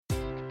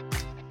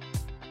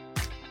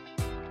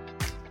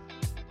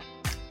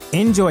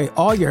Enjoy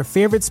all your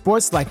favorite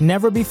sports like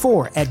never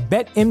before at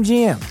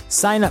BetMGM.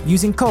 Sign up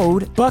using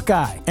code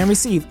Buckeye and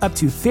receive up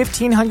to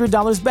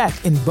 $1,500 back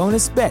in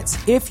bonus bets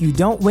if you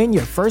don't win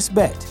your first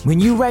bet. When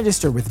you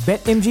register with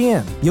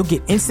BetMGM, you'll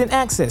get instant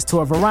access to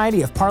a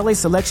variety of parlay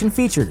selection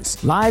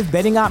features, live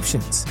betting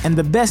options, and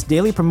the best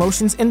daily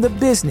promotions in the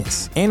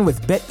business. And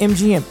with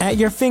BetMGM at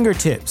your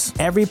fingertips,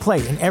 every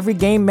play and every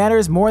game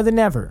matters more than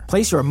ever.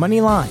 Place your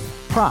money line,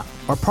 prop,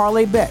 or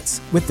parlay bets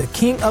with the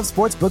king of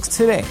sportsbooks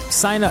today.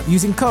 Sign up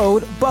using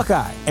code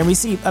Buckeye and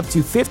receive up to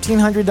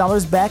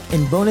 $1,500 back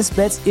in bonus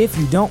bets if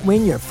you don't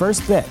win your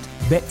first bet.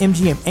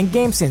 BetMGM and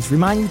GameSense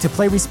remind you to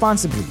play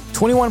responsibly.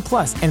 21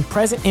 plus and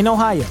present in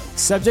Ohio,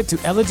 subject to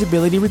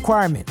eligibility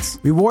requirements.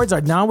 Rewards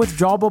are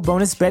non-withdrawable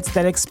bonus bets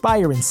that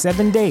expire in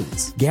 7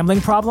 days. Gambling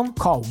problem?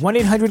 Call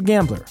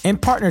 1-800-GAMBLER. In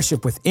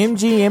partnership with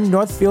MGM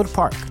Northfield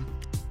Park.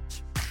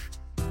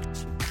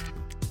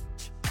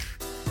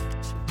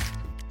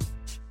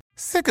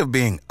 Sick of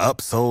being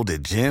upsold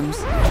at gyms?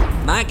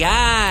 My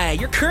guy,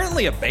 you're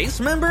currently a base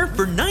member?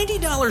 For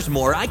 $90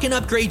 more, I can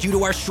upgrade you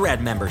to our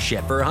Shred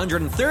membership. For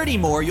 $130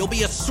 more, you'll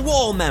be a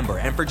Swole member.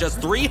 And for just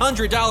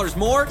 $300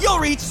 more, you'll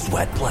reach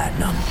Sweat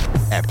Platinum.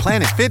 At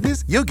Planet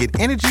Fitness, you'll get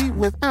energy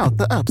without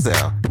the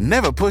upsell.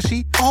 Never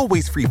pushy,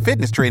 always free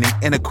fitness training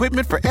and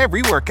equipment for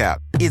every workout.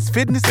 It's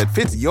fitness that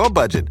fits your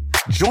budget.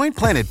 Join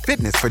Planet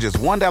Fitness for just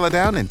 $1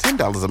 down and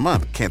 $10 a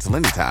month. Cancel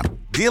anytime.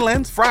 Deal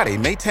ends Friday,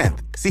 May 10th.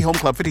 See Home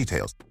Club for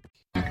details.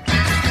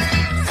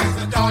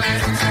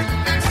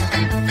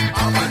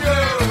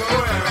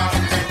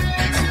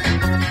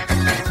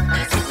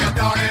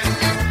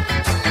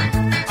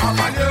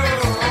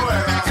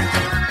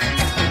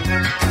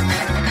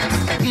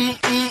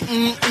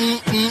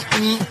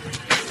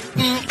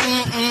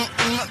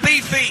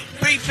 Beefy.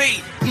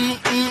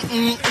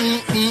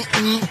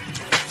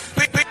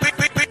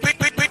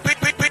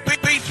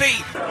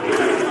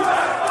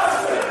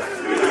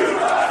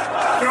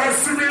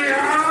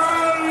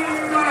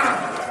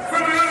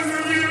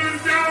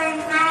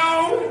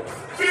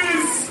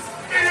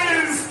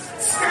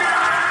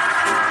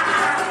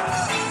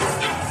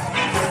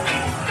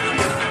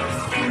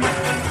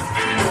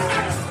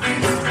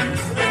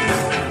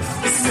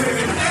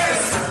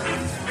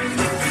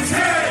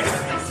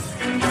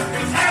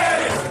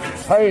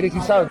 Hey, this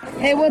is Sean.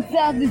 Hey, what's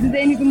up? This is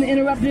Amy from The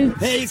Interrupters.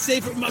 Hey, it's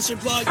Safe from Mustard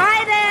Plug.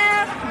 Hi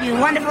there, you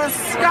wonderful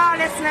Star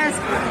listeners.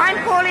 I'm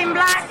Pauline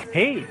Black.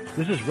 Hey,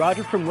 this is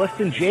Roger from Less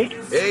Than Jake.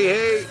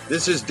 Hey,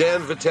 this is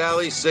Dan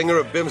Vitale, singer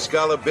of Bim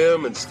Scala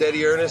Bim and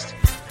Steady Ernest.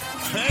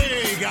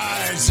 Hey,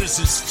 guys, this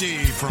is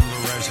Steve from The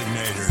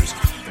Resignators.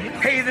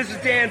 Hey, this is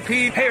Dan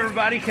P. Hey,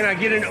 everybody, can I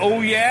get an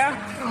oh yeah?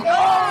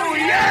 Oh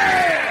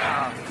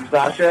yeah!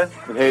 Sasha,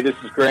 and hey, this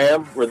is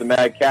Graham. We're the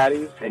Mad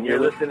Caddies, and you're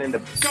listening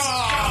to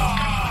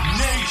God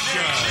Nation.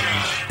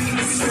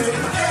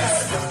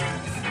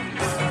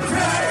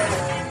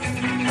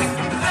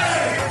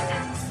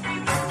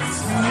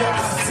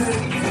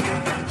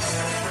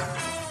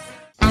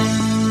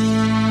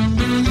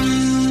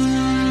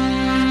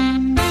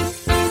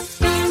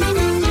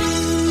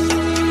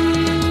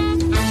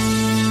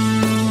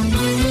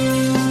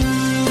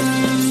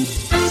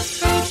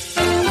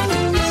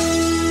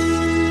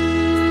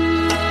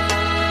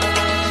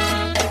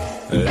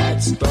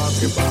 Let's talk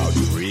about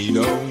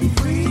freedom.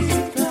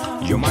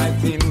 You might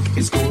think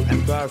it's cool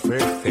and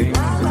perfect thing,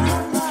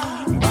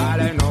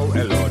 but I know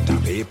a lot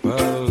of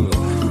people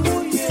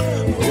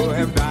who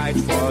have died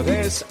for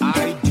this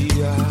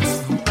idea.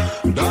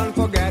 Don't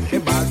forget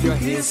about your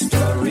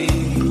history.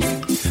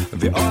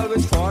 They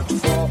always fought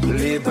for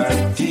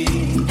liberty,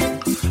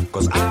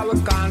 'cause our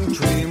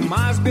country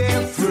must be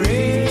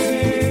free.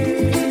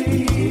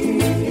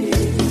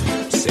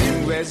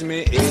 Sing with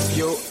me if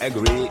you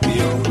agree.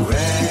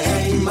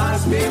 Ukraine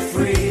must be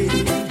free.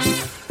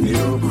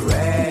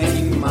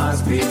 Ukraine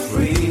must be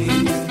free.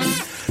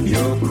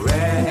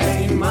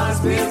 Ukraine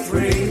must be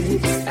free.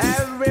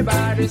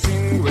 Everybody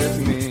sing with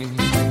me.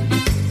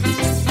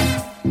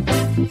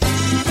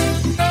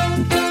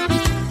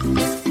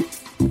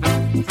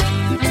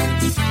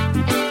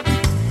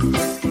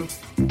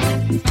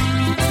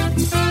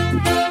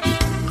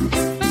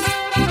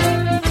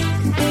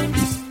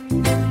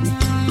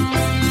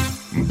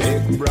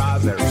 Big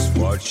Brother's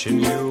watching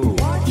you.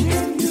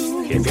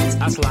 He feeds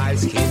us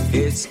lies, he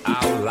eats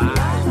our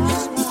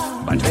lives.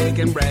 But we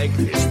can break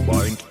his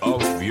point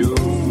of view.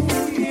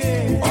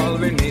 All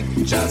we need,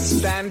 just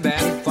stand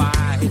and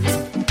fight.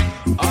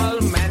 All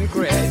men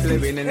create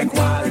living in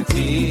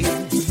equality,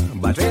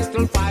 but we're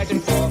still fighting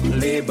for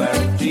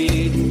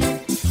liberty.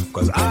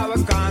 'Cause our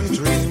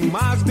country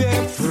must be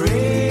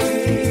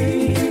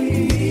free.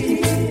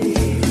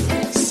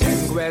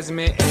 Sing with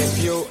me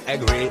if you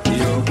agree.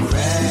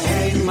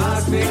 Ukraine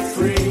must be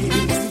free.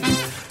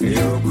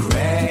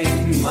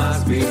 Ukraine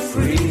must be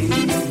free.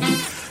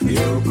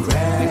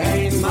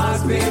 Ukraine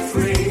must be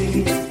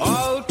free.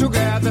 All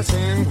together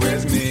sing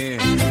with me.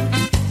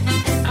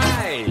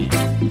 Aye.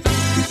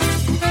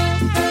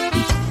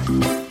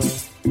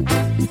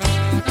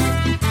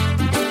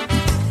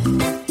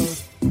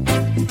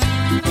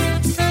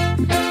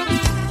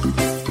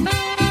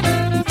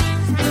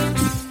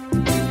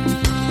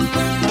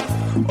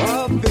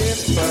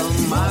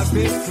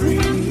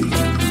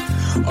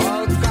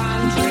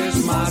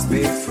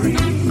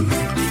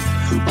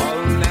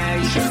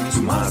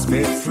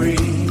 free.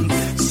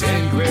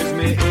 Sing with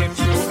me if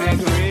you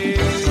agree.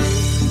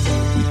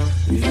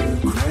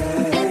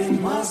 Ukraine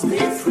must be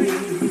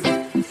free.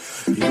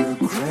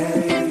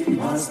 Ukraine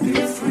must be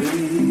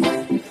free.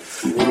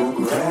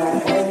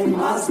 Ukraine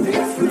must be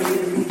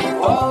free.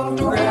 All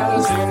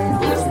together sing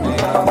with me.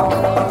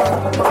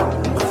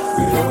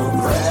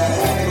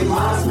 Ukraine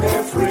must be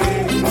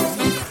free.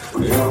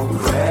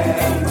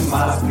 Ukraine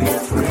must be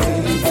free.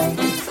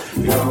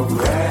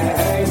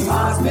 Ukraine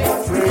must be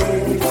free.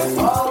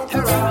 All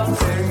around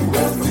sing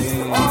with me.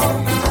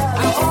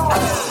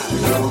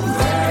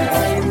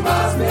 Ukraine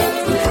must be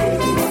free.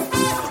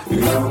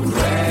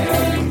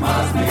 Ukraine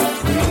must be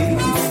free.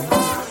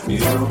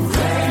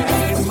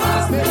 Ukraine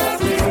must be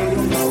free.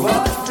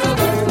 What do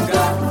we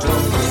got to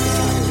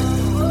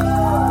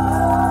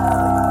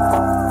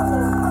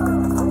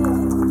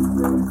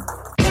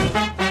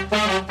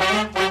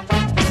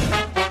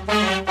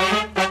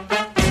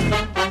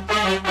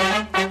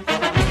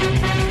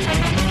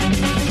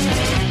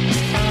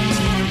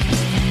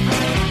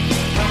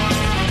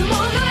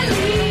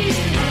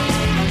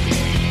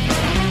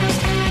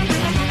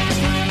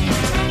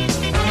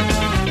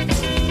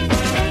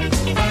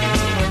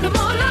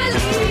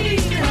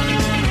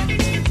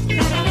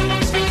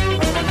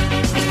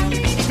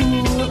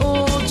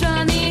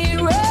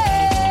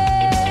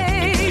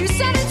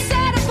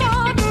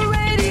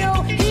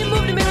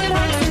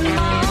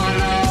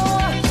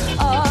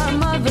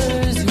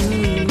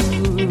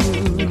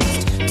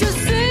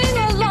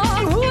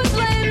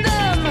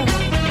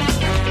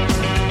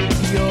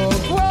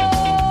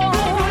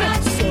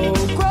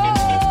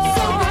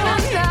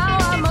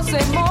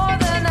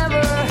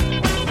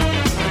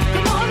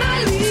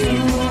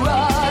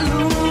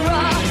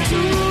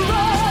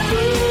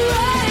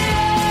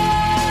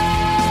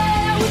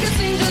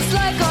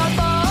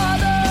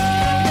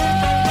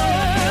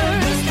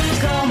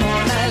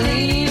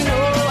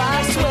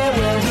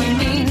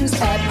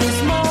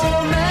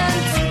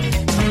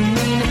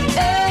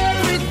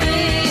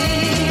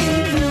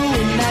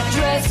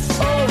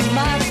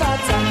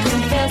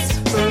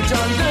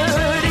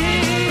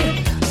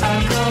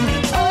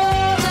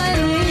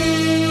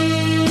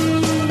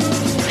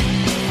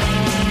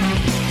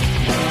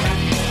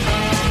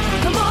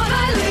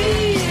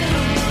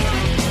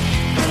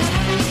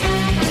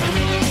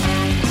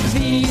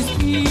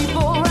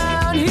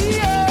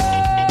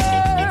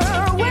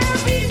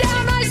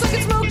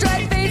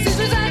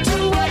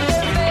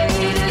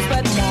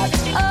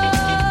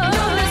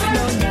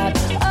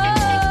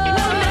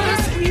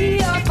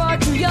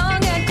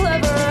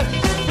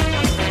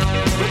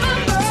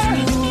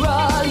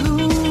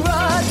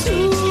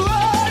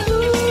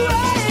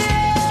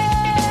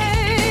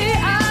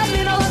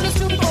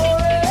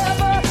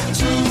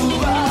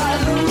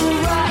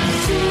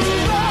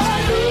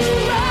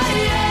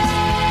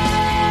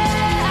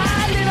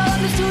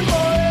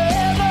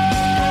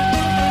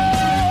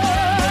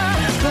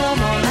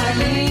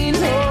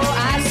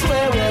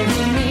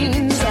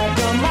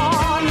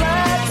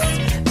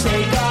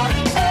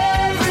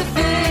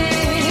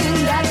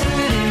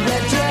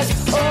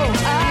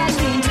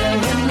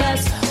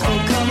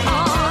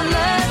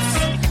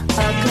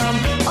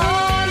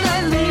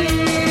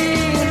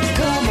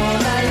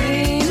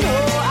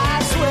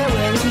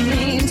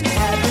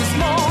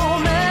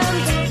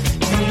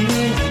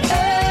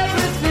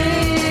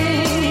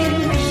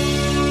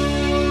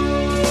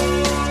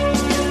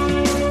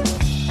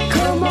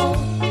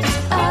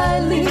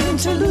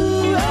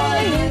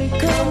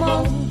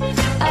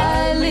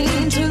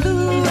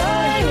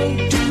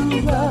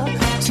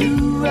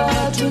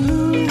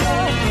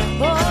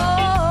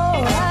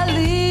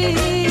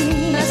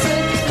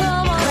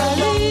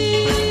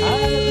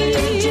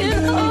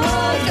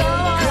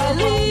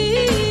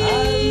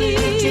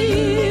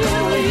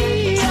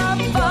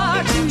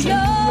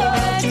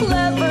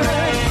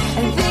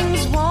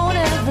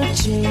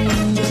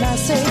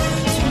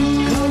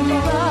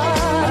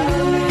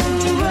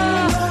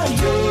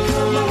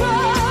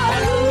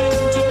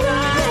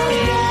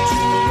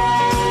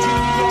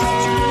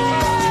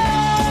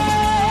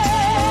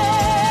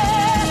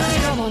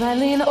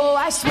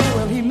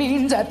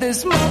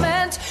this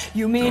moment,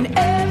 you mean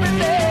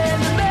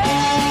everything to me.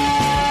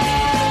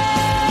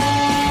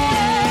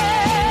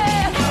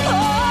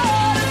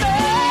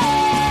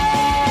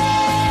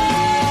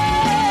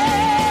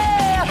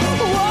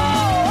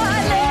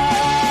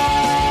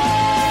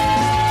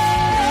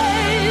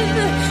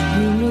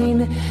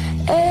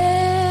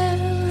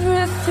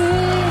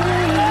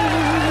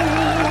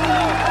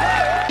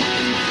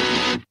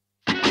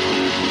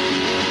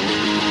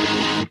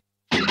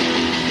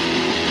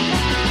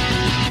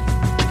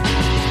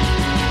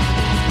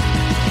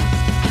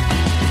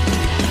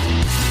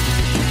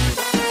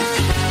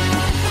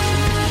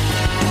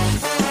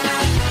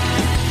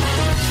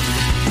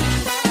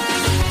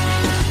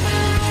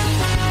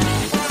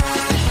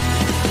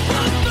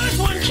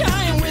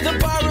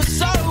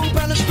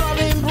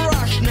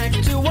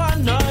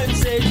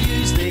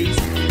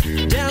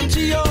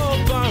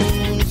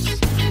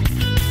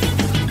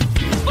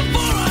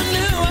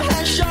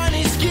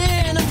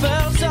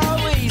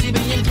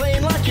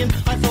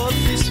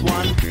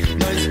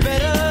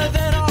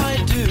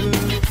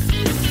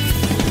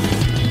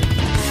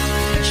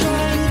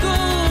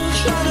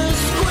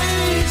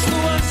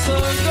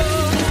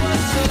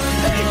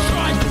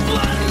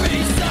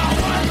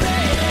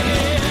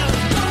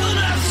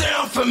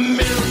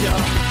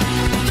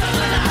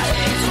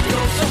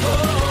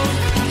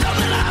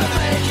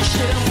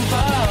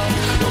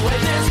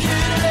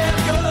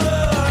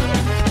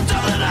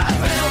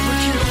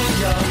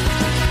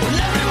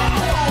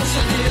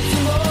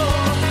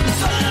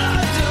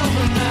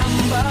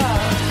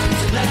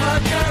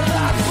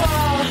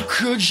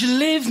 Could you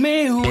leave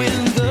me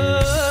with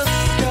the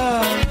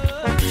sky?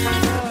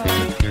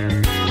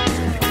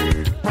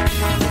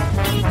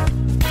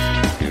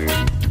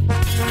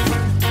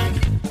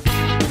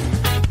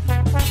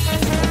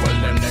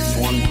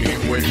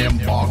 With them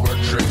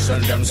Margaret tricks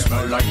and them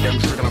smell like them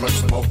tricking of a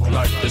smoke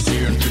like the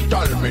sea and she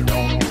tell me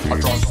don't I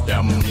trust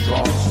them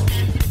draws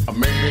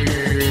me.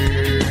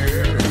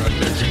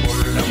 Then she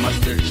pull them a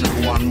stitch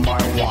one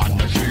by one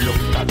and she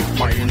looked at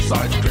my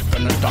insides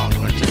clicking the tongue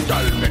and she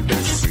tell me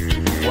this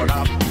what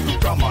up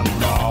come on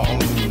down.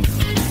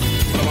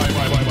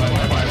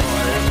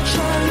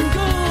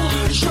 Triangle,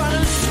 try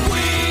to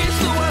squeeze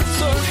the west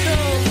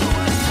circle.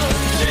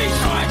 She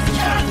tries to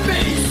catch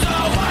me, so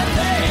I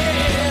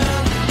think.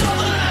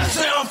 Doesn't that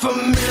sound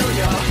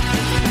familiar?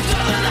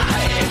 Doesn't I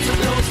hate to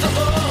lose the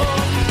ball?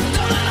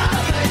 Doesn't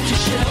I make you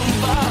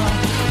shiver?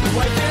 The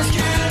way things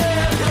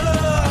get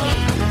good.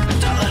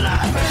 Doesn't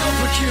I feel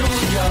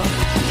peculiar?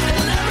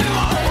 And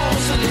everyone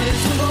wants a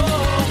little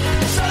more.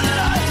 So that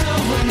I do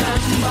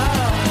remember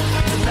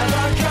to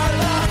never go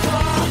that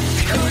far.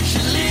 Could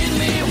you leave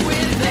me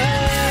with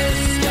that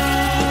scar?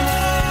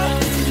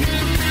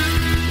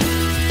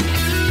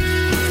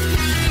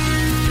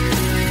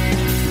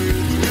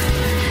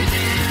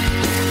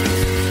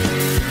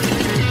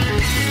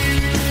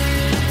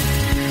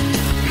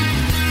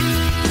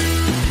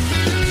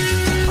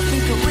 I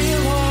think I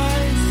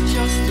realized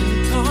just in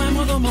time,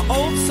 although my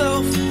old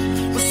self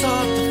was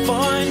hard to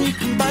find. You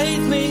can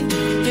bathe me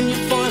in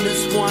your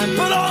finest wine,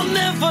 but I'll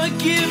never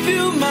give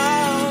you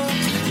mine.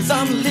 'Cause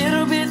I'm a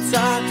little bit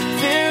tired,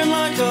 feeling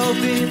like I'll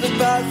be the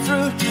bad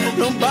fruit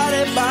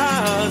nobody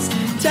buys.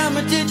 Tell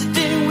me, did you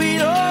think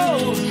we'd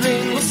all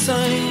dream the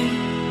same?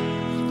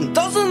 And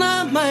doesn't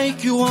that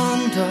make you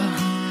wonder?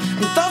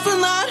 And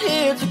doesn't that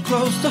hit too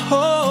close to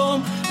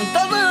home? And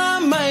doesn't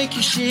that make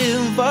you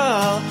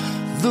shiver?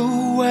 The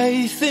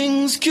way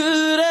things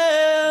could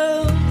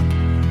end.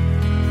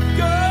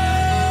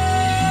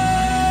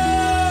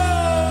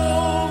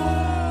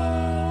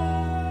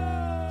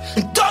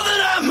 Doesn't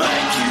that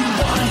make you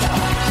wonder?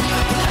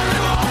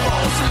 Everyone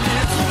wants a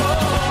little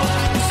more.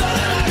 So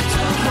that I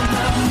do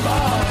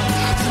remember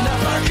to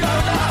never go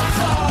that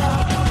far.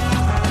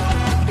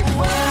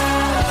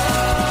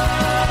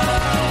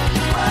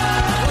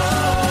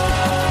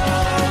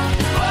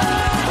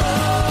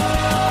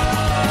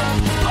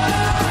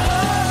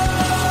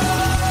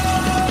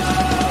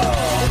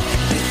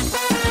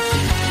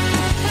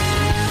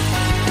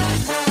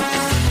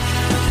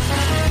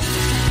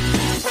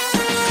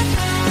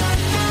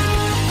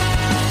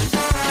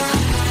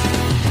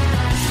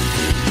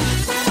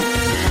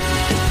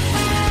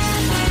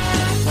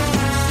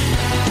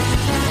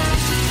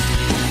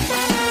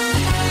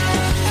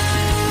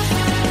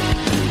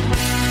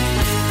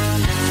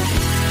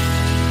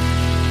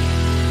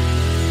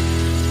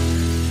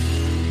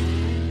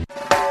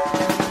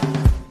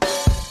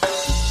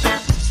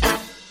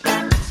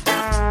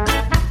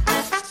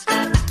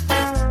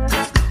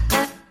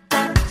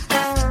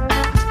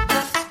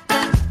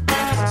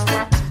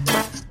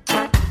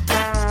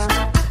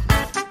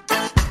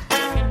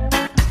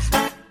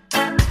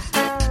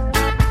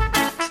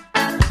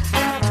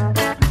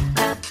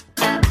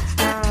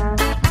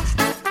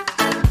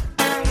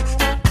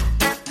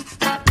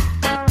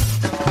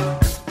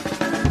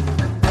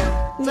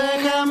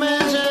 Déjame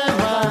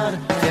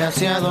llevarte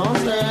hacia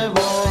donde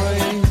voy.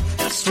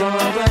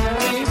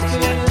 Strawberry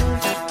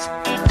fields.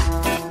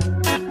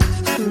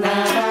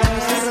 Nada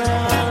es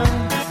real.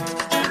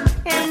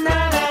 Y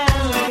nada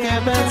es lo que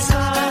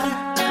pensar.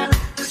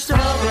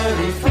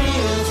 Strawberry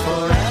fields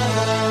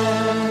forever.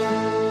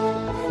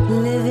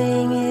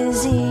 Living is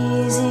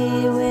easy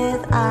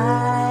with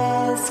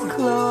eyes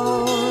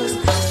closed.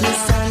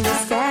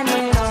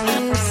 Misunderstanding all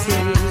you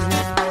see.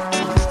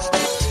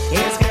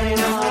 It's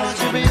getting hard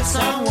to be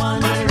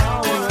someone it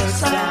all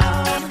works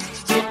out.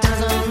 It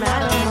doesn't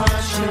matter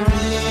much to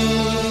me.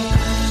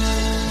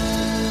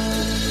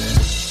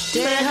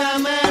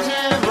 Déjame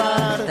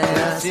llevarte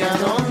hacia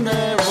donde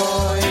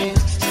voy.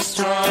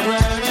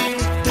 Strawberry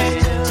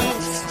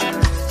fields.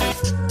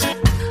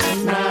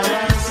 Nada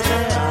es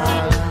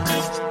real.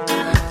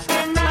 Y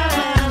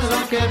nada es lo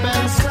que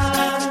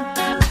pensar.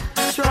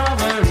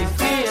 Strawberry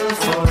fields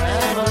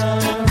forever.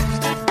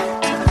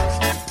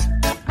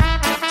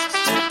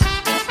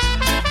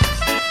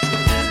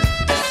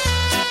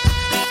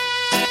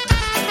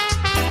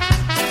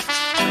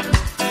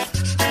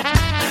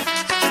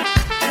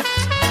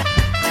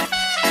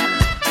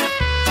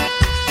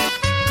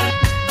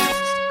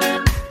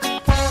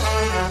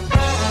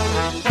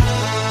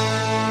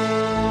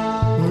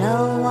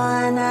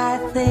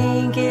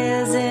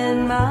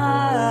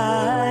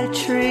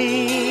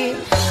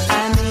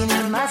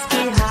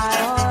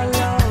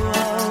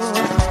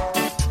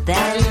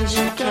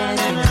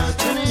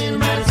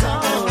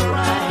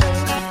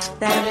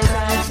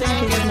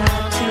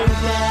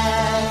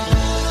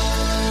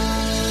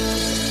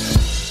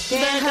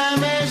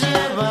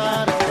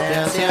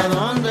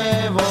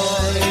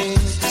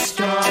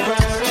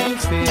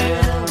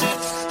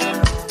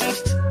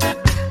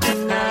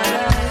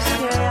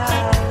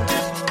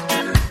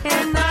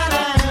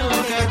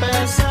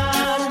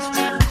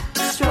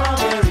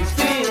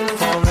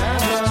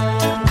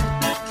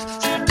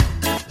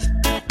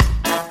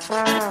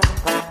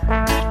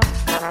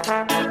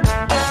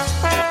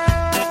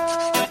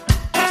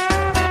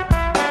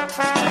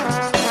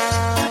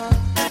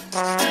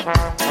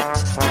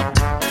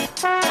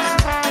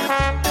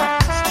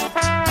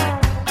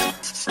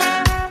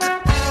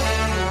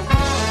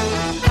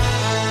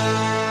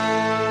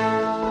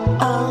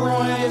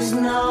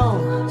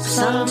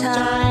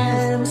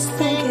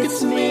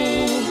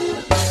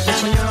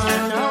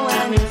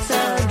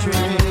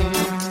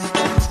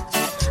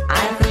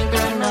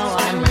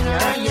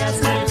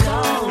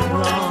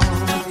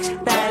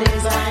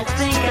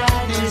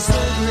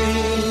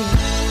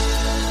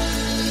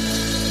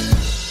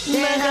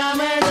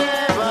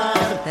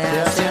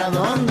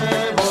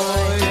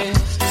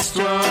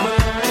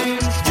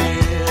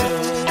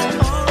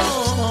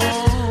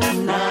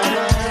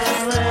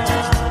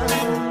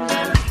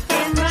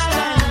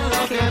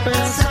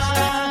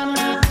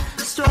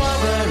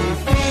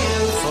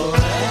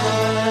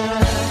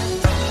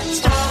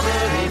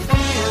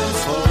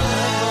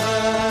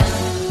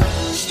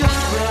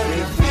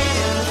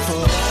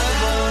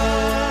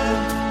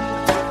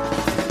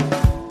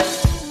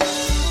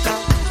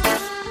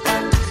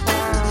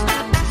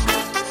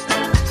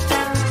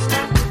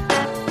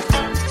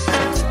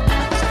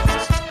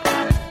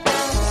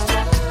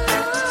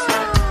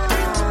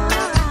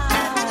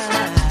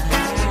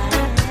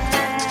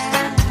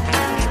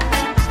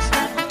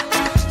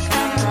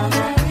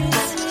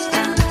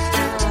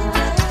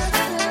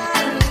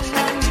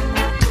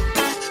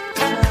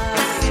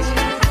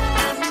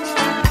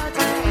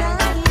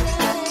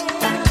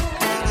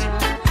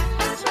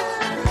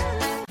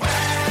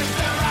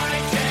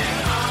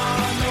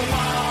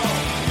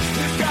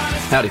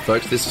 Howdy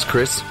folks, this is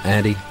Chris,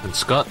 Andy and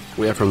Scott.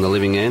 We are from The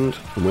Living End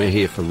and we're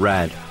here for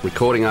RAD,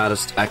 recording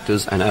artists,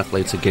 actors and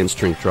athletes against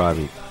drink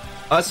driving.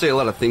 I see a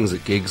lot of things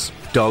at gigs,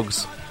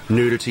 dogs,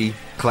 nudity,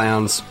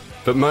 clowns,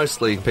 but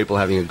mostly people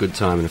having a good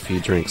time and a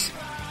few drinks.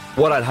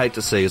 What I'd hate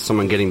to see is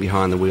someone getting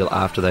behind the wheel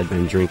after they've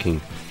been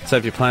drinking. So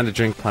if you plan to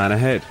drink, plan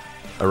ahead.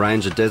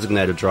 Arrange a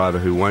designated driver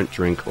who won't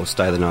drink or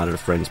stay the night at a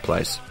friend's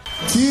place.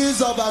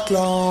 Tears of a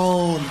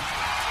clown.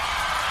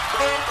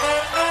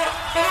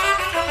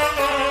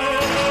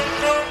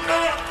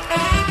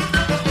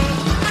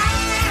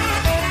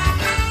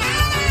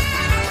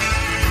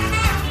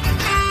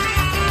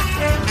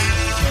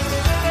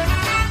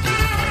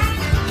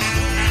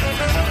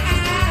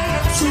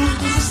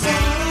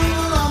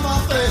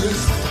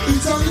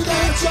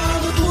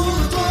 Trying to pull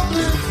the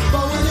public,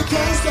 but when it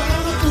comes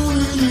down to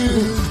fooling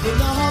you, but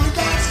now how the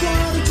guy's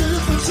quite a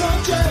different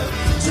subject.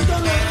 So don't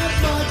let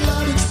my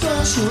glad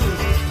expression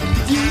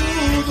give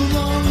you the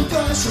wrong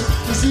impression.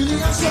 Cause you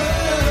think I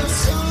said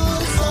so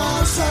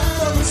far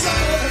side of the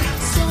side.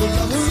 So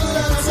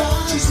that's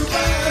why she's the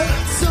bad.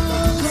 So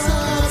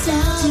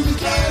to be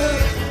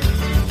glad.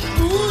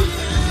 Ooh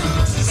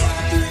yeah,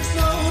 society's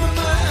not a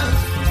man.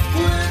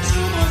 Way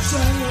too much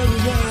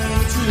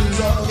realities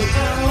all the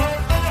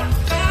time.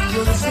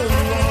 It's so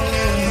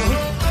wrong.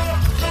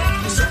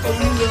 It's so baby,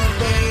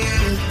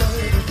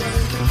 baby.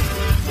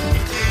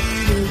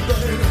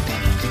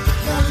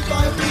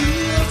 95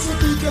 years to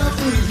be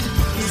carefree.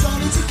 It's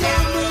only to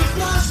come and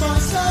flash my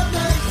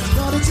sadness.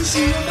 Not to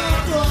see my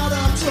pride,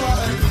 I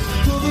try.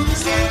 Proving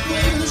this love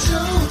way to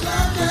show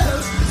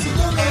gladness. So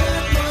don't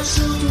let my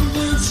show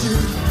convince you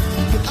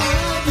that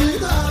I've been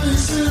having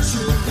since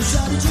you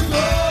decided to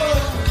go.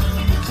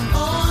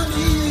 I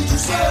need you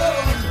so.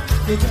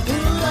 Look at me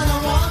and I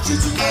want you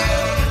to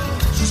know.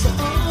 She's for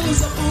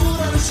always a fool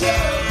on the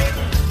show.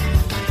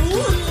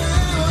 Ooh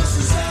yeah,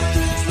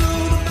 society's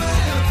not a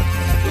man.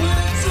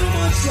 Way too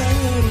much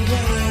sad,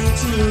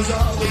 tears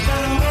all the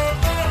time.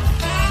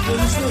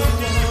 There's no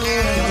one.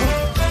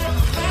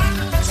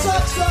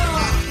 Sucks up.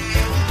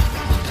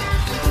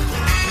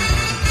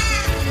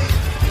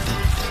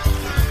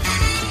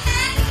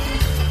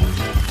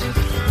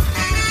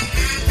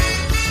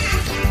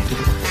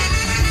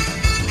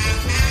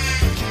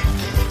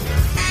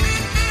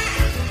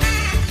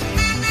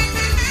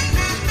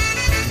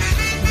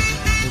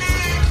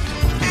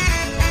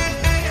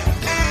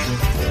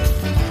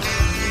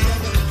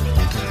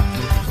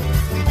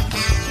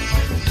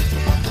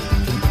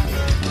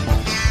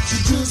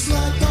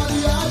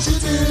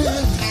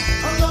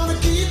 I'm gonna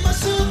keep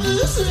myself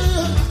lucid,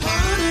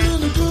 hiding in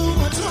the gloom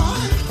of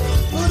time.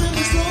 But in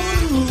this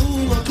lonely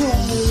room, I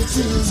cry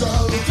tears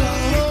all the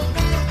time.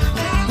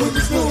 But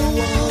there's no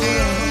one.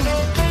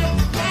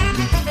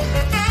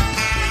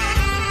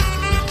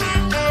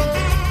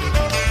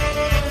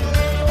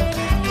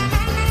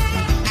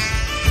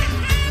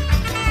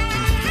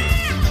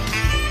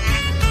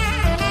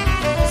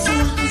 So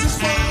there's a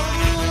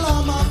smile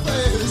on my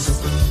face,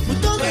 but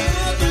don't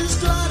have this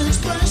glad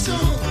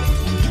expression.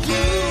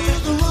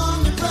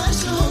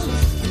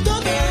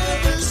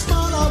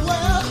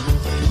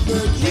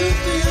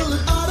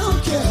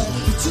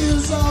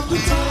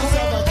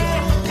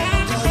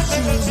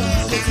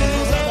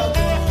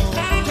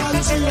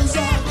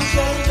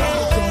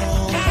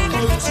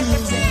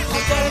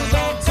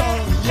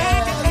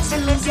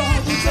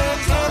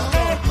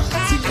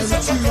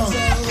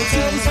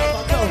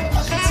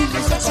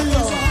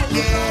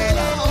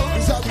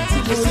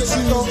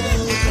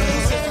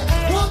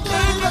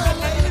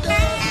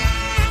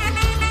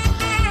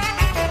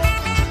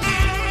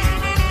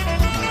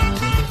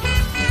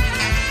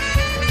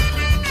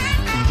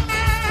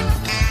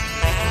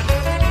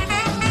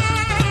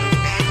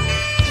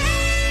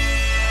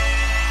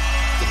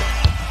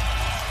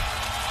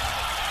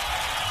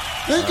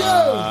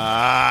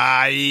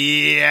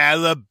 Yeah,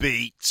 the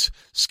beat.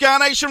 Ska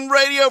Nation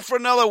Radio for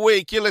another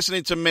week. You're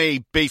listening to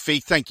me, Beefy.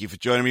 Thank you for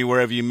joining me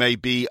wherever you may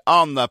be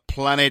on the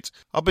planet.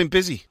 I've been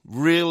busy,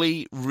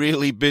 really,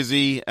 really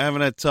busy. I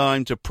haven't had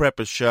time to prep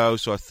a show,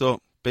 so I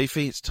thought,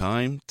 Beefy, it's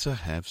time to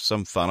have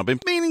some fun. I've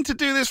been meaning to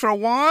do this for a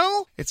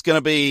while. It's going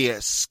to be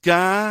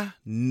Ska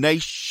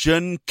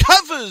Nation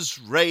Covers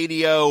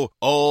Radio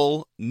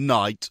all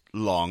night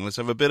long. Let's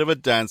have a bit of a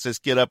dance. Let's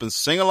get up and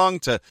sing along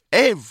to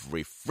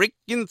every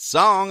freaking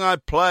song I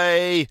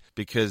play,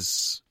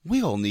 because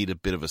we all need a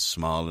bit of a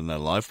smile in our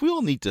life. We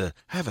all need to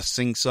have a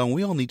sing-song.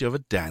 We all need to have a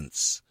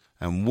dance.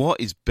 And what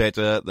is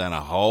better than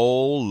a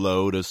whole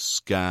load of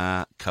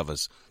ska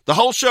covers? The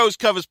whole show's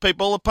covers,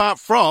 people, apart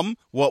from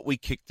what we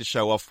kicked the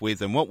show off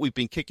with and what we've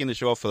been kicking the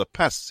show off for the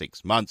past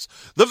 6 months.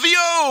 The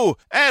VO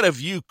out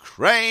of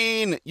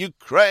Ukraine.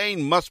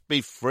 Ukraine must be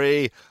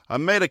free. I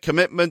made a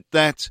commitment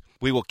that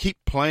we will keep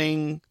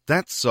playing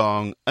that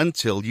song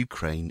until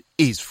Ukraine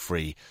is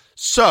free.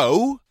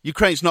 So,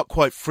 Ukraine's not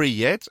quite free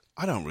yet.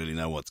 I don't really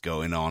know what's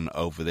going on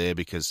over there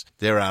because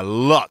there are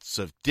lots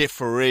of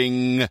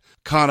differing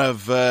kind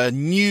of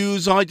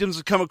news items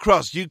that come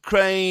across.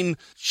 Ukraine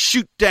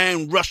shoot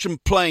down Russian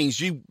planes.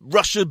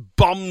 Russia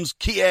bombs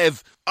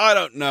Kiev. I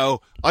don't know.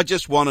 I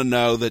just want to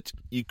know that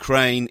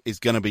Ukraine is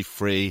going to be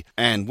free.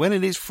 And when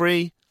it is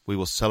free, we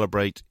will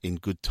celebrate in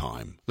good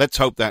time. Let's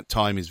hope that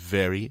time is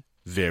very,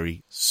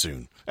 very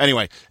soon.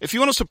 Anyway, if you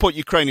want to support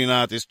Ukrainian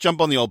artists,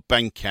 jump on the old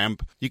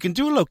Bandcamp. You can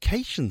do a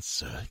location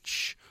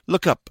search.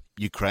 Look up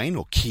Ukraine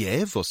or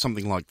Kiev or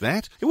something like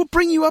that. It will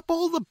bring you up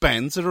all the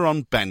bands that are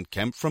on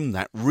Bandcamp from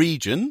that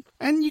region,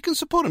 and you can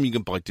support them. You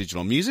can buy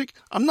digital music.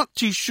 I'm not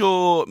too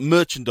sure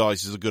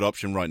merchandise is a good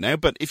option right now,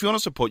 but if you want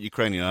to support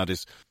Ukrainian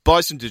artists,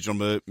 buy some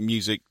digital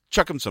music,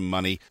 chuck them some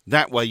money.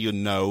 That way you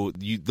know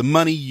the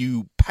money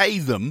you pay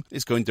them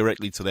is going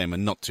directly to them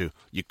and not to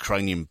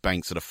Ukrainian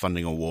banks that are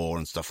funding a war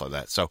and stuff like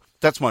that. So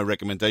that's my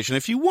recommendation.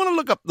 If you want to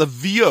look up the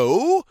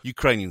VO,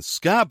 Ukrainian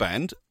ska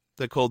band,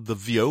 they're called the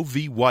VO,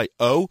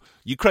 V-Y-O.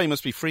 Ukraine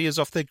Must Be Free is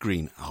off their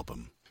Green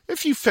album.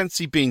 If you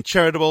fancy being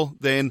charitable,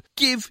 then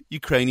give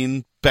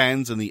Ukrainian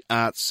bands in the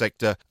arts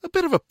sector a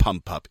bit of a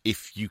pump-up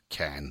if you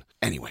can.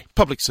 Anyway,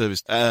 public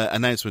service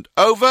announcement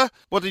over.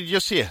 What did you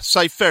just hear?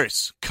 Say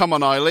Ferris, Come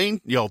On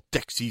Eileen, the old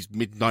Dexys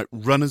Midnight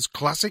Runners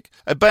classic.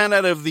 A band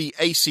out of the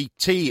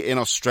ACT in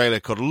Australia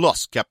called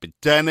Los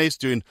Capitanes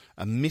doing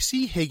a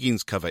Missy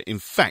Higgins cover. In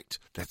fact,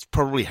 that's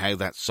probably how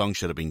that song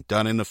should have been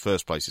done in the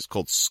first place. It's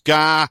called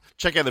Ska.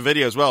 Check out the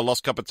video as well,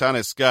 Los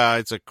Capitanes Ska.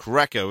 It's a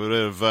cracker with a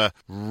bit of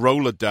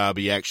roller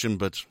derby action,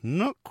 but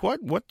not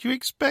quite what you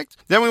expect.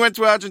 Then we went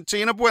to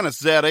Argentina,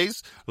 Buenos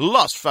Aires,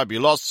 Los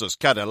Fabulosos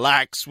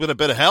Cadillacs, with a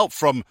bit of help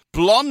from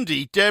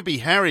Blondie Debbie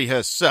Harry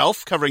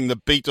herself, covering the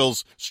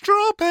Beatles'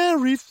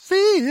 Strawberry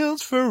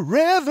Fields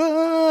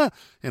Forever,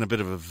 in a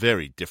bit of a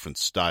very different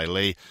style.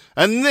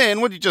 And then,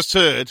 what you just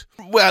heard,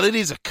 well, it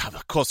is a cover.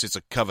 Of course it's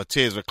a cover.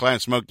 Tears of a Clown,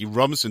 Smokey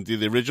Robinson did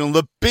the original,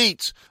 The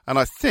Beat. And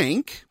I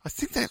think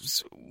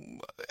that's...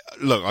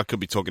 Look, I could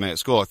be talking out of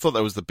school. I thought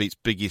that was The Beat's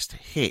biggest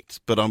hit,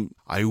 but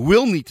I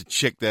will need to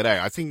check that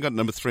out. I think it got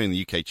number 3 in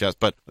the UK charts,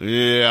 but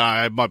yeah,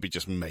 I might be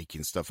just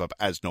making stuff up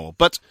as normal.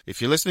 But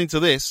if you're listening to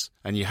this,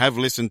 and you have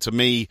listened to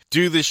me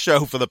do this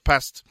show for the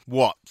past,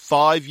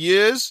 5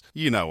 years?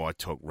 You know I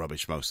talk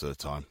rubbish most of the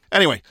time.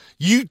 Anyway,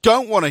 you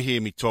don't want to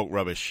hear me talk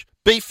rubbish.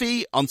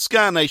 Beefy on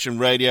Ska Nation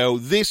Radio.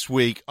 This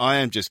week, I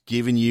am just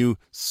giving you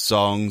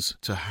songs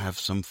to have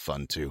some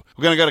fun to.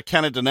 We're going to go to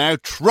Canada now.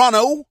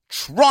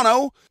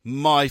 Toronto,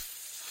 my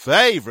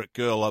favourite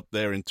girl up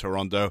there in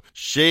Toronto.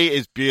 She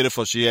is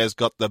beautiful. She has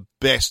got the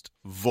best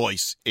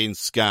voice in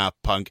ska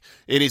punk.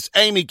 It is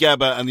Amy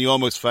Gabba and the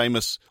Almost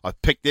Famous. I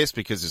picked this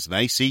because it's an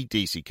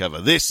AC/DC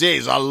cover. This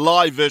is a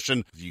live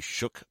version of You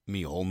Shook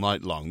Me All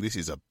Night Long. This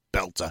is a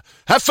belter.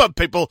 Have fun,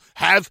 people.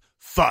 Have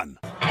fun.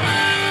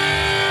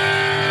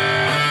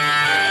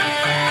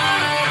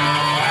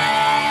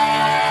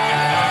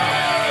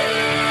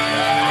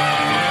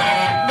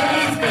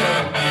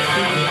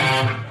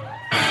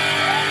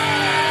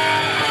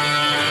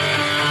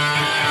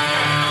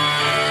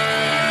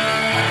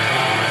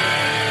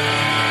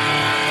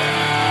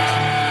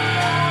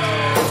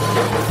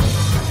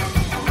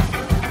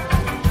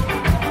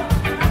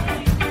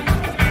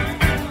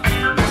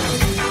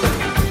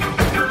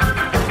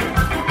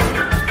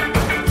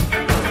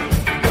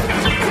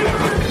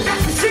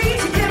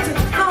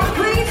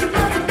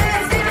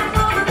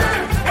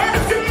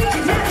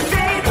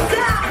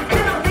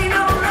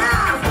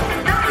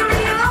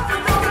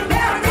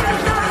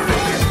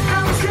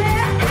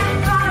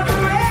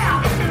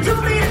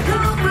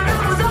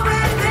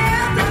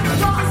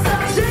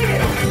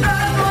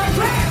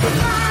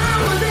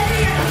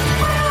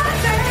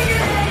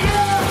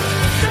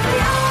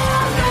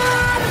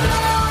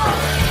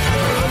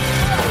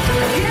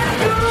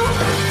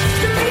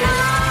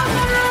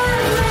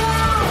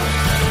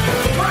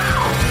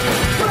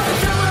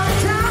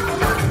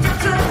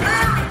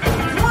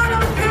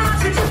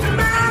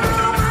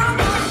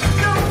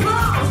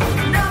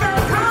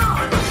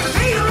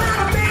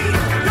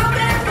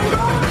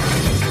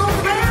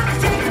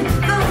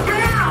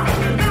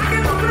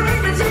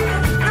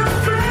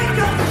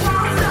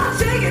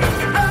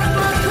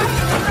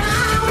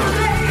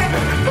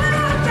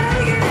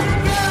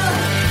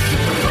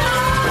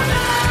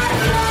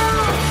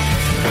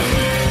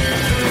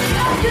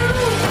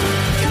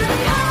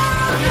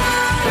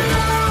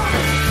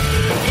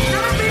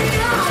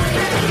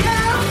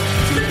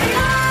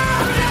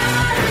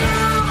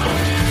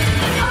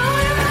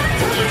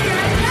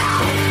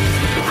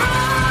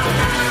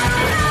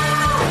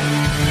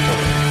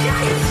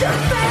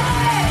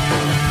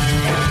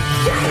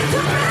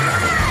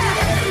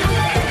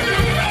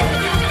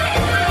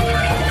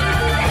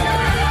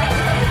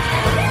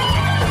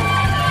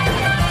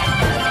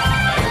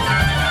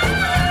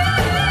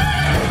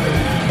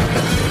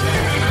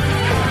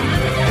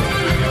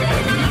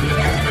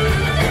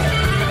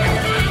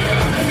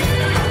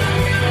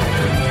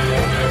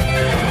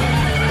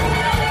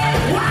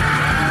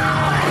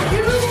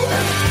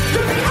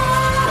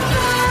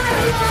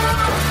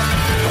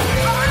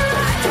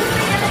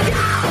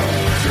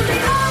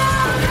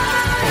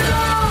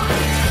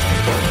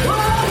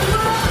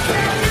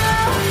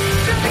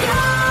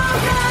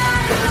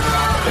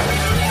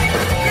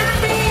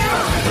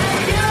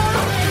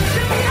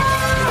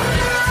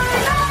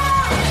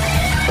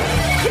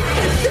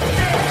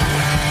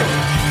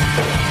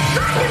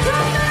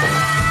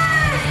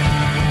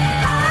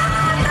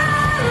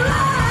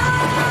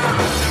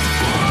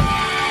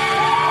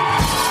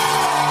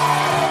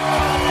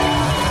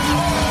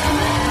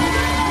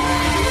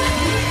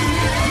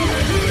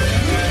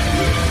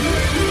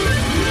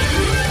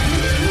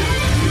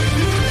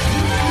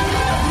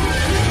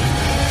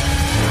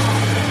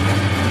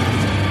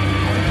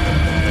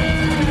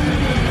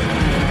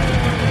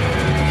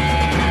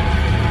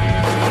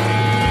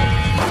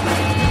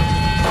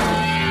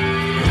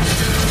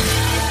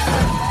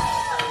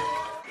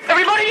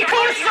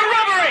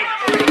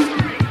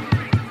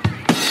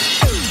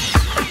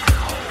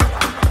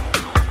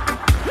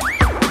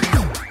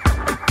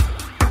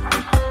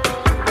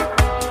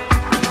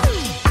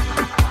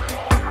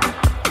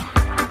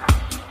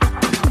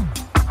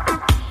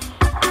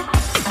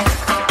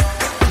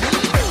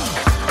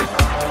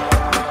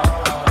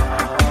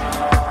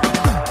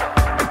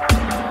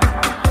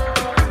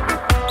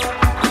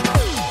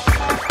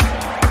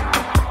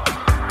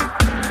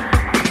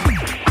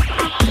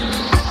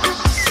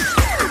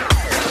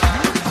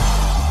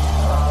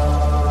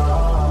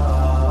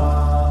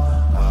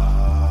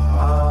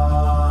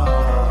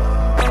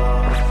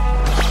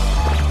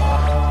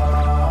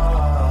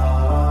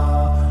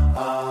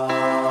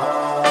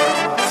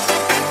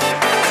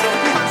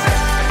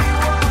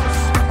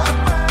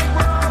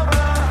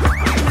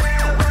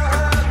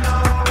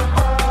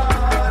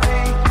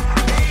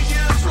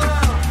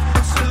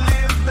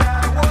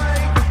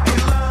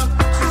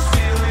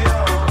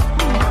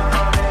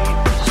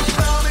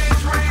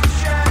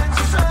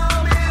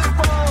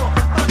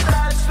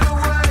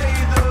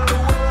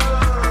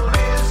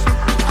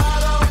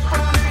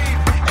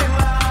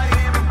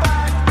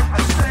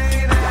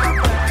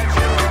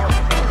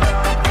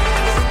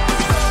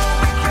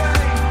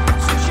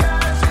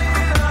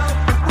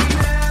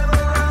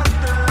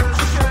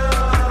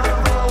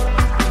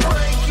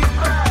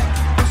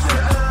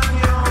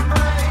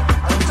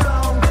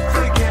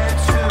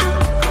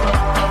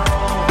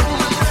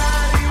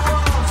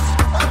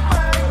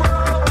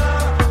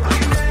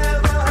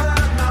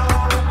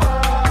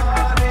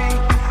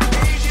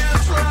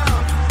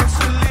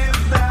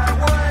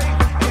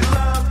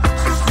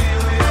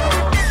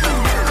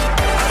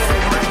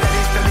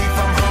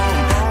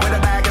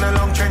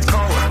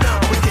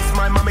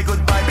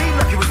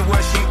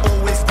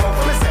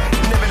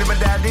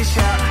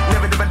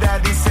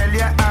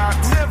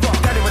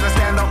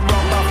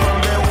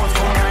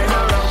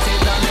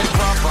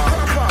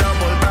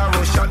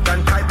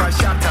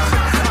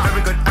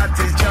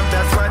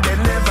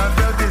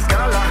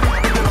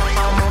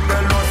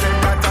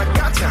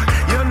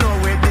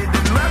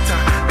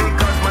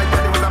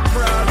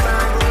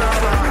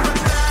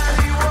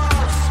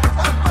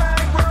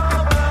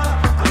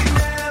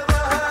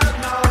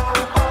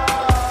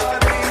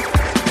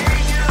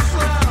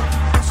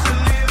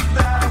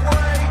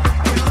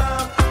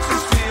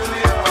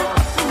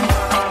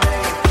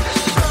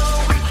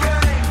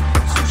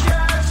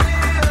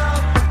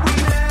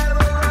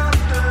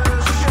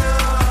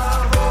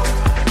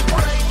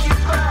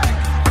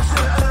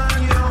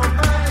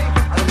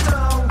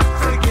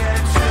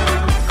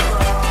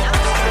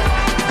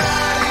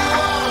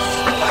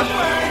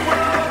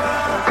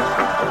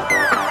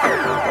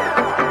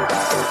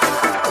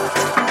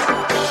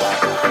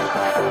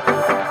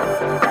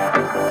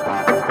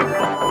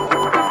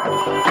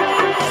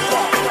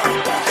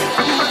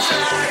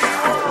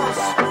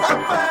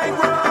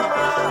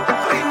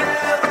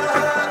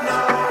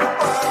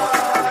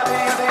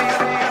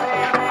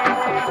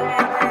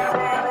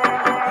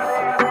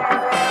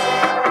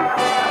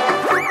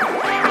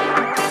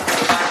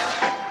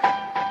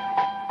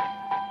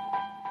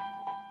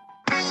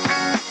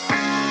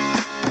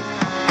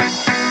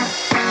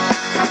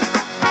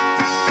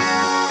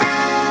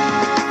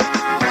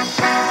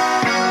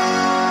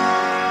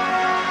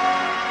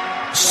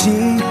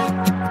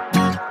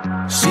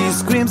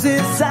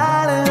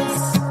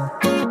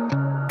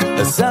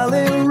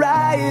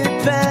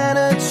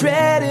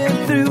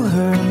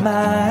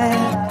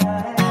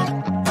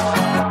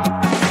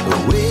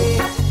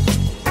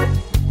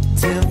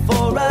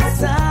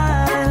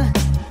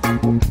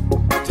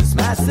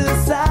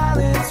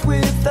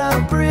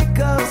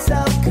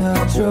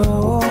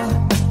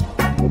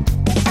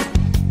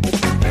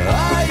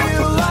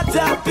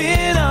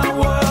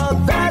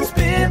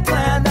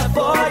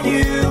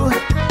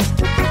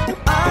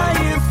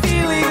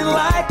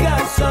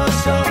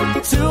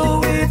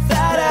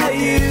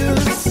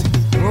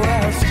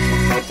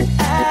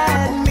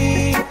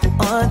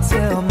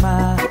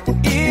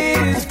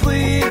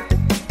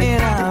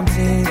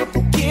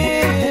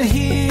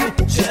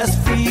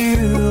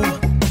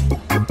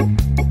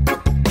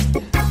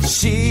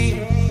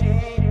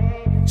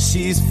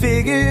 she's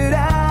figured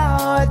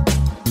out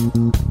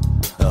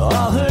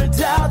all her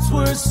doubts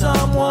were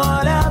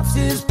someone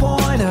else's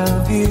point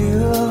of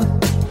view.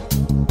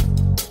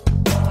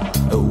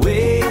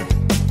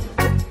 Waking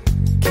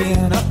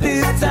up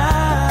this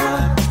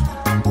time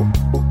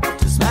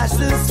to smash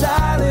the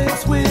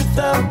silence with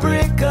a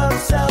brick of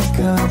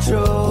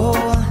self-control.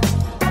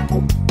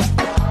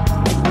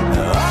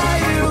 Are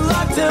you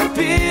locked up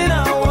in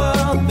a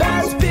world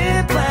that's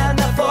been planned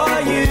up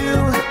for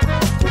you?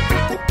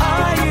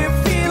 Are you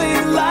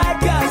feeling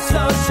like a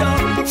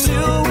social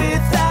tool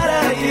without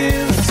a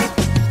use?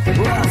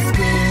 Well,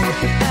 scream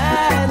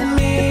at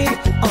me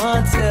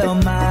until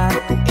my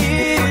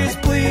ears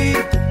bleed,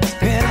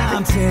 and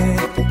I'm taking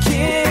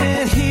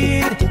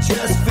heed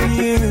just for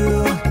you.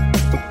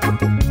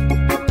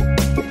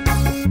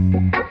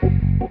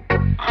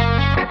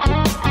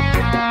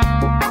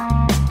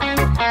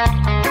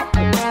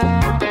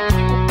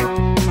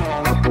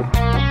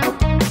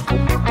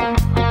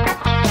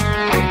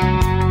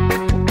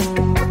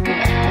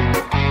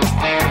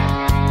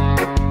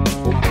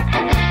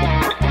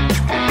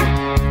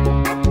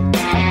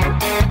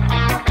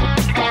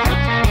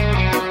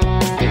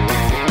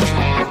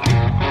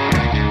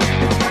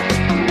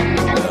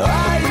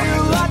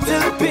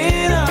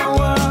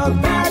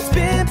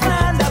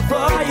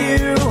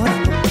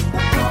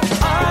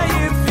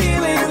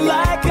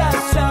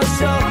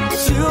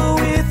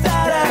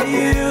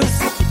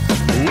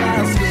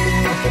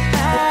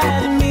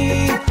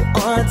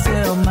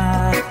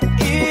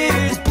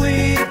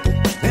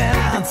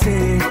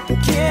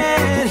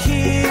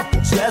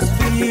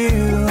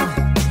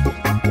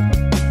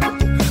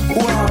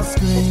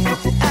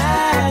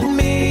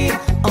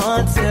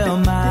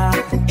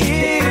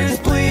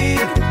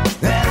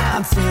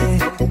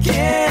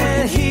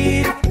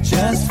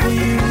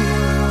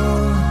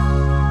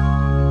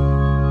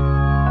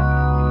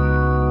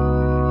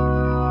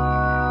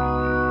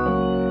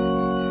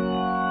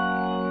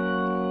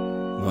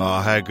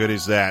 How good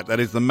is that? That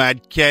is the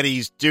Mad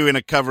Caddies doing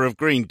a cover of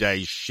Green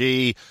Day's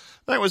She.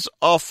 That was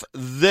off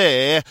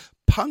their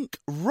Punk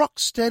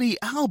Rocksteady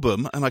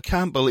album, and I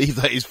can't believe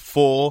that is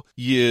 4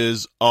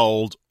 years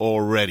old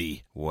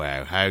already.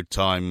 Wow, how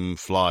time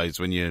flies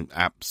when you're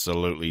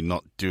absolutely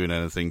not doing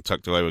anything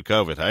tucked away with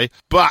COVID, hey?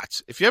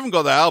 But if you haven't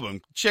got that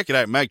album, check it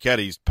out. Mad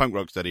Caddies, Punk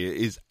Rocksteady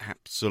is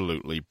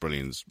absolutely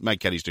brilliant. Mad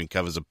Caddies doing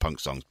covers of punk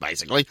songs,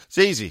 basically. It's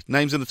easy.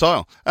 Names in the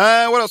title.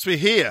 What else we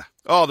hear?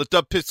 Oh, the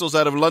Dub Pistols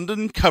out of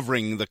London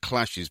covering the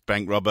Clash's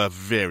Bank Robber.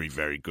 Very,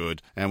 very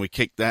good. And we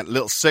kicked that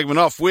little segment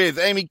off with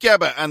Amy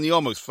Gabber and the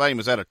Almost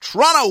Famous out of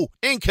Toronto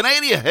in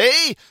Canada.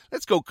 Hey,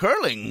 let's go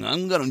curling.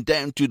 I'm going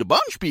down to the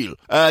Bonspiel.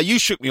 You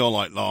Shook Me All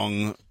Night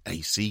Long.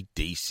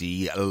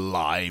 AC/DC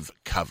live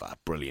cover.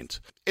 Brilliant.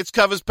 It's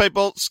covers,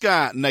 people.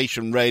 Ska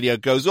Nation Radio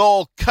goes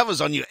all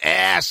covers on your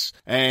ass.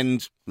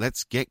 And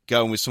let's get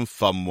going with some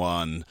fun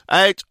one.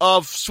 Out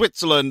of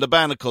Switzerland, a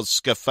band called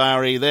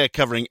Scafari. They're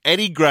covering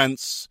Eddie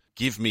Grant's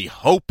Give Me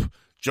Hope,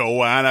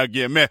 Joanna.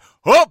 Give me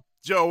hope,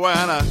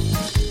 Joanna.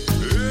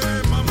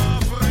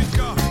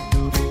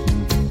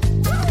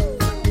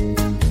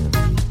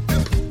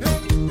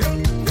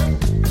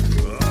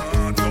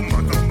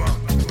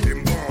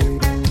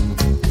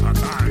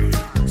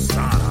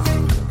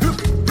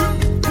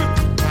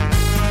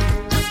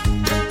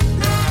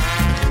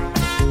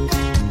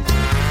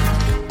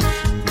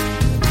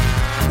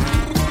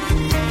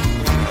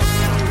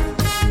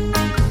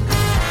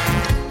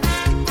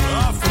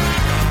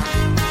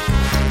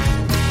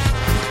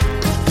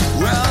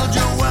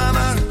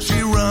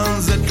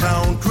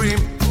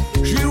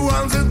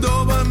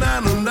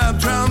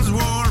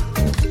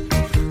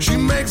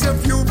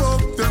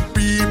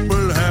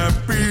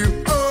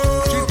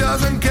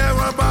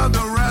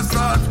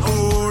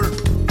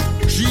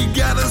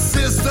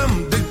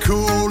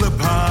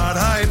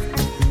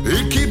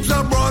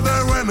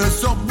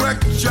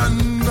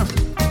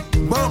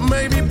 But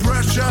maybe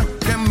pressure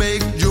can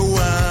make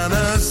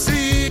Joanna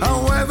see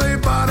how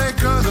everybody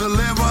could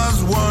live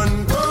as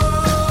one. Oh,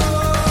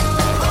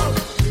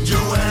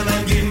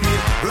 Joanna, give me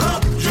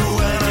hope.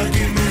 Joanna,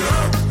 give me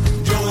hope.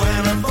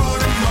 Joanna, for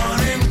the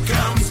morning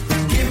comes.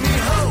 Give me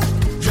hope.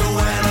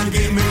 Joanna,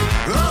 give me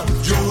hope.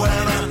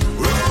 Joanna,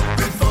 hope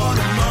before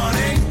the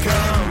morning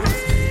comes.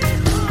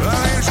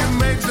 She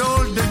makes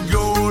all the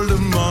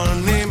golden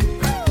money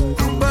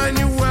to buy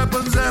new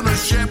weapons and a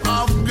ship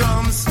of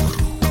guns.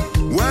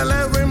 Well,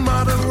 every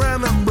mother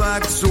and a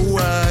black so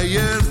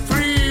wired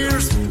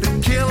fears the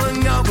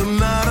killing of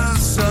another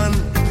son,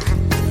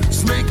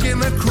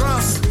 snaking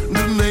across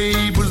the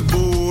neighbor's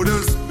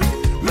borders.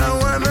 Now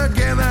and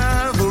again I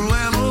have a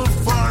little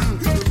fun.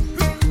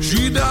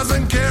 She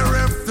doesn't care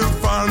if the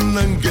fun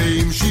and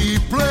game she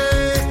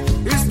play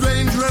is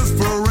dangerous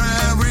for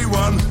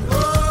everyone.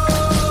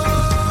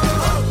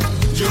 Oh,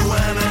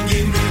 Joanna,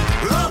 give me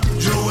hope.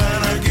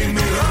 Joanna, give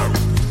me hope.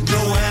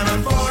 Joanna,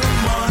 for the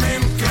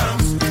morning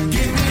comes.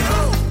 Give me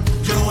hope.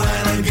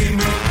 Joanna, give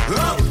me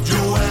hope.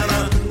 Joanna,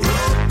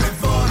 hope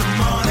before the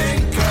morning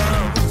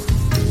comes.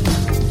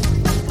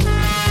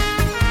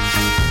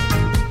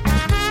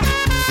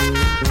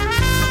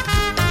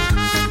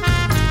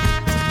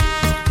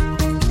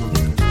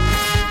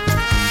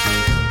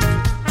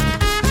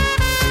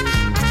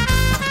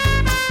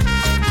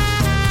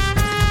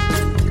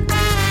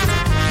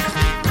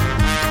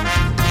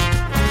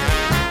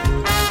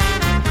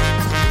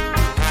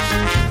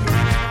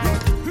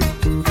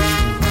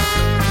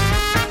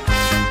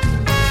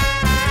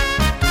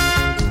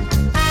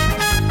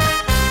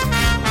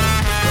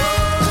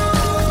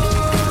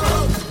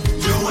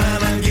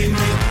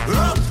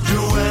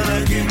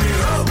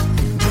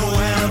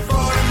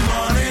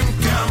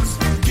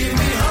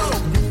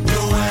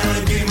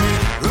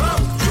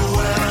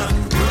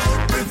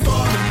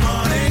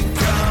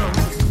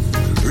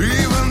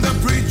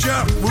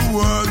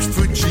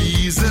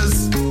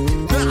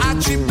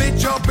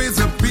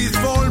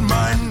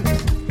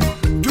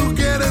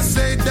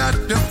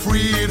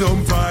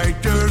 freedom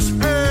fighters.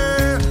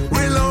 Hey,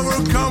 we'll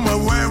overcome a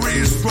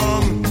very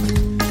strong.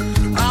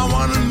 I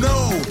wanna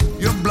know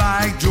you're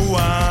black,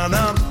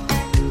 Joanna.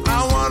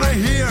 I wanna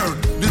hear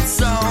the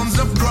sounds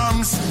of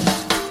drums.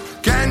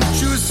 Can't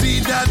you see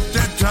that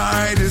the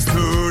tide is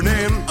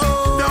turning?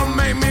 Oh, don't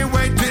make me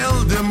wait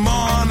till the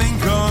morning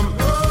come.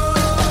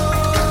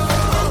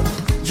 Oh,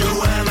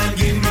 Joanna,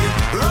 give me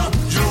hope.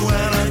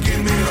 Joanna,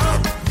 give me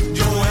hope.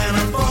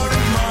 Joanna, for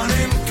the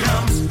morning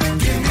comes.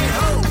 Give me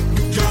hope.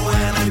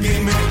 Joanna,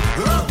 give me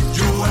hope.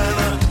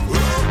 Joanna,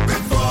 hope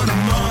before the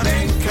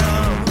morning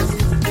comes.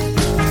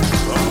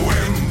 A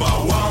wimba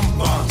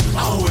wampa,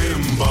 a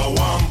wimba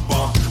wampa,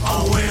 a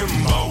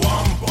wimba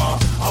wampa,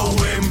 a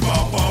wimba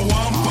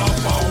wampa,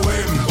 a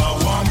wimba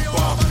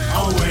wampa,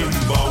 a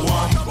wimba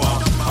wampa,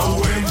 a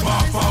wimba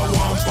wampa, a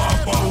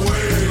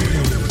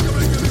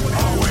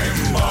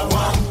wimba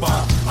wampa,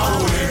 a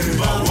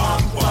wimba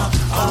wampa,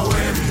 a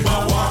wimba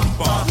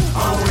wampa,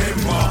 a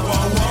wimba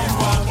wampa,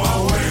 a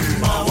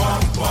wimba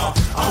wampa,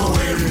 a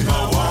wimba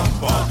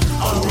wampa,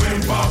 a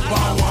wimba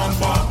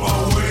wampa, a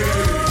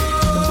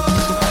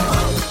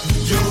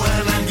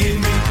Joanna, give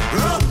me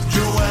hope.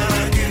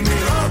 Joanna, give me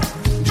hope.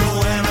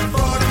 Joanna,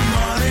 for the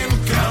morning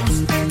comes.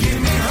 Give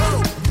me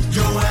hope.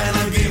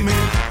 Joanna, give me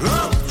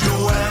hope.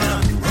 Joanna,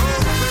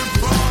 hope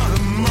before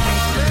the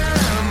morning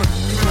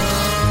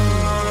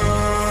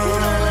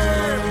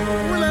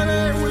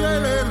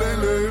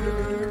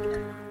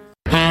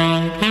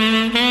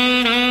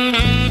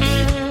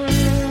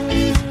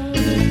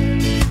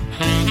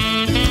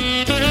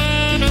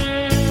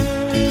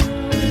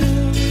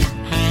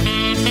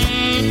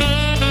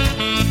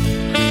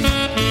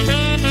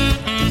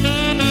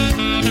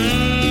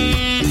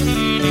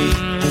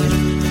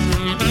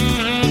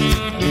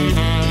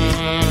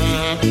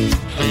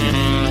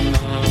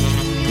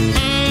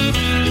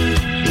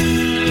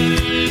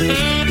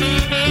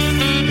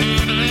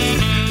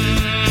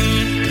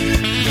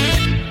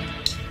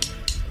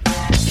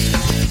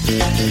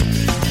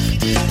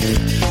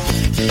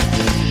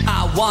I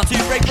want to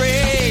break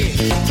free.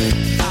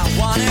 I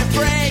want to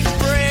break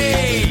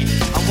free.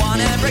 I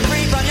want to break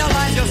free from your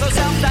lies. You're so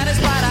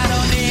self-satisfied. I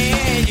don't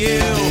need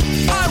you.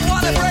 I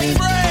want to break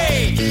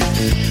free.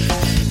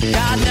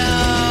 God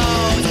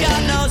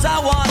knows I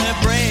want to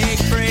break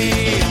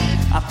free.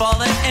 I've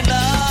fallen in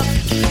love.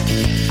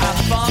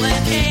 I've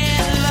fallen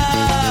in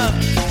love.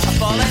 I've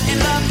fallen in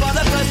love for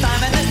the first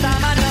time, and this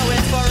time I know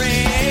it's for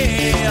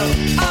real.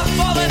 I've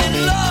fallen in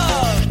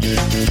love.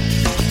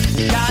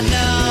 God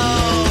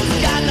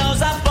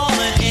knows I've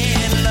fallen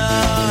in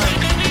love.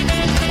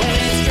 Well,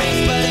 it's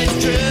strange, but it's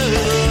true,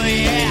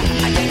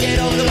 yeah. I can't get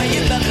over the way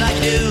you look like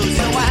you,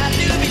 so I have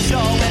to be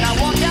sure when I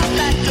walk out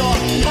that door.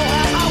 Oh,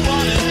 how I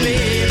wanna be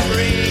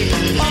free.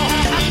 Oh,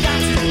 how I've got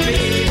to be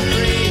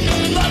free.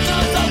 Lord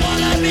knows I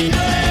wanna be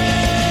free.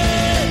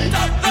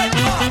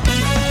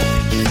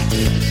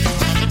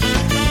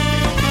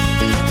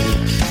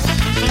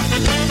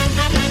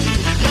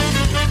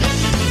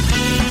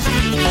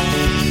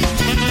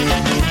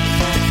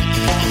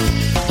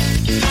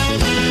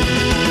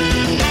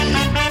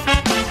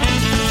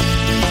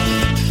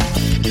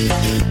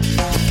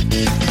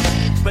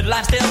 But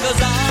life still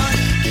goes on.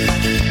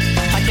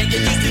 I can't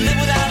get used to live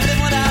without you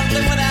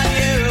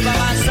by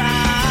my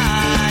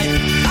side.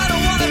 I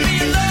don't wanna be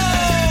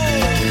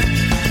alone.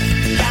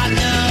 God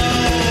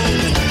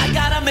knows I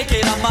gotta make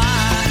it on my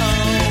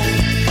own.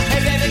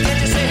 Hey baby, can't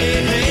you see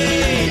me?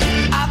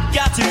 I've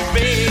got to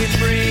be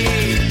free.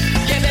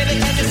 Yeah baby,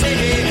 can't you see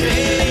me?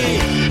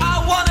 I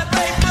wanna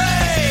break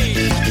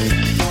free.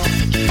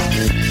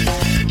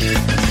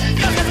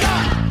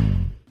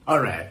 All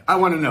right, I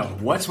want to know,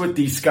 what's with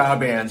these ska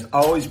bands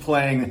always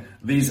playing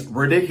these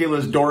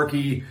ridiculous,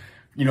 dorky,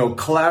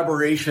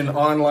 collaboration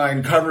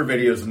online cover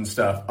videos and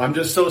stuff? I'm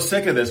just so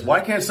sick of this. Why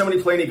can't somebody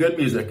play any good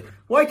music?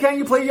 Why can't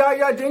you play Ya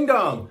Ya Ding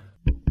Dong?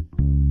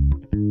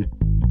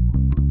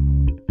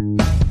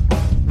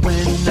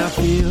 When I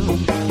feel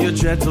your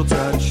gentle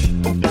touch,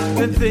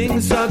 and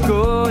things are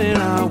going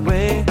our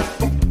way.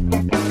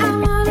 I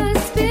wanna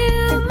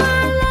spill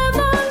my love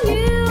on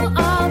you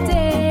all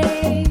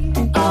day,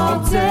 all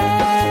day.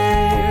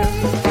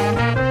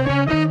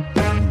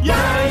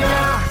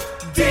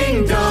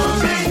 Ding dong,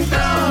 ding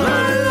dong.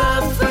 My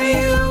love for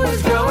you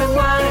is going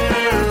wide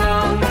and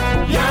long.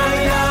 Yeah,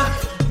 yeah,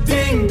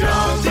 ding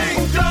dong,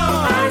 ding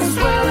dong. I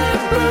swear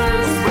it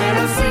burns when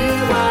I see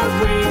what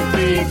we've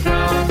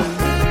become.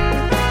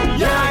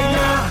 Yeah,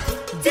 yeah,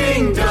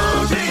 ding dong,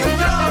 ding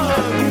dong.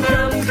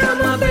 Come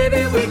on,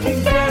 baby, we can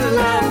get a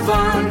love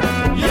on.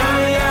 Yeah,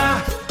 yeah,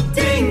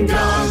 ding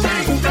dong,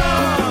 ding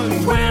dong.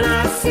 When I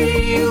see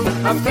you,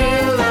 I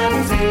feel like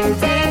ding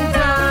ding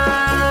dong.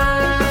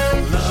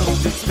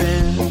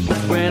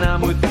 When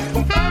I'm with you,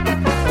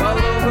 all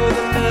over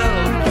the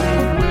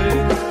Milky Way.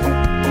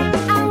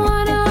 I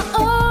wanna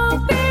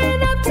open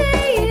up to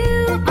you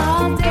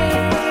all day,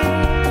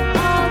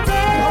 all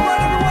day. All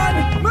right, everyone,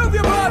 move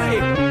your body.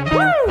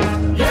 Woo!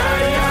 Yeah,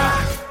 yeah,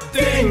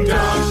 ding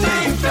dong,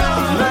 ding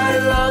dong. My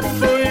love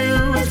for you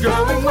is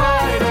going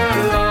wide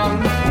and long.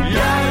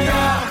 Yeah,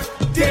 yeah,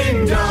 ding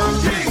dong,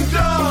 ding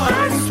dong.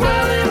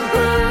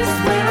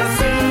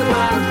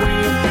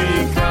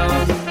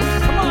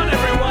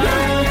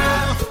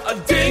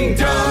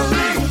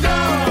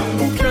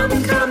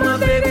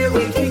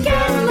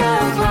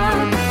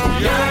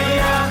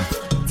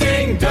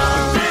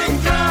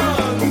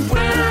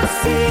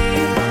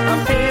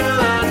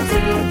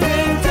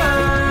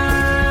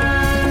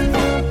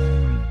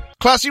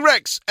 Classy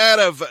Rex out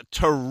of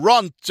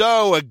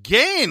Toronto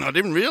again. I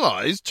didn't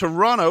realise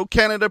Toronto,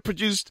 Canada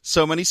produced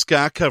so many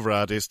ska cover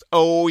artists.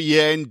 Oh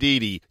yeah,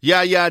 indeedy.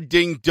 Ya Ya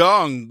Ding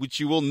Dong, which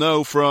you will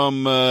know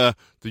from the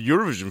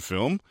Eurovision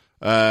film.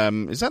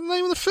 Is that the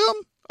name of the film?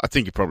 I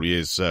think it probably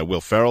is. Will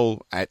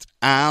Ferrell et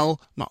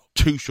al. Not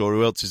too sure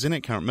who else is in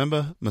it. Can't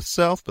remember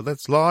myself, but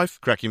that's live.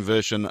 Cracking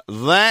version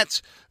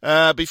that.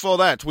 Before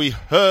that, we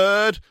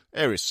heard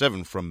Area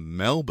 7 from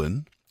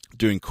Melbourne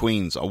doing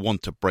Queen's I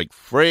Want to Break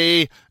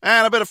Free.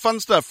 And a bit of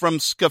fun stuff from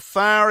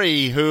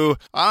Scafari, who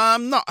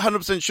I'm not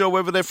 100% sure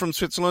whether they're from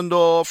Switzerland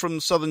or from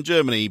southern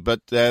Germany,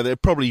 but they're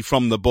probably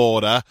from the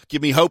border.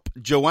 Give Me Hope,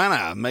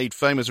 Joanna, made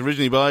famous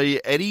originally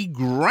by Eddie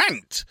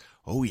Grant.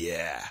 Oh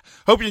yeah.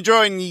 Hope you're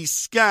enjoying the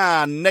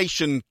Ska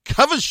Nation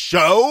cover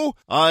show.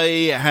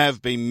 I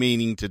have been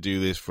meaning to do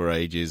this for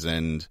ages,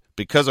 and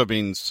because I've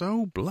been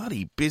so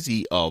bloody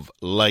busy of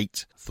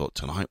late, thought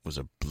tonight was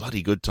a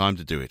bloody good time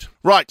to do it.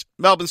 Right,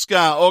 Melbourne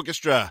Ska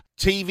Orchestra,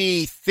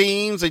 TV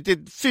themes. They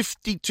did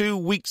 52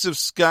 weeks of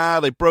ska.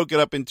 They broke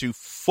it up into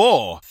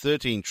 4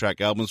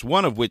 13-track albums,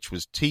 one of which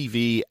was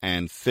TV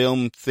and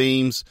film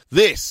themes.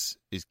 This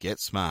is Get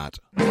Smart.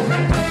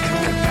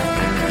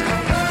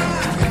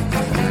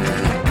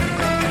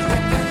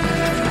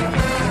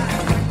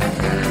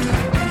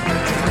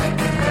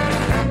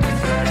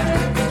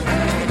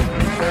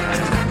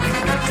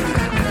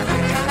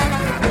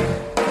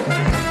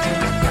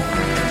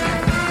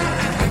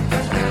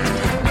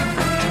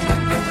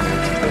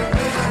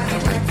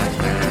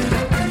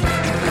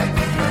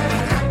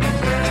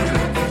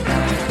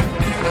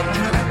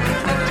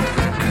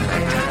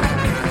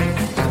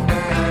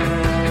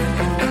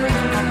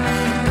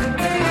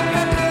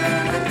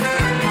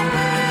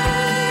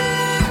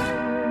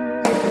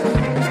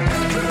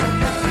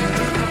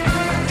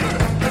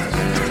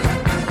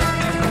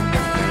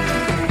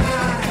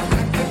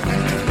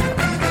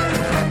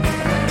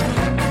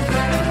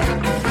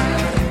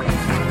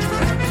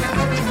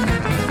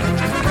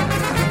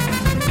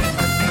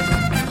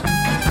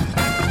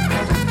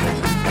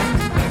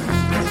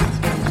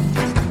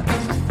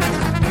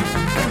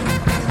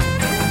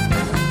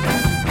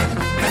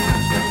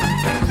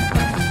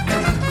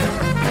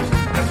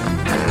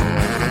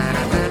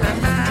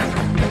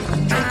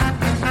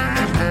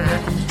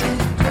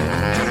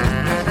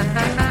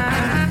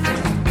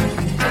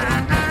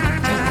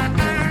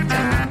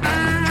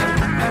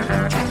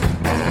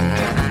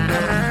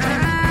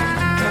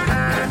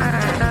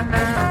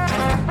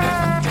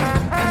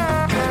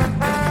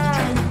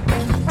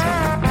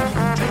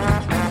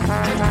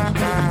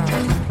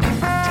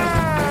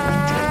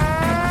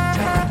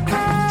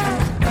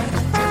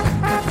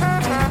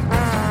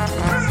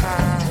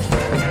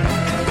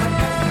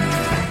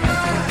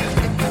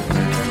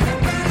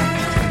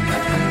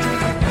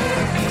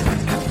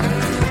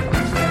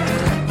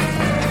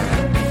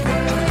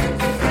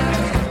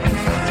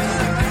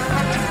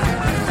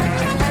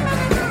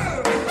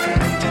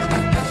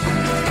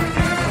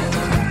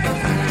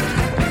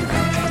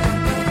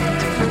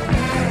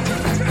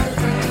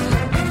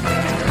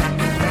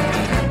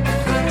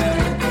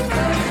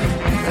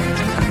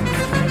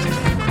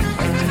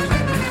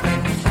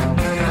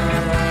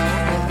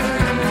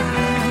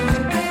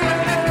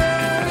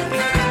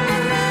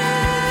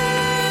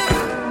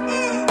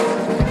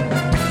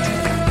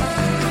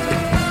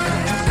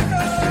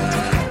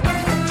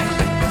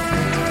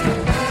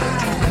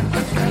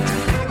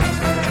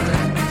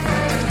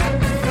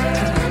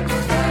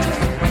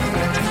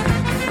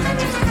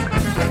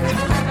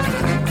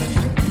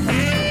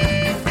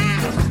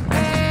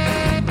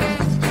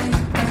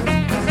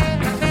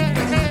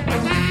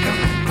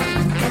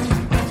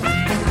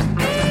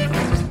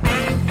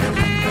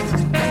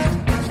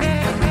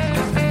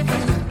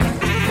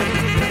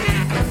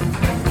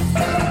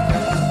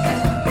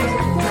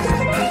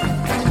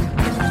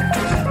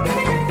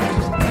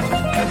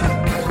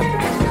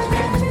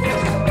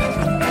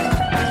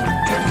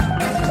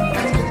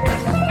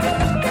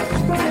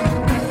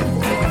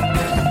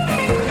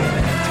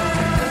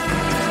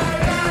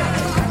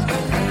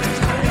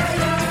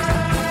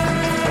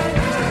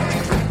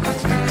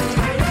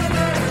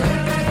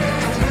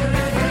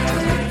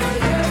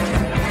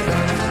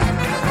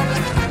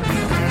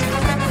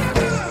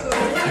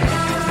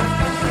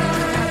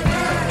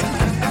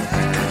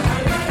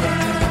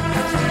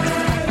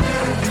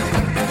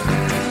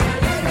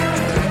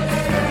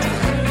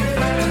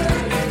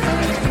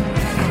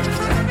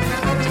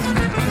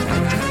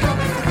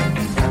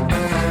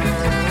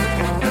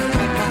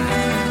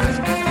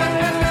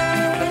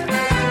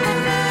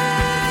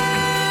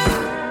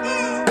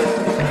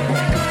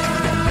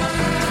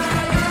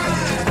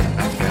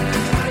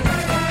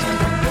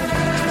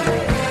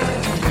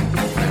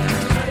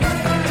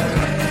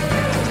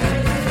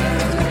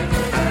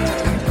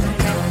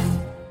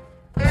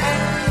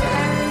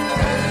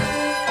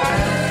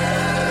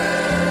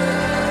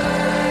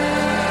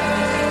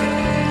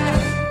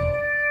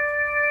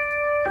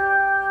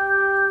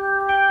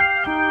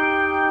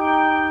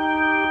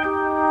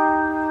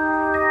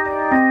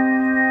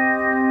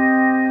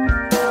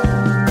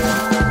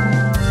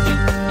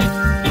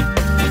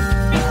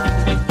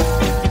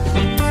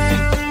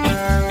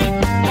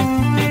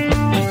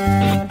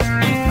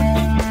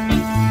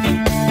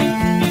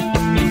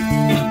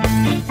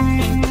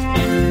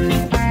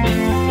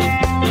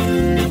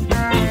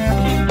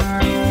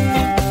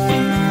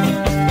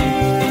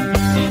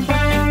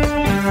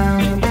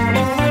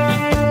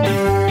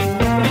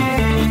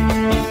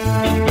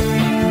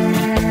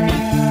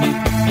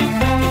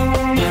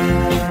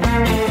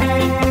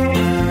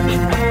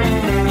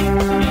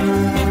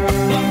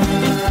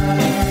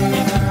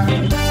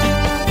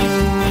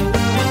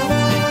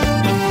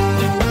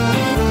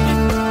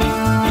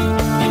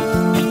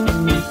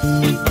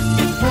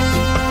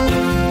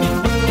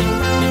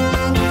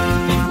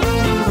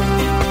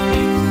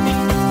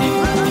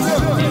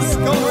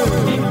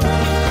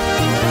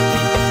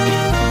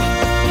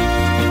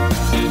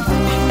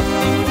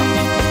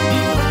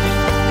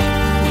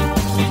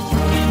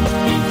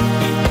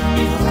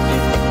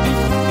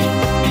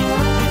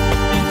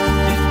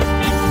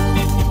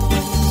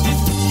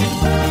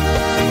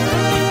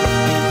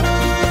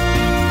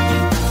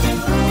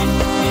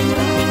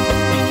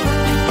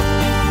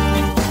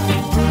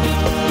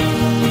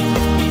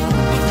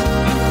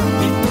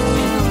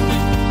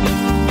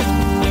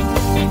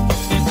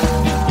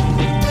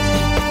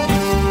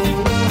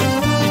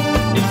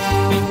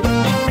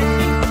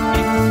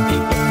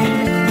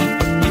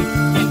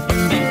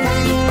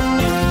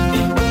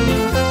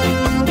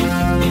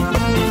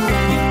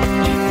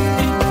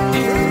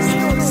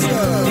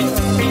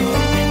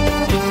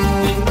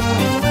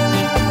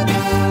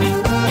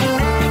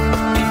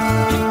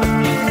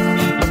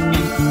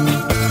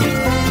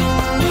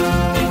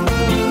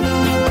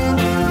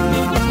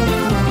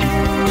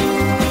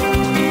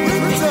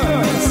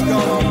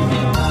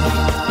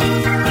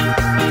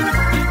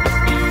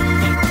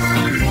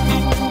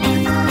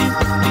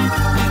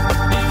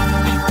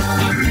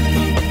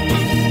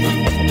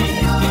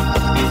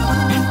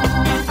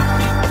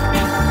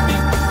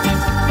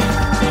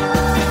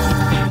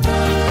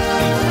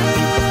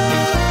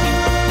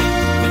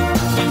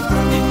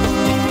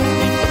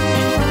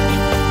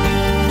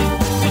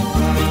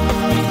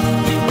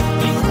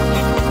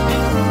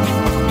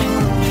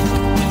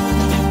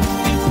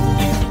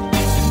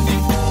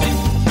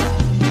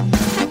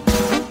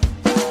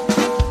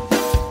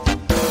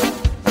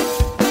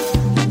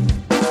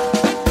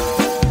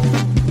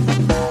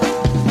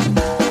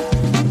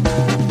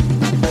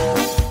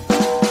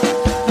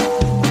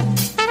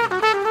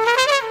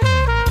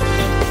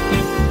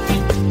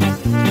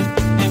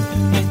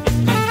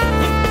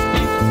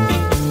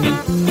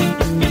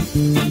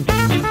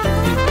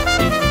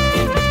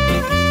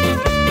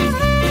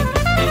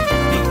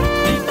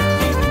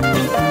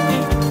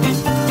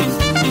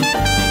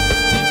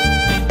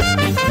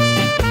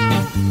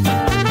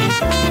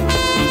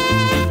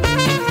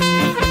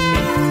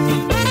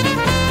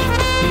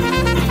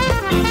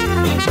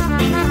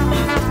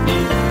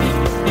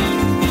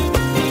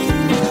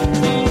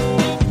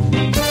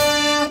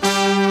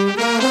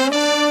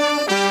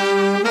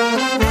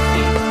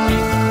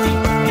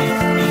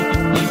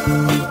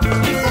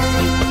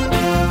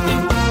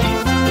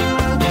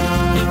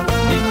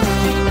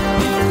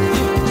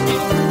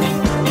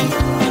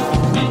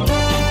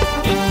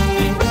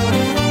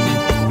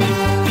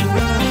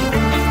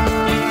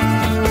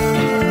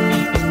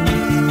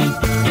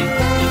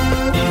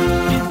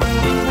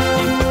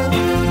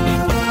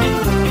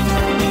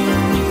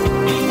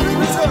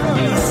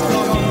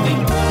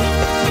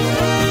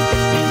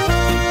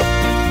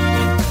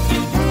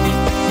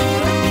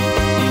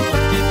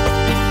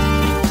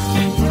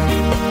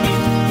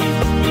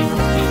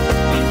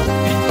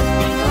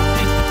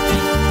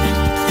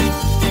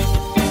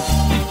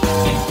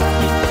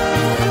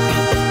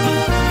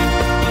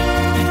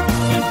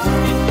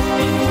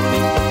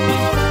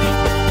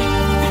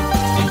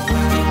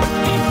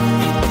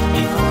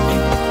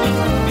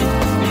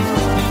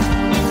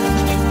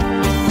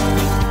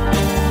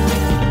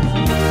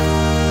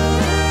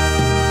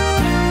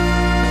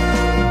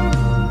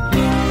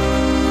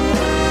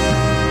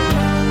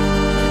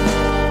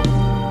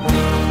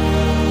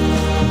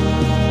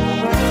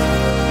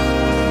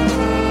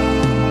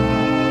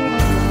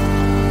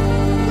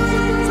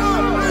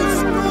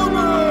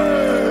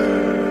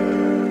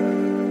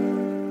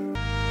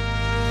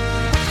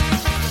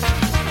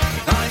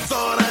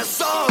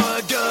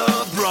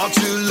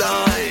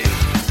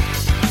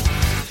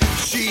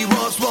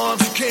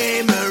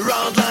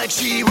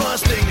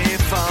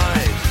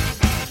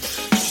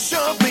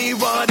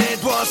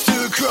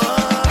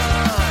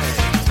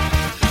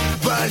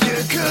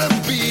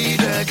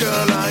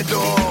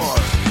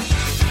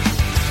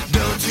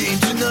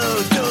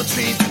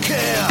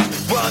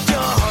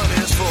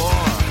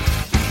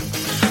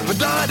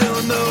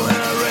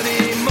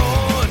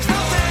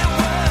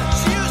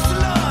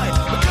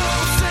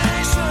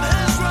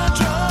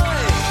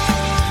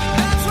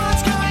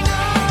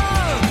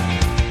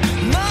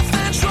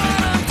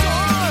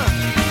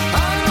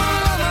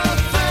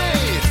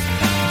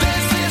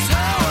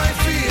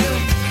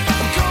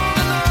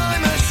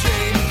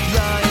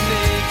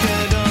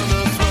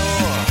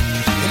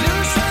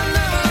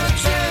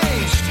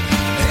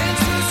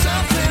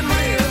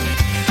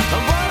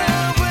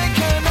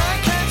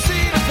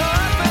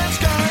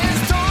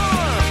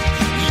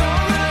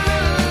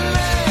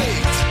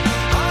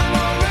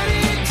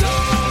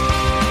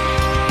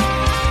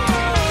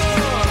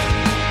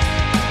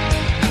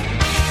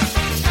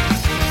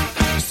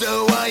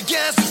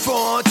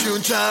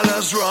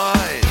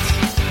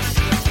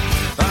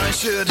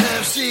 should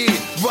have seen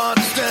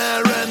what's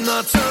there and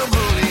not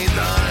tumbling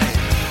line.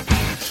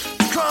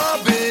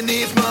 Crawl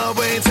beneath my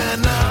weight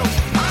and now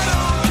I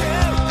don't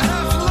care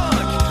half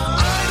luck.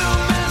 I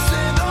don't miss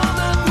it all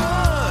that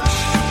much.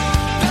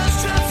 There's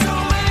just so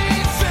many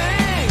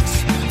things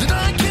that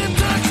I can't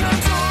touch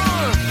at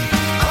all.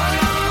 I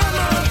don't let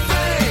my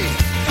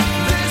faith.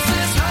 This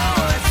is how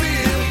I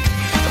feel.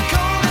 I'm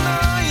cold and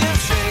I am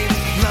shamed,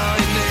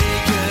 lying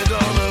naked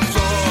on the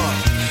floor.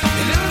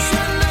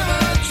 Illusion never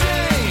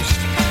changed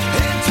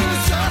into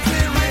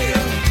something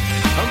real.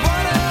 I'm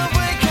wide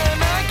awake and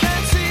I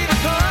can't see the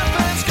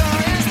perfect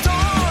sky is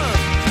torn.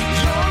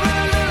 You're a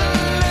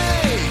little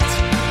late.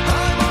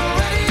 I'm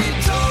already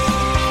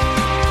torn.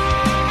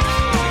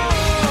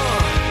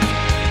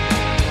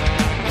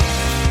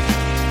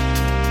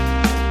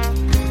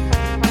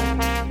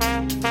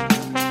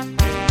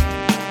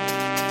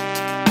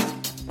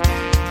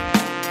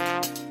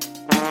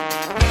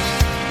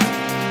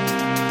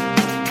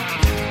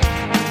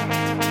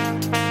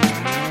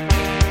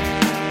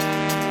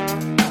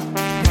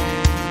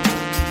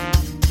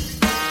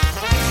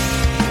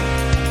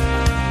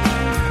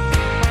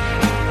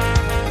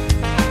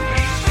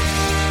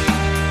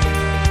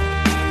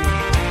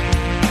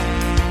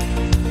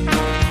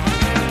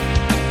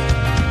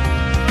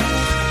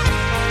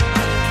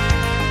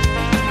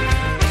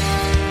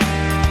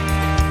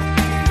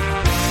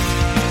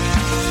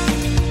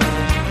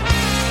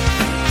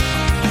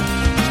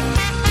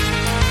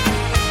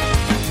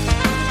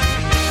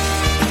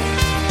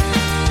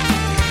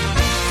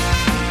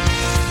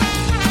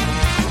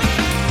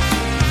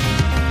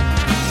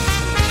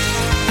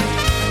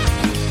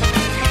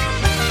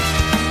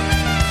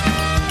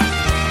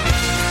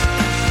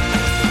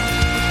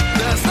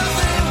 There's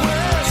nothing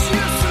worse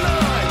used to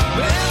lie.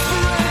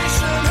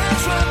 Inspiration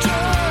has run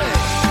dry.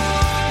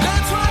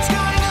 That's what's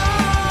going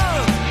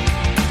on.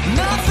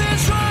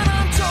 Nothing's right,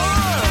 I'm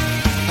torn.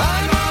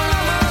 I'm all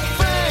on my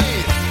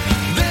faith.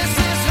 This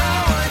is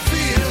how I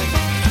feel.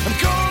 I'm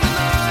cold and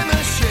I'm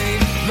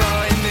ashamed,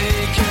 lying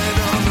naked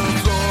on the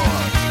floor.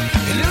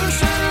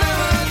 Illusion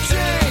never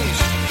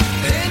changed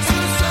into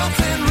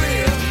something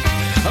real.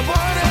 I'm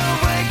wide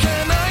awake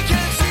and I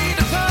can't see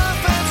the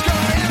perfect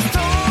sky is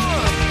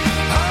torn.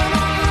 I'm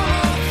all on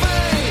my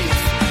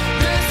faith.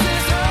 This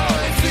is how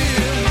I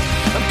feel.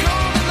 I'm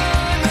cold and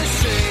I'm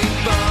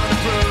ashamed, but I'm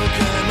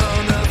broken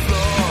on the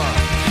floor.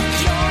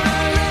 You're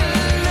a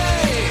little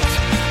late.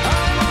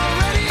 I'm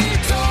already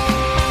torn.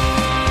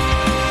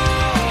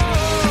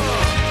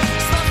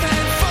 It's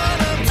nothing fun,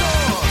 I'm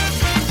torn.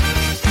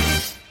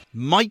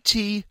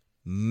 Mighty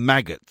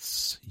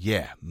Maggots.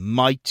 Yeah,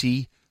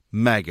 Mighty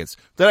Maggots.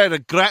 They're out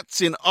of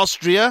Graz in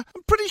Austria.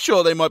 I'm pretty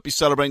sure they might be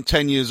celebrating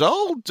 10 years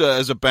old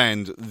as a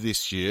band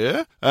this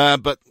year.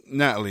 But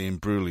Natalie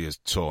Imbruglia's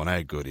torn.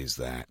 How good is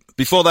that?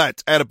 Before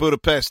that, out of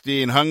Budapest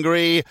in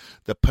Hungary,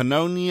 the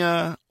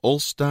Pannonia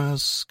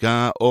All-Stars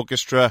Ska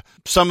Orchestra.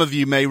 Some of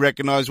you may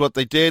recognise what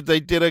they did. They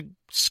did a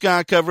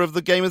ska cover of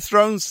the Game of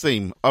Thrones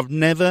theme. I've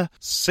never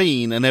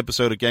seen an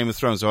episode of Game of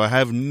Thrones, so I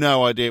have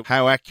no idea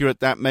how accurate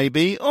that may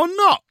be or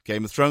not.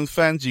 Game of Thrones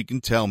fans, you can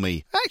tell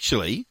me.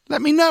 Actually,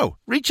 let me know.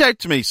 Reach out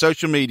to me,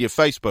 social media,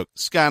 Facebook,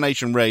 Ska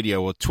Nation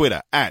Radio, or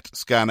Twitter,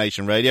 @Ska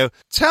Nation Radio.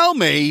 Tell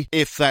me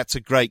if that's a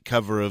great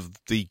cover of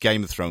the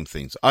Game of Thrones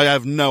themes. I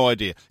have no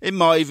idea. It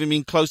might even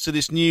be close to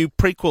this new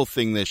prequel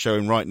thing they're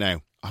showing right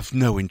now. I've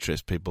no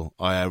interest, people.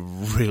 I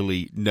have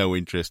really no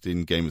interest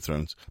in Game of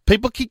Thrones.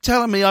 People keep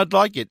telling me I'd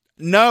like it.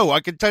 No,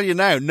 I can tell you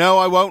now. No,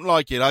 I won't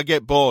like it. I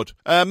get bored.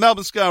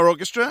 Melbourne Ska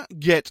Orchestra,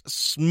 Get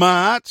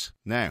Smart.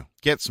 Now,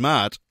 Get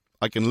Smart,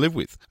 I can live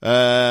with.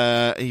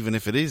 Even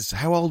if it is.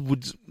 How old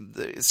would...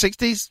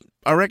 60s,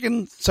 I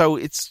reckon? So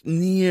it's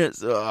near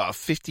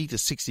 50 to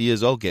 60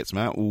 years old, Get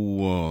Smart.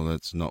 Ooh,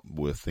 that's not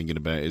worth thinking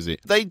about, is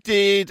it? They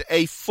did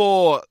a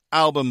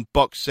 4-album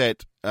box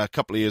set a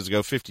couple of years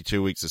ago,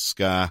 52 Weeks of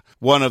Ska.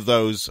 One of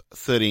those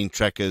 13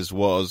 trackers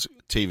was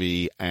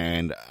TV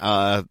and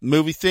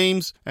movie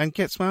themes, and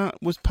Get Smart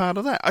was part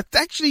of that. I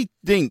actually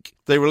think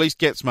they released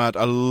Get Smart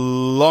a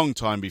long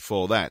time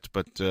before that,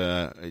 but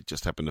it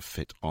just happened to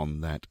fit on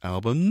that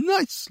album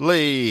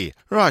nicely.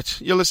 Right,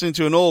 you're listening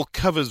to an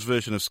all-covers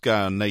version of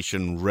Ska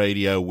Nation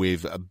Radio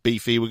with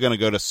Beefy. We're going to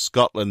go to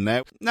Scotland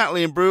now.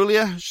 Natalie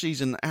Imbruglia,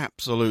 she's an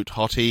absolute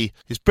hottie.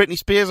 Is Britney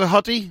Spears a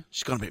hottie?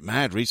 She's gone a bit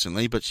mad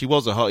recently, but she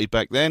was a hottie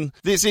back then.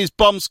 This is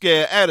Bomb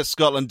Scare out of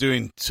Scotland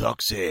doing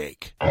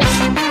Toxic.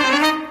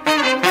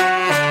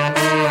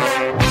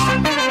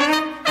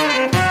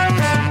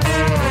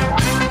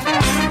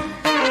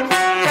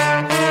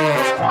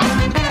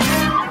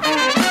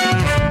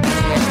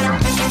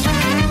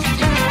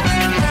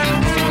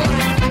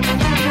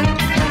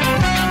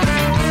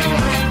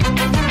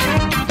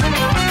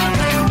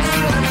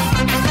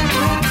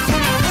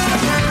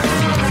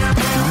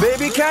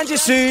 Baby, can't you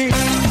see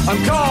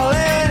I'm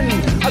calling?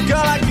 A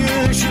girl like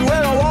you should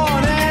wear a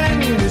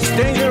warning. It's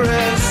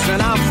dangerous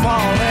and I'm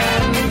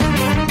falling.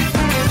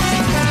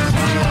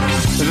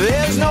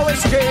 There's no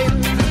escape,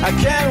 I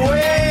can't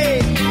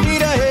wait.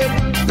 Need a hit,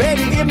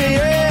 baby, give me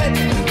it.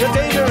 You're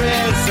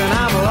dangerous and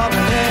I'm loving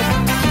it.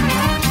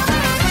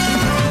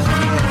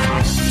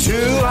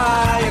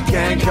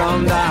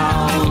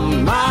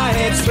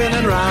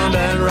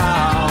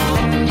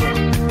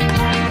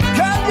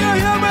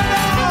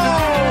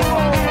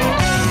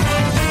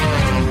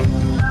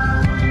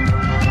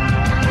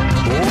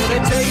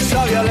 taste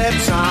of your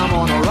lips, I'm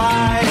on a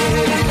ride.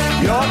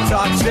 You're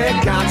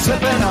toxic, I'm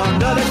slipping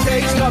under the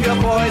taste of your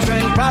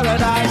poison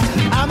paradise.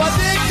 I'm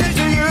addicted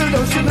to you,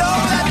 don't you know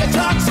that you're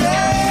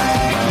toxic?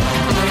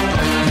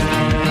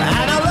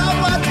 And I love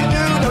what you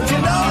do, don't you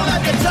know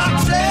that you're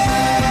toxic?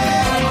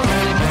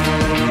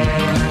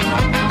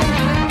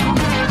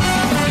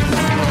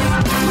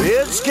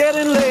 It's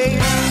getting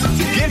late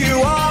to give you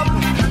up.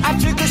 I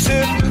took a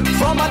sip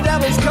from my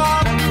devil's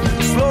cup.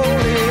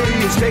 Slowly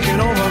it's taking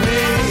over me.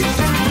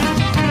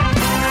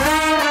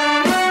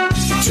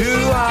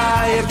 Too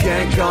high, it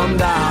can't come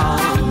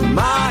down.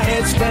 My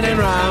head's spinning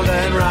round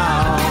and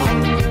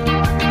round.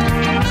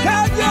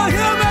 Can you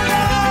hear me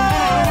now?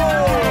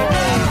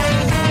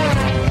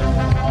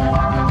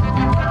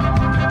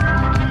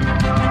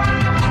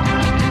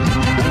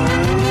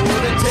 Oh,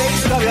 the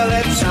taste of your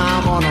lips,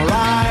 I'm on a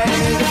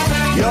ride.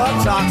 You're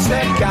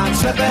toxic, I'm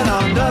slipping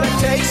under the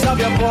taste of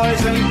your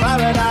poison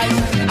paradise.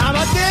 I'm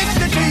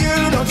addicted to you,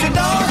 don't you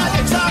know that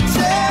you're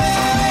toxic?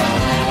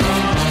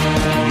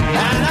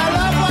 And I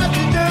love what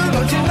you do,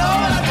 don't you know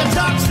that you're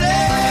toxic?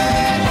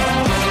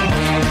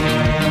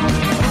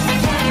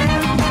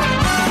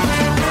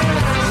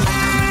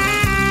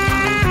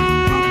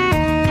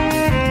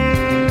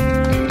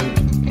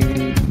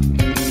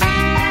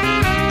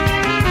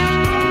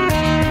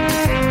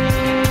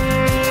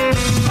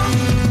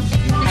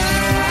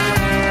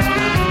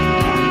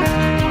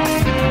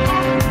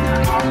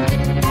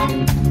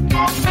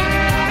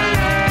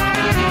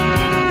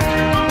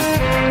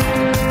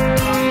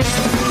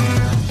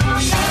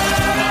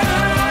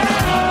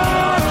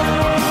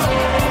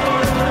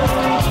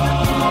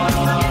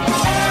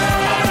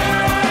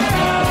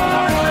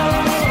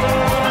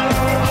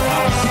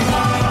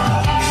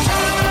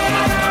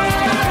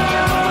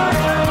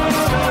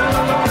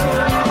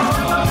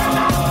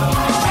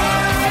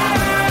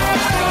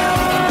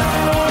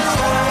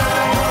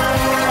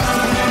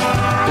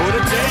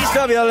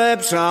 Your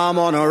lips, I'm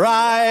on a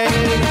ride.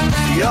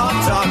 You're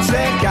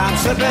toxic, I'm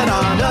slipping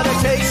under the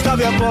taste of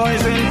your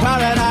poison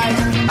paradise.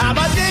 I'm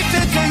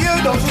addicted to you,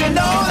 don't you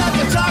know that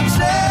you're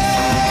toxic?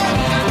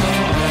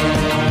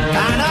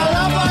 And I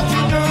love what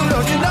you do,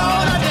 don't you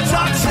know that you're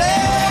toxic?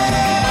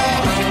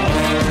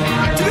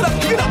 Get up,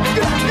 get up,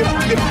 get up, get up,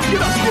 get up, get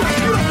up, get up,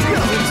 get up,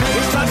 get up.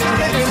 It's time to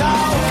get it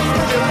out,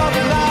 put your love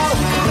it out.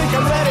 Think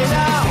I'm ready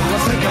now, I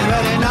think I'm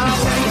ready now.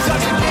 It's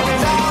time to get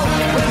it out,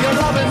 put your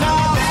love it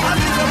out. I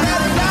think I'm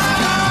ready now.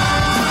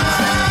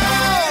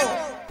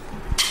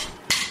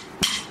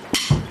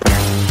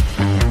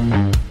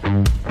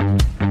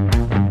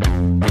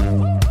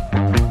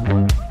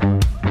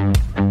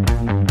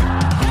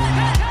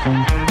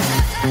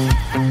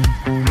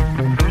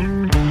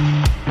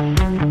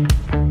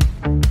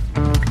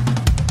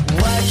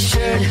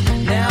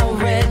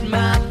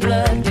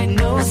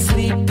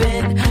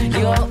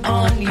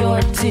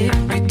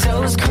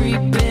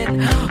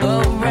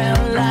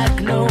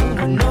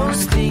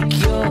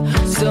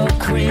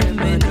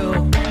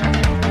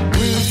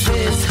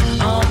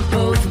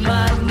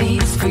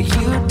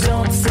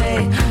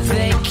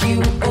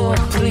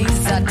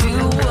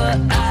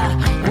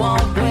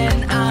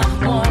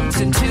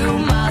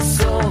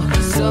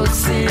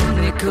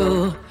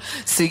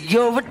 So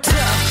you're a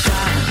tough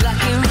guy,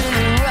 like a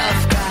really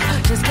rough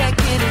guy. Just can't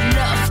get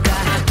enough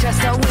guy,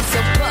 just always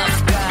so buff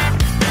guy.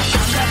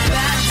 I'm that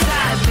bad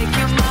type, make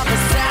your mama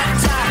sad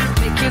type,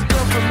 make your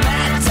girl from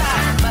mad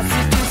type, my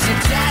seducer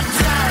that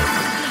type.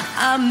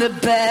 I'm the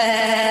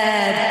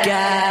bad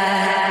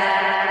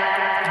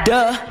guy.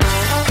 Duh.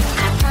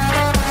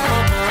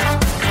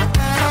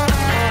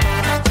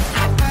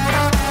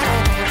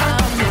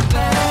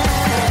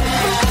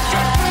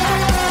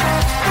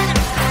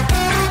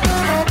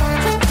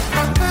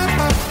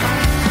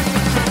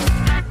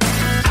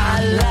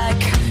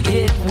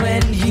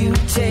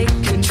 Take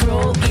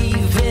control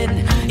even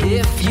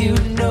if you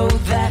know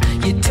that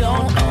you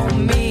don't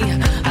own me.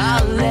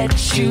 I'll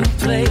let you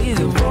play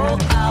the role,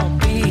 I'll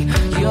be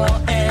your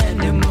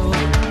animal.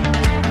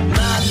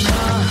 My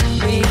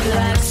mommy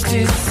likes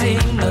to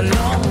sing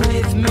along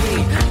with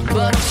me,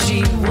 but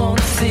she won't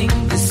sing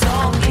the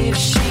song if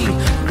she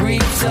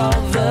reads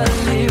all the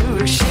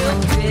lyrics.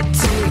 She'll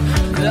pity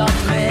the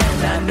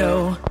man I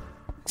know.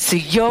 So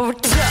you're a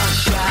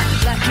tough guy,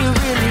 like a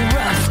really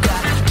rough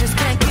guy, just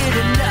can't get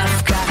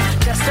enough guy.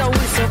 Just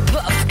always a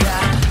buff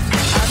guy.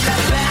 I'm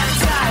that bad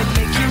type,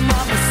 make your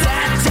mama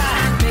sad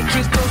type, make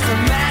you go from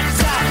mad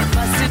type,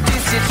 my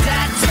seducer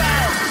that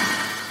type.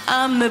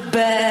 I'm the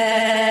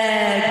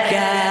bad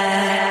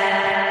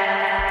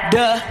guy.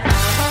 Duh.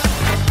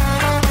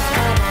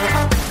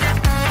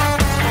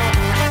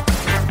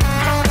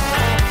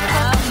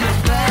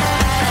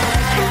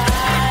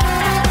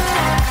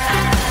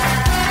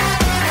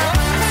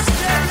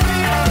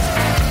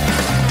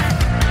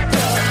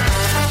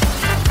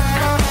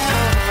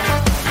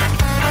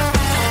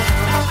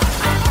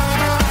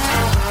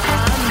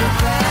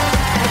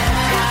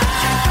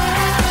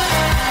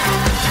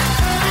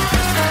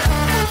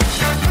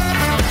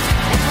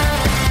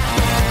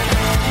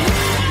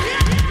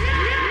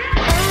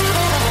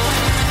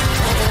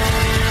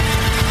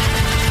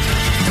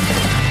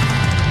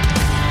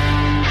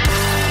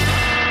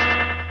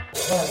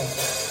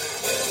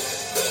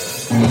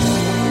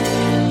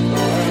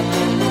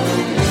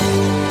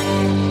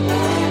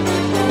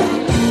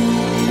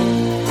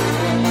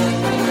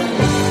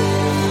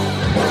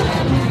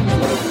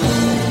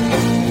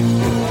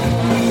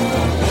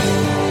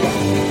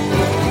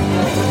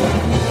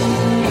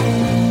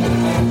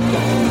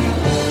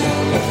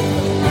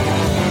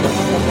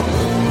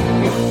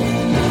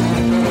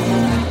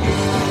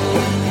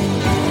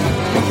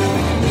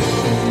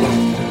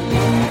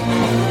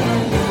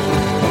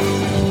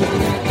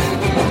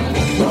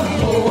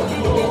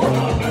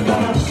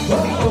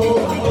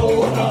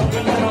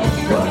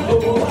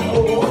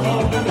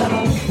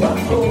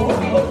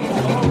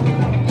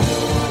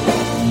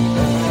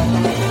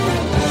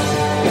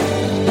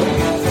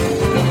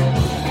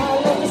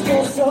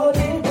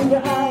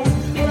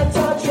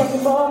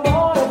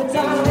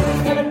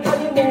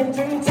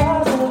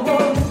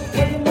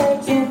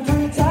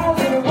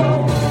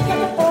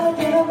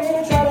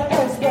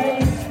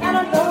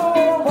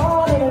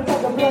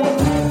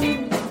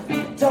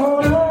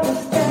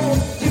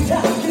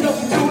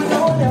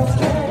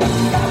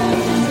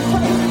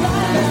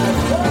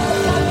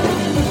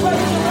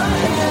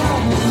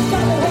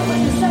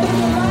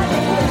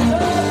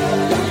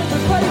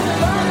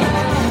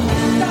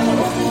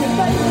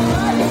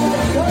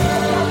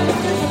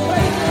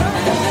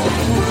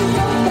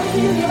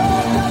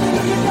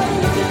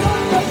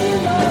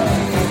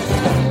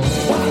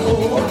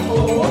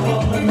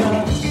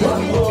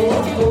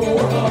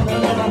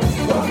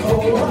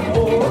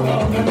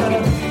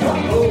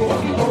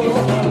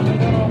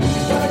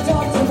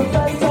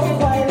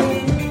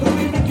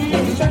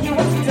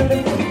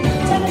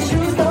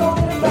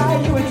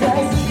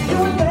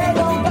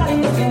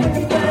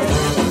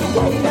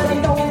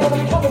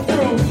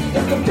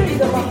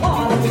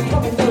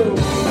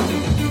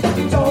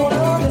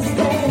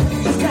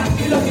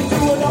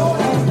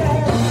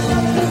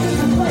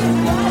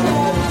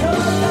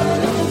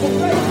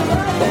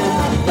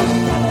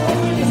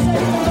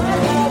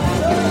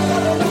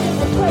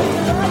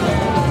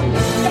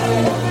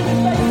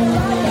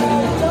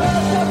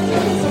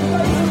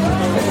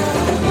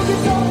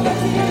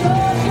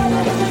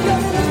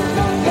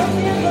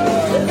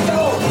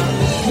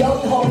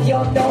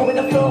 don't know where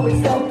the flow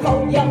is so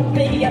cold. Young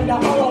B and the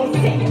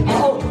OOC.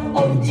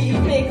 OG,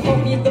 big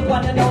homie, the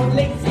one and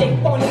only. Stick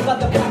phonies by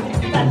the brackets,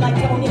 fat like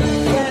Tony.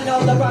 And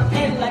all the rock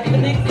and like the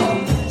next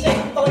one.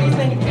 Shake phonies,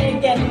 many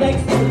can't get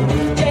legs to.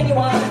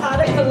 Genuine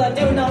article, I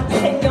do not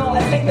say no.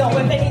 I say no,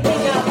 if anything,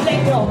 I'll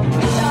say no.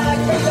 Not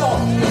like Ringo,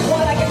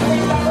 what I can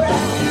bring my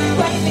breath.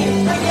 Crazy,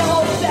 bring your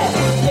whole set.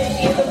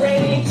 Crazy in the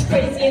rage,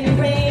 crazy in the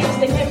range.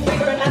 They can't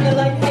figure another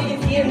like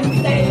crazy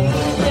insane.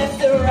 Yes,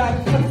 sir, I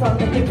come from a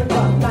different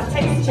one. My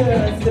texture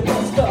is the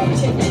best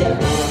of chin-chin.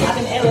 I've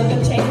been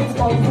elegant, changes,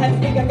 small,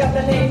 head, big, I got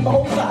the name,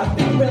 whole vibe,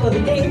 big real, the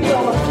game's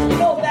over.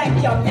 Go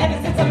back, young,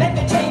 ever since I met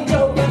the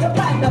changeover to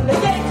platinum, the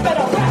game's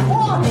better rap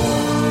on.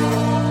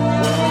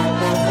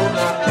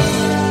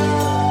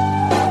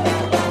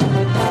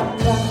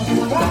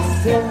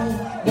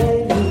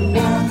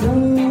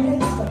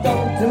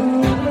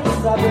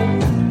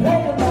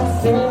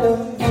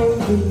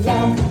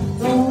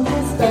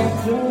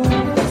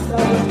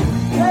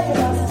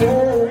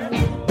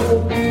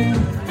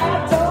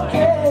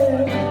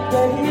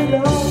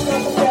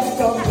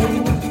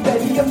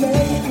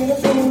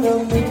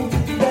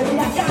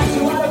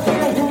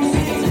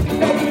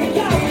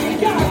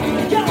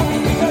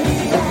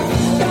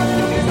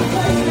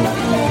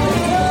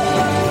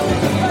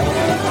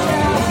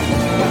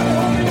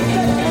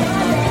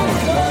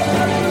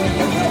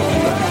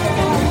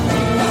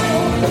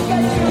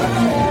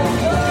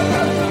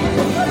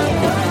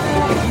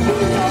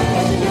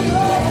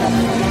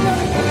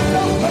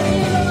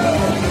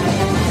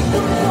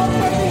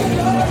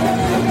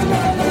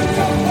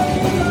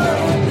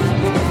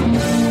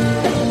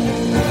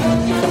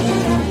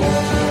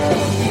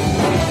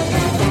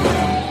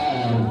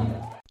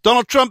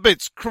 Donald Trump,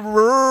 it's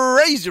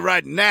crazy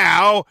right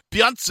now.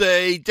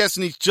 Beyonce,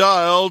 Destiny's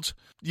Child,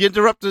 The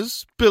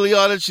Interrupters, Billie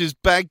Eilish's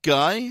Bad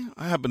Guy.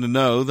 I happen to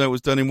know that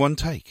was done in one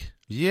take.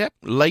 Yep,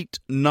 late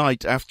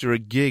night after a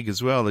gig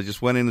as well. They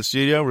just went in the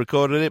studio,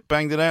 recorded it,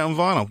 banged it out on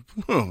vinyl.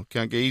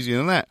 Can't get easier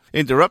than that.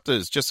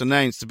 Interrupters just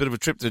announced a bit of a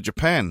trip to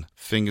Japan.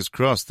 Fingers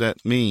crossed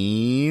that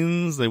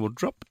means they will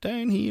drop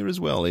down here as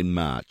well in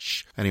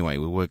March. Anyway,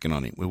 we're working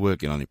on it. We're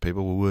working on it,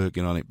 people. We're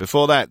working on it.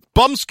 Before that,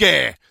 Bomb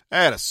Scare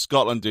out of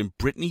Scotland doing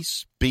Britney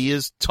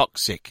Spears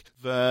Toxic.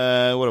 What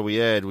have we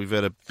had? We've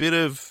had a bit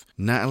of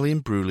Natalie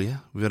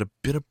Imbruglia. We've had a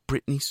bit of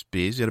Britney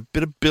Spears. We had a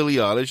bit of Billie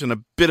Eilish and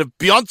a bit of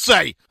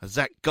Beyonce. Has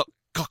that got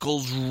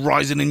cockles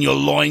rising in your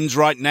loins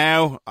right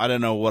now? I don't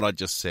know what I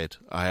just said.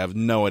 I have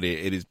no idea.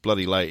 It is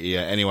bloody late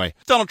here. Anyway,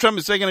 Donald Trump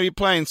is going to be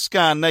playing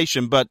Ska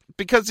Nation, but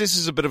because this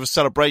is a bit of a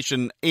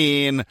celebration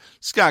in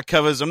Ska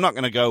covers, I'm not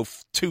going to go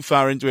too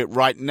far into it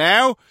right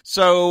now.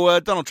 So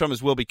Donald Trump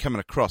will be coming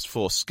across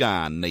for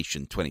Ska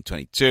Nation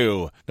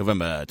 2022,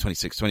 November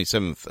 26th,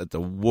 27th at the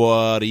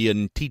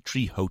Warrior Tea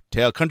Tree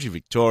Hotel, Country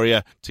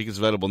Victoria. Tickets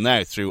available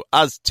now through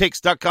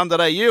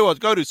oztix.com.au or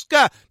go to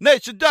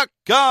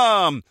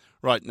skanation.com.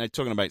 Right, now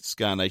talking about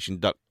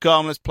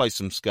ScarNation.com, let's play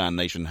some Ska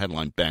Nation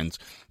headline bands.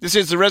 This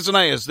is the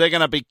Resonators. They're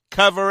going to be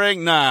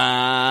covering...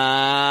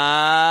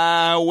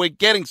 we're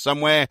getting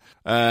somewhere.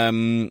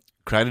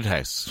 Crowded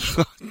House.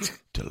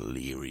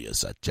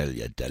 Delirious, I tell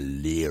you,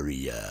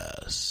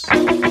 delirious.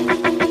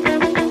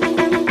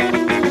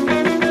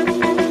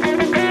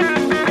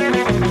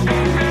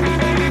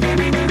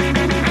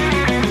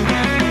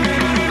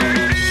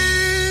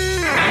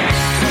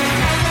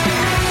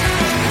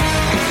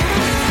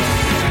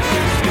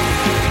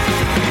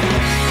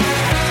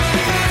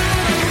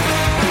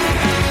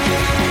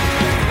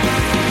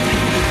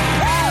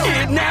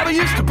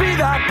 Used to be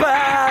that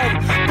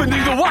bad, but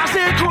neither was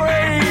it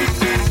great.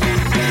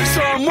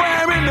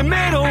 Somewhere in the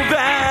middle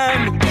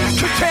then,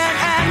 content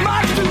and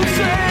much to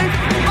say.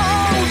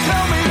 Oh,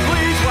 tell me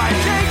please why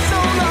it takes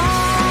so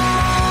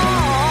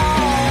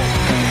long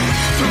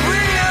to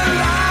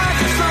realize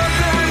there's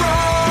something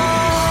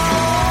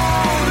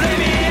wrong. Lay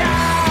me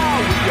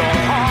out with your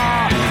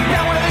heart,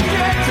 now when I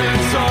get to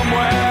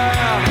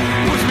somewhere,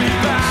 push me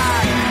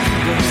back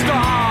to the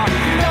start.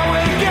 Now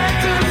when I get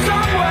to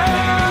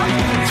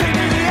somewhere, take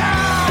me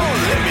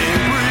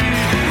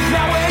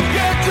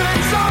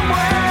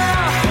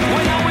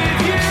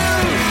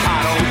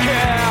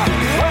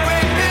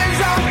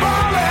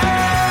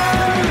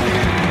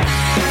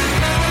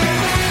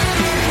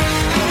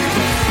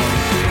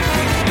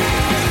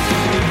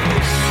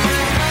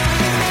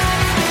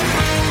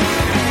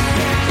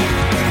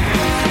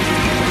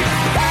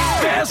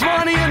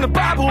the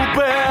Bible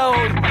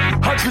Belt,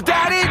 hugs for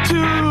daddy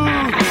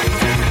too.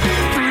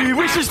 3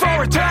 wishes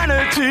for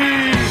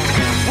eternity.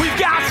 We've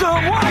got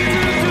some work to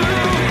do.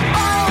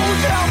 Oh,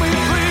 tell me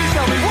please,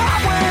 tell me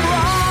what went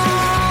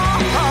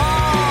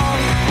wrong.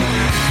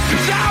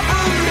 'Cause I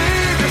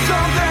believe there's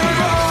something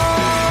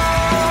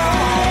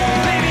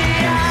wrong. Lay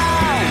me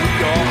out with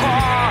your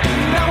heart.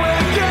 Now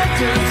we'll get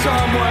to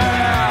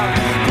somewhere.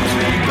 Push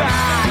me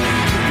back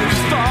to the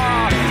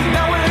start.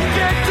 Now we'll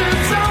get to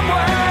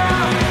somewhere.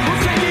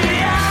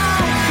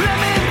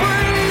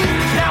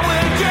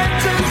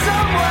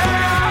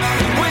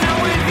 When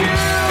I'm with you,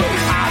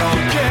 I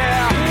don't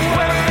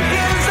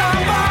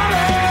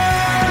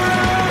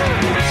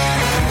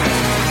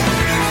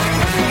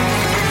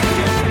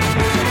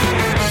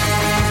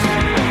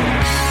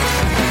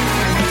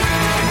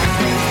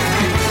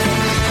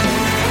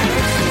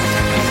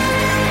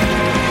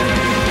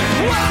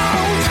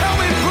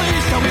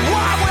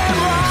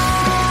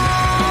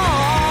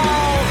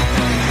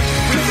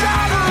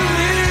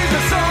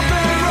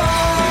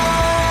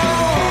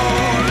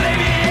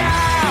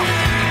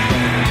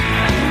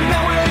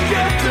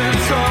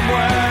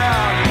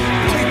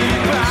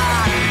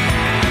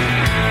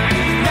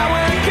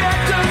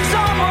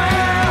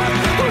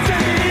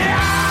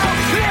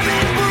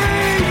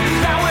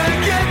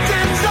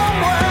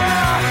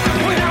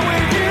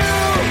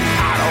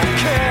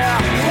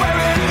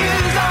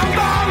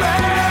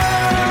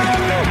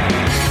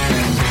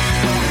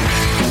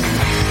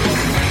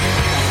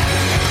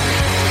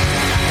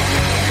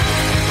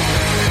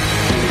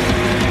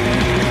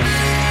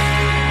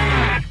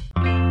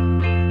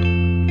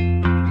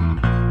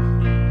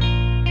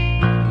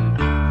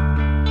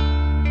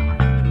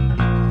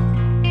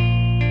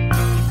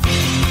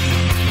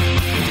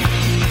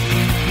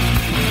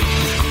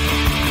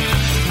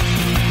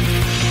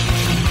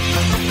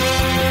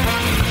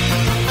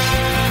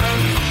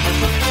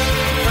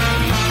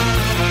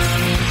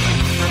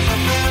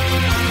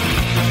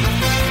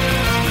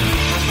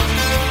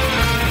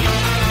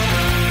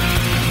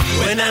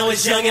When I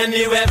was young, I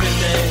knew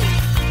everything.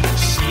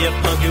 She a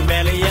punk who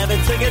barely ever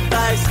took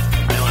advice.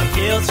 Now I'm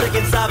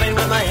guilt-stricken, sobbing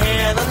with my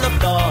head on the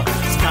floor.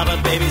 Scab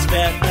a baby's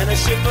breath and a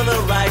shit full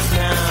of rice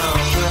now.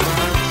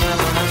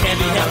 I can't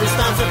be held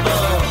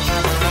responsible.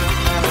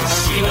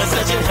 She was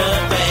such in her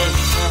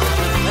face.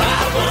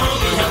 I won't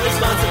be held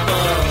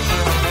responsible.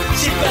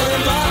 She fell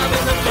in love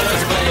in the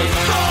first place.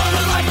 For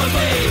the life of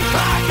me,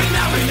 I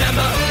cannot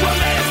remember what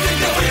made us think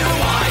that we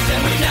were wise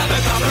and we never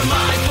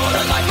compromised. For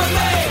the life of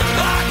me,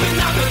 I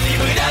cannot believe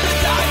we'd ever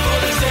die for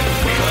the sin.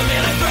 We were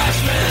merely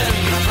freshmen.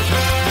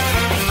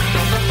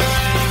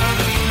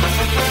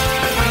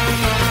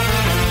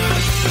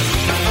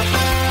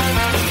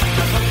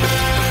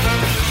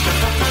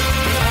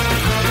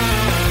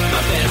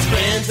 My best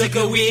friend took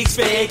a week's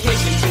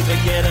vacation to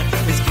Vienna.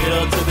 His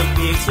girl took a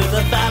peek to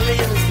the valley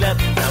in his left.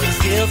 Now he's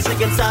still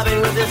sick and sobbing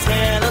with his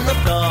head on the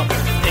floor.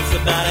 Thinks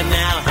about it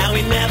now, how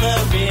he never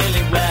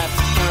really wept.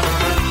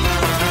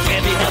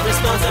 Can't be held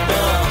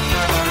responsible.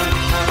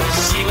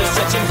 She was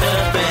touching her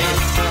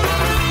face.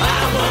 I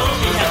won't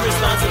be held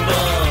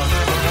responsible.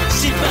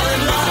 She fell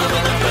in love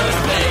in the first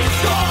place.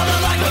 For the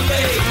life of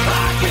me,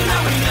 I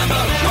cannot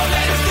remember what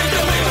made us think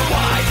that we were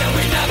wise and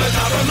we never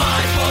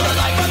compromised. For the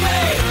life of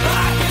me,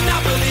 I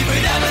cannot believe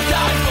we'd ever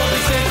died for the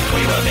sin.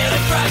 We were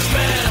merely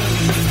freshmen.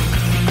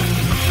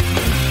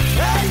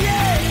 Hey,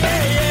 yeah,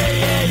 yeah, yeah,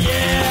 yeah,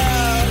 yeah.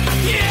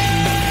 Yeah.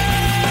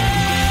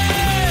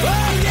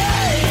 Oh,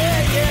 yeah, yeah,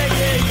 yeah,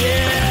 yeah,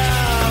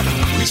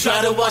 yeah. We try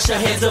to wash our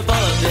hands of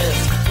all of this.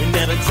 We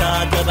never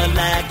talk about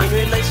lack in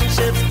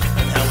relationships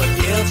and how we're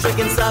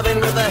guilt-stricken, sobbing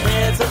with our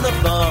heads on the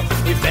floor.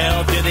 We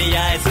fell through the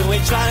ice and we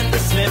tried to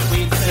slip,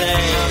 we'd say.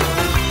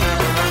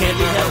 Can't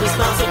be held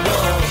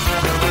responsible.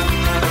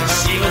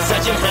 She was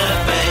such in her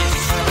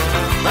face.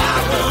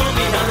 I won't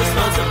be held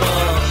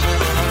responsible.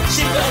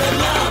 She fell in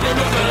love in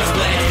the first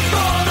place.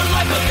 For the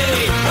life of me,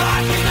 I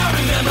cannot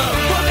remember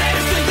what made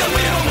us think that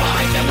we were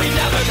wise and we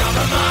never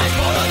compromised.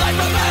 For the life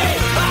of me,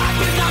 I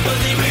cannot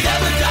believe we'd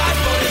ever died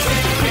for this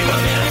sin. We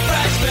were merely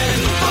freshmen.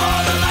 For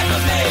the life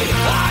of me,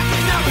 I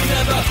cannot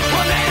remember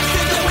what made us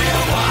think that we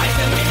were wise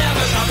and we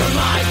never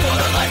compromised. For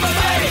the life of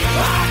me,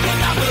 I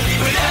cannot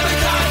believe we'd ever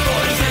died for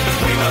this sin.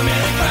 We were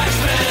merely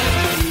freshmen.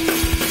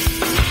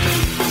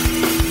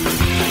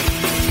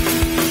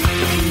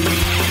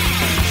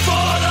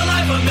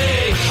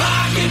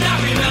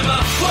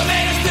 What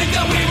made us think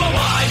that we were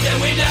wise and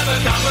we never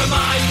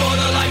compromised? For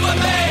the life of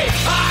me,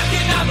 I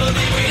cannot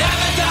believe we'd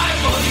ever die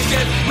for these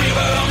kids. We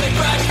were only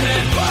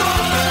freshmen. For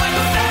the life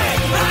of me,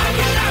 I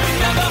cannot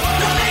remember.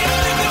 What made us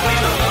think that we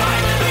were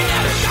wise and we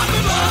never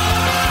compromised?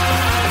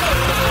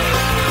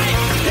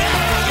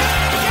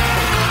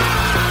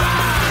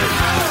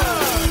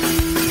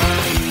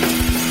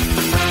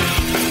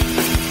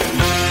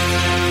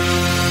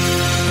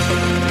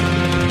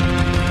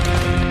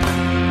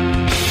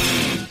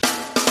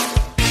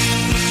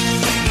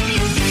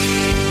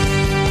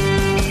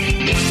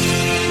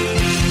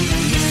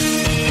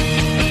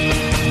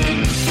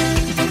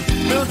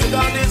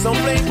 Some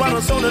play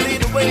bottles on the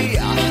lead away.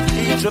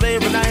 Each and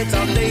every night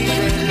all day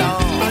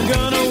long. I'm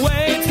gonna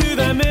wait to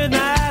the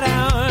midnight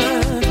hour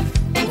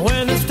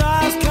when the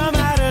stars come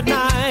out at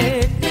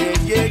night. Yeah,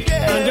 yeah,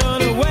 yeah. I'm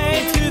gonna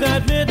wait to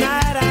that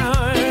midnight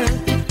hour.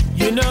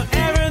 You know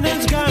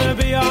everything's gonna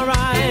be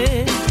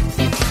alright.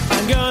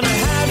 I'm gonna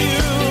have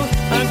you.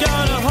 I'm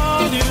gonna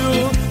hold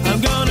you. I'm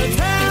gonna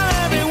tell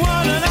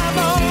everyone that I've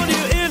owned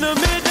you in the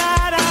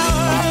midnight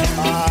hour.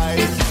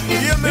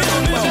 In the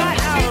midnight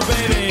hour,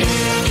 baby.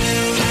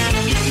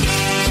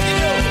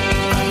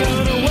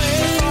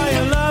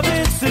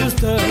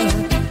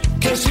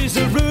 Cause she's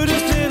the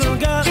rudest little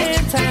girl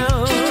in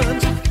town.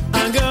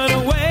 I'm gonna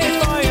wait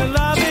for your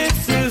loving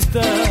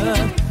sister.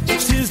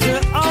 She's the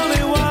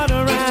only one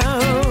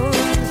around.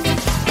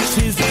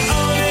 She's the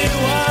only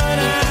one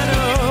I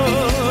know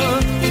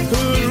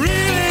who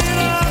really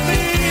loves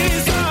me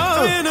so.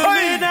 In the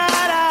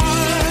midnight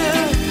hour,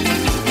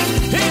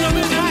 in the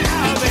midnight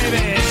hour,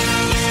 baby.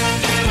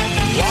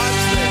 Watch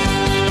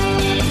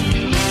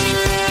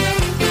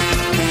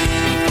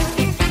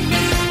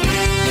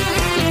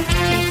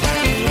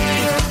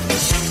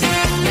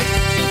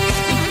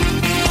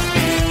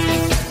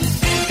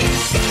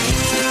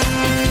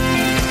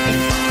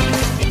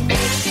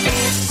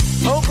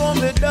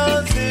the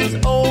dance is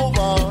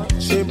over,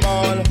 she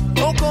ball.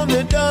 How come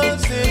the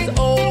dance is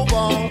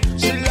over,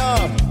 she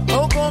laugh.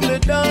 How come the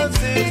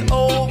dance is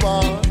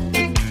over?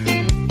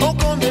 How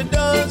come the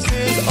dance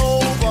is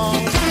over?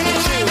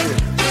 Children,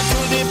 to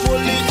the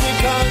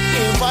political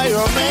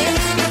environment,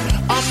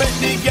 I bet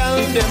the girl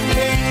them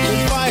hate the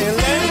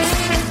violence.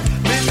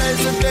 Be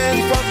nice and then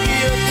from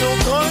here to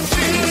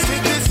country,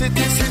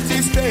 city,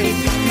 state.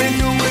 Me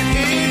do it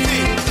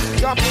easy,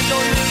 drop it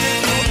on the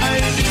little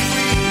ITV.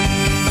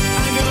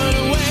 I'm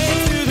gonna wait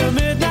to the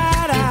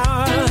midnight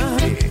hour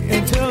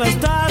until the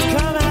stars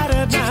come out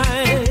at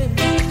night.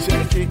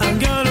 I'm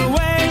gonna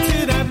wait to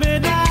the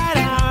midnight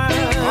hour.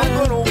 I'm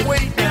gonna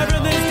wait now.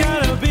 Everything's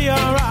gonna be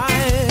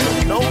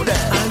alright. Know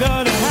that. I'm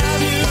gonna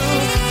have you.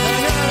 I'm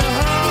gonna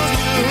hold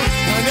you.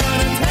 I'm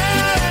gonna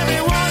tell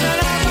everyone that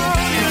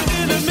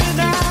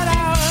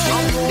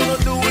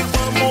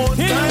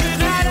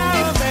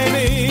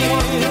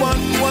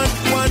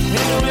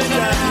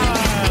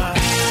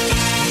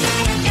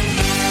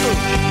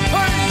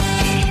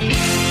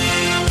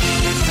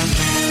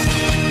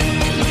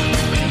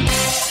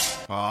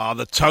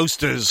the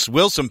Toasters.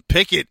 Wilson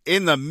Pickett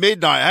in the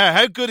Midnight.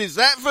 How good is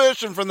that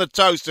version from the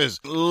Toasters?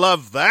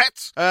 Love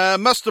that.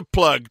 Mustard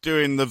Plug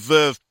doing the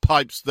Verve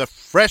Pipes, The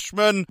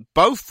Freshmen.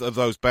 Both of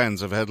those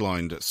bands have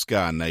headlined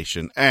Ska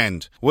Nation.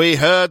 And we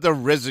heard the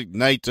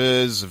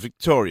Resignators,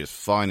 Victoria's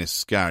finest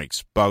ska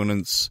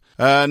exponents.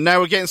 Now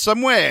we're getting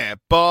somewhere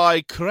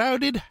by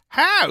Crowded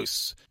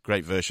House.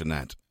 Great version,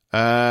 that.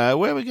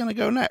 Where are we going to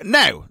go now?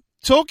 Now,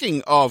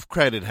 talking of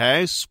Crowded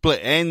House,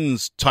 split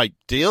ends type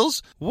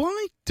deals,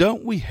 why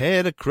don't we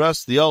head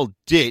across the old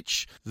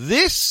ditch?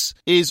 This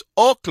is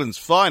Auckland's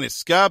finest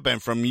ska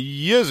band from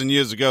years and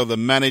years ago, The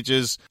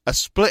Managers, a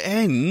split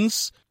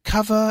ends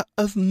cover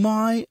of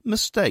My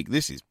Mistake.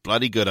 This is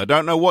bloody good. I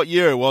don't know what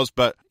year it was,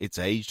 but it's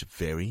aged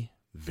very,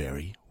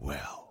 very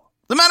well.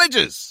 The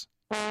Managers!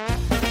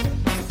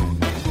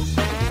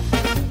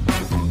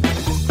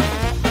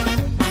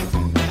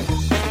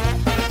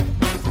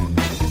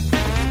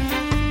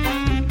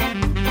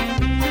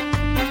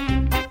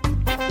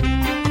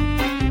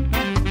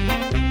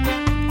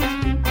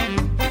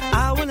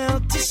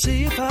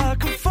 See if I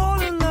could fall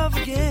in love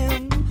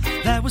again.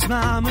 That was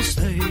my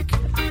mistake.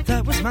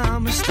 That was my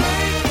mistake.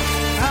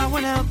 I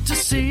went out to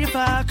see if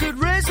I could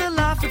raise a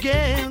laugh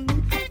again.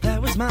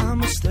 That was my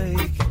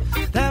mistake.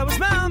 That was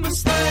my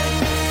mistake.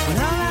 When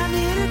all I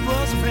needed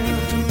was a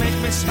friend to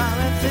make me smile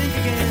and think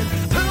again.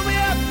 Pull me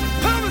up,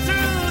 pull me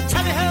through,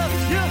 tell me how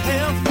you'll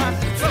help my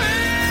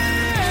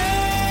friend.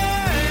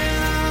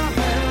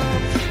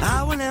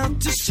 I went out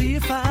to see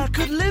if I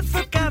could live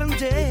forgotten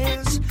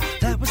days.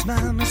 That was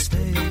my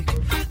mistake.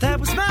 That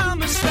was my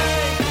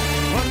mistake.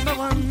 One by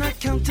one I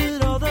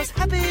counted all those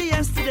happy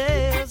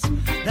yesterdays.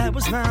 That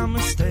was my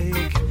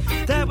mistake.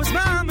 That was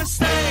my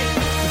mistake.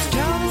 This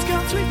town has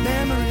got sweet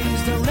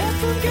memories. Don't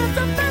let them get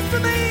the best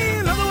of me.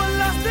 Another one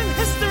lost in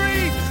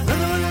history.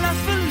 Another one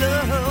lost for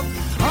love.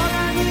 All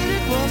I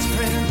needed was a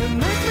friend to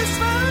make me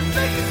smile and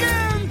think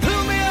again.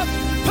 Pull me up,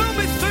 pull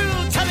me through.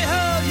 Tell me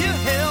how you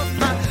help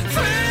my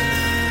friend.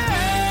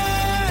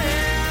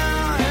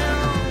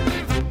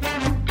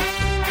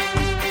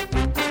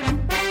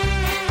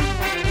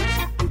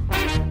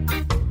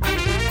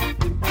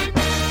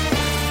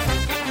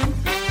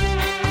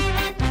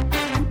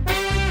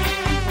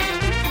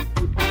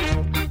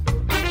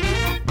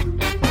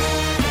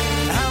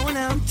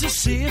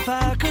 See if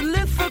I could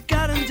live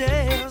forgotten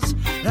days.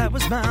 That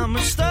was my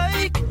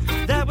mistake.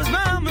 That was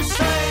my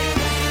mistake.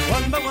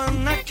 One by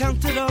one I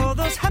counted all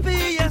those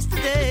happy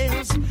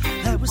yesterdays.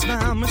 That was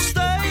my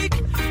mistake.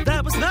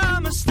 That was my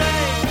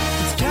mistake.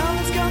 This town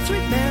has got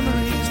sweet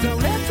memories.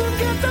 Don't let them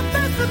get the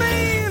best of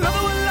me.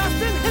 Another one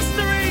lost in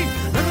history.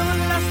 Another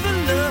one lost for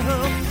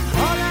love.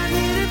 All I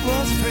needed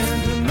was a friend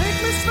to make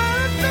me smile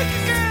and think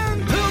again.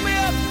 Pull me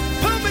up,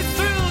 pull me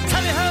through.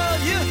 Tell me how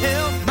you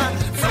help my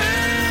friend.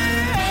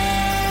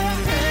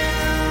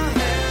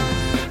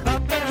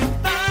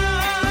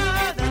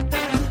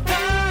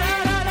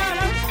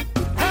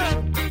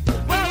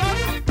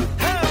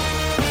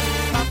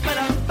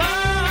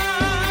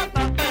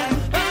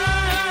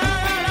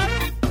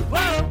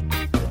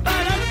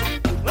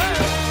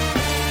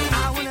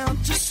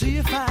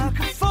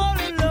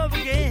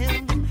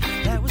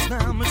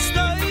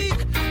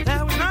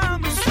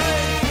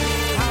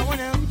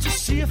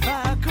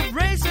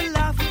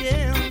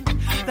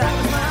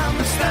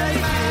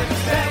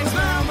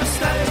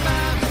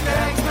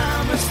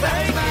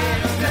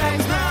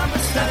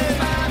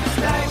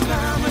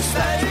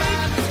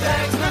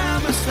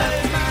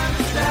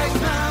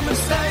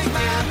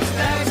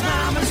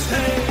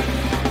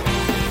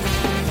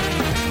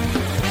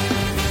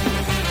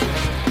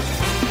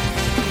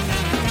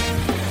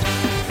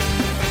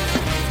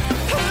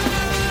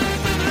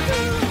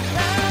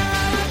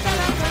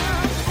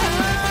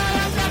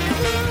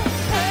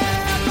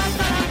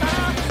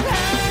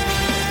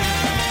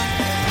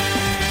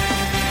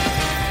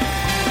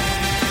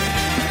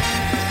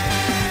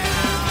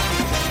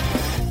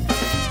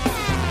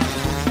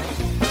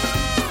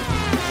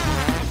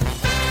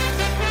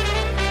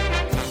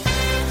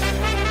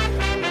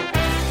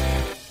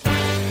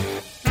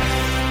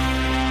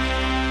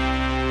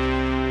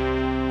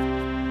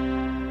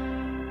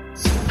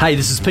 Hey,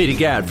 this is Peter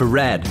Garrett for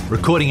RAD,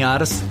 recording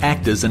artists,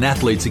 actors and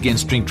athletes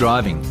against drink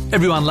driving.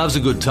 Everyone loves a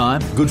good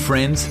time, good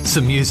friends,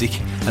 some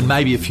music and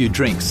maybe a few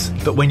drinks.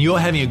 But when you're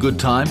having a good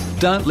time,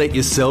 don't let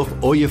yourself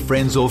or your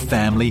friends or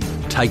family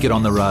take it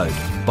on the road.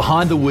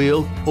 Behind the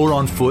wheel or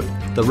on foot,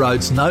 the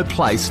road's no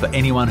place for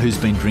anyone who's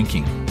been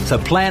drinking. So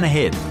plan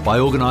ahead by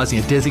organising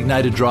a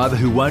designated driver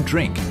who won't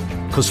drink,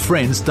 because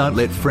friends don't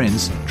let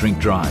friends drink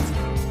drive.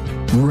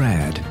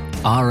 RAD,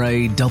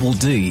 radd.org.au.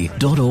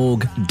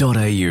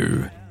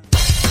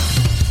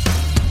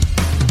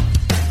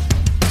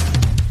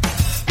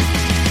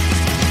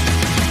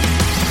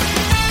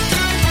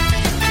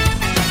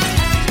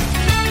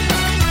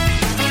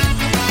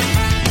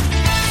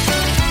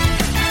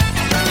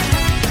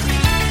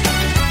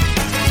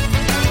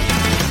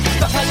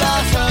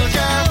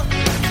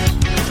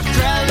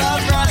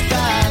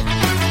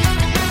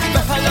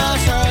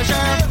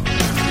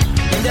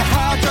 In the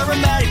heart of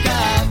America,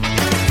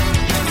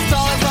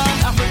 Southern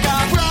Africa,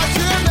 brought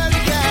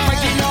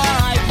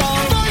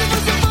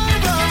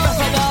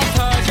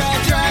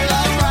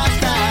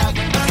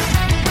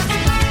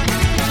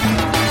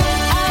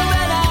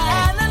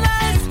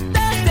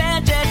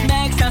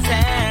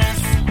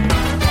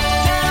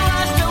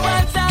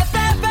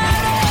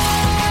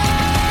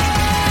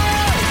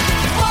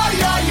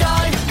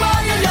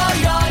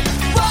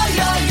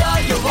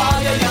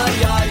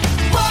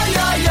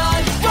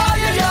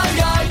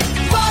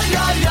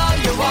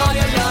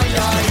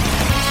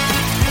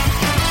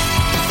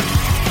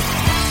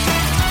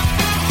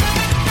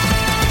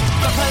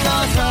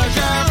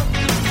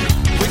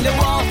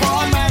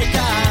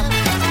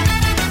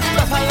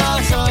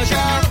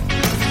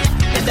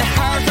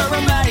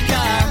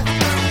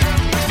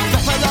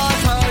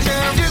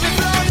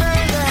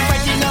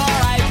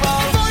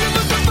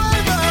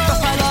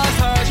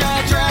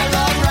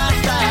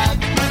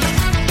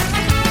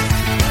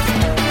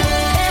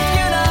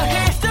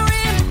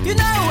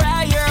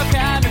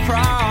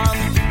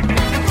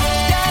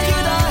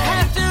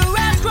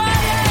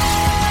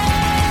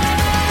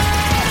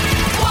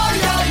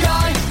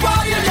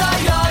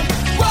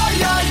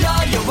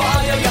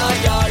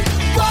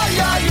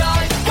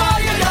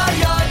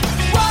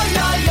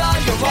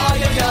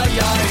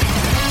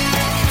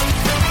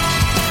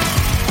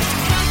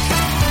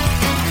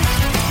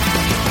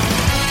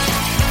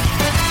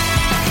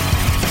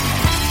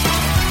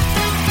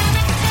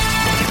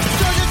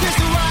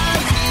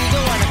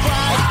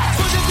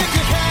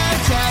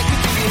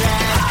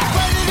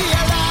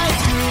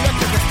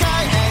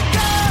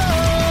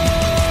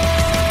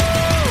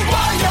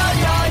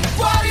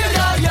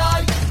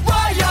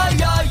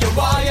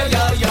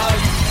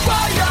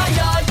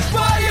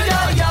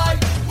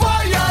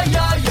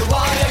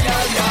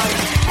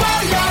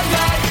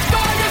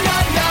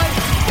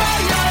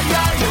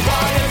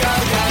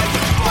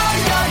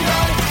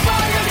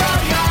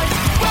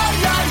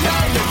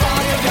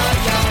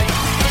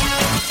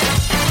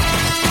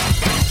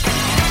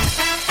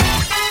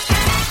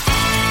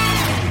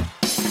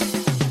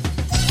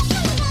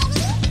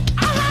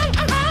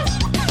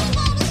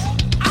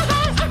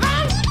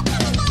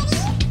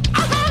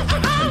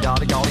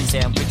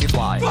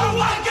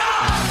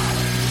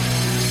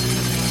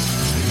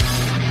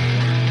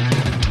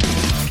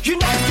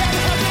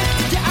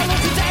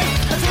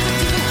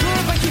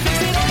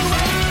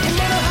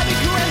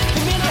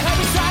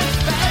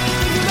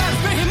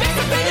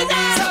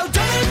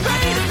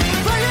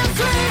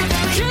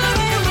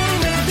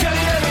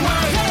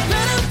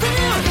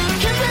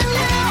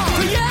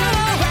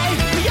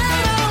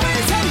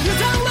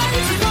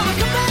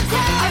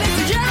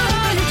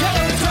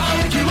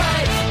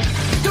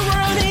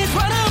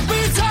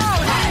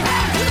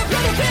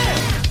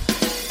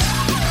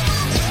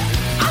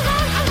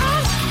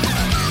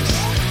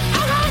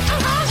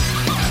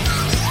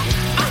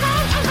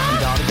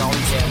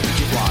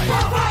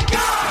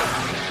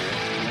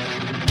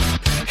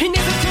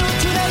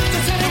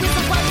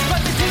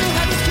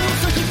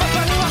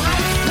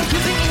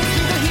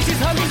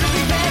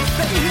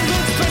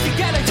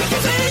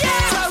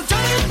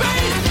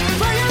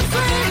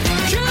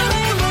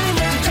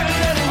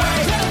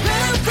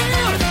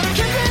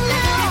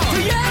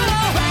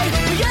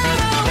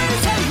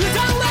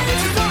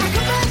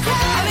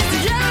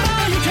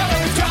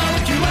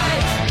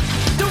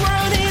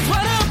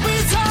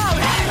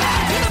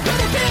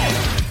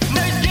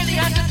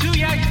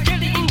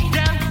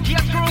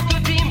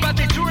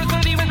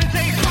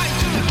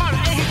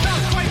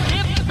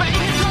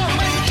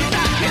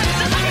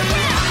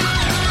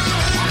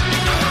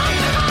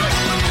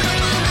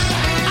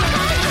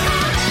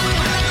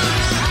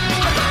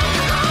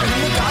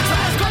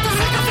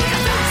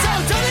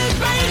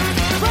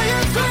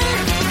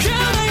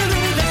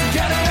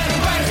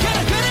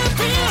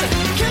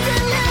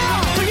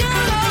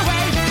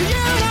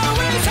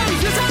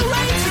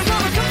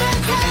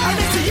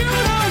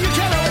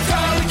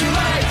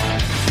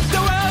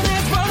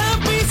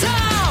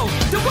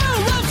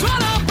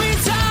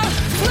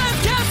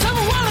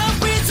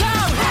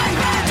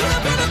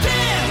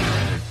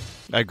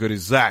How good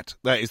is that?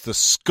 That is the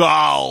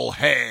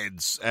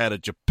Skullheads out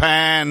of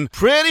Japan.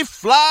 Pretty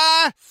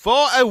fly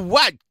for a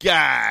white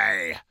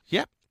guy.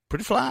 Yep.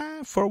 Pretty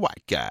fly for a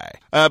white guy.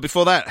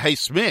 Before that, Hey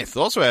Smith,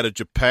 also out of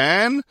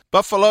Japan.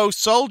 Buffalo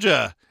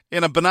Soldier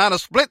in a banana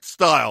split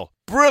style.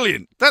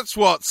 Brilliant. That's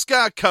what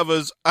ska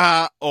covers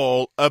are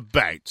all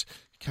about.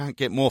 Can't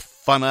get more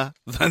funner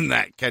than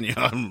that, can you?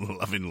 I'm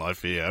loving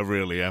life here. I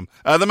really am.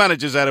 The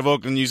Manager's out of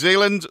Auckland, New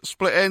Zealand.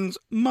 Split Ends,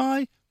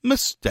 my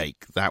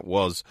mistake that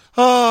was.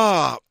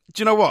 Do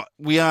you know what?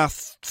 We are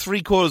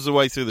 3/4 of the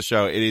way through the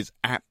show. It is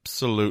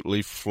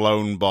absolutely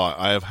flown by.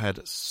 I have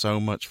had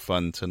so much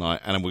fun tonight,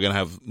 and we're going to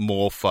have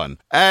more fun.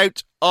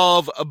 Out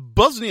of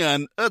Bosnia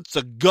and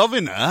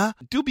Herzegovina,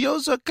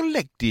 Dubiosa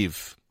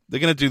Collective.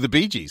 They're going to do the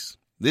Bee Gees.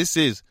 This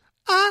is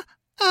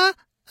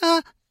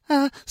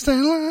Stay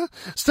Alive,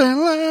 Stay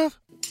Alive.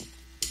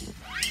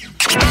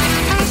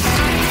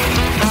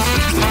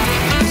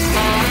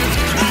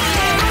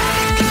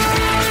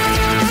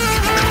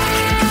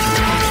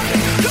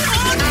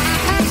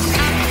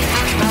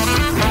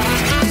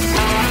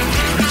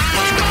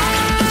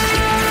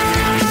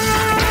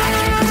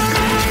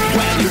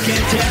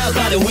 Tell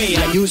by the way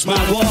I use my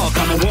walk,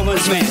 I'm a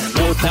woman's man,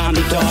 no time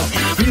to talk.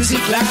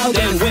 Music loud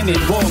and women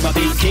warm, I've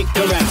been kicked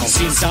around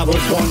since I was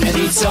born, and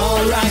it's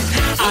alright,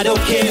 I don't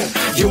care,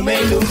 you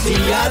may look the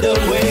other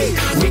way.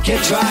 We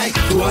can try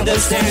to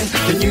understand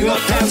the New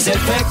York Times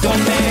effect on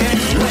man.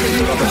 Whether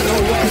you're a brother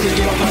or whether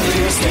you're a mother,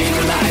 you're staying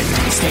alive,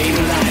 staying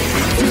alive.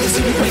 Feel the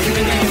city breaking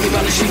and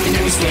everybody shaking,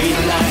 you're staying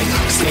alive,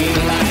 staying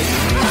alive.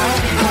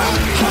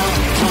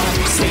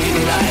 Staying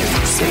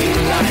alive, staying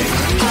alive.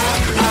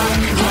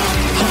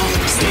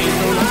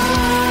 Staying alive.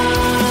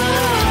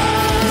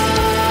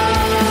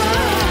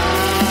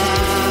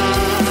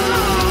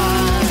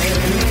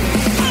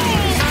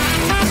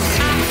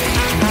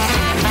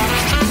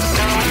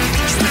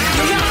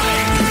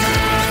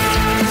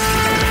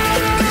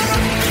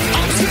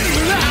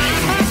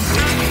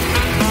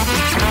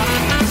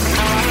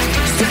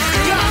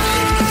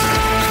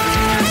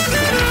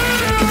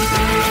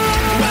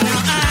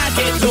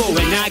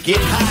 Get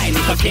high, and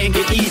if I can't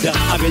get either,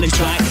 I really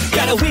try.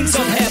 Got the wings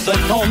of heaven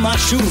on my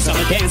shoes, I'm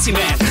a dancing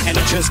man, and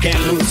I just can't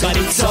lose. But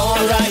it's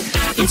alright,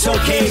 it's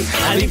okay,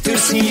 I live to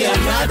see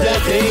another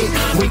day.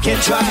 We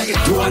can try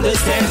to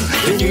understand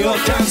the New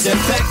York Times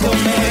effect on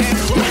man.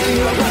 Whether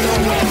you're a brother or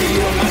whether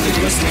you're a mother,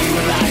 you're staying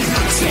alive,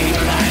 staying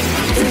alive.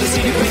 Feel the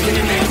city breaking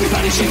and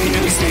everybody shaking,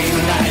 and we're staying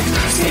alive,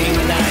 staying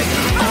alive.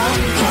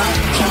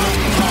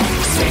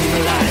 Staying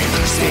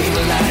alive, staying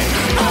alive.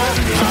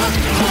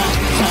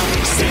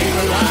 Staying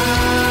alive.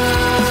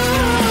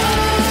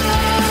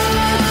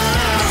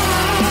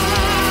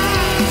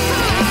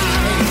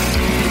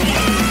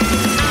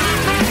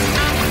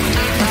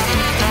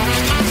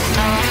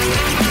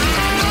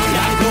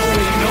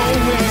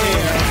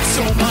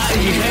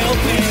 Somebody help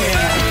me,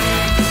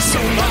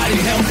 somebody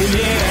help me,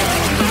 yeah.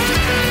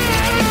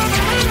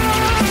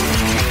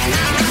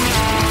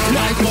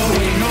 Not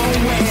going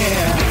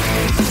nowhere,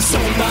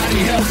 somebody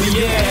help me,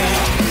 yeah.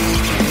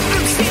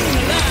 I'm staying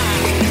alive.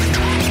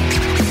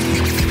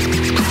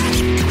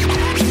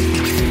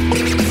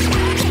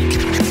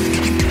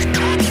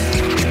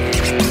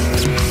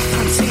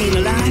 I'm staying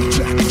alive,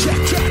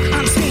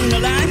 I'm staying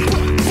alive,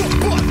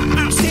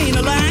 I'm staying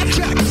alive,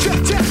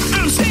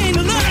 I'm staying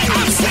alive,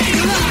 I'm staying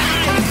alive.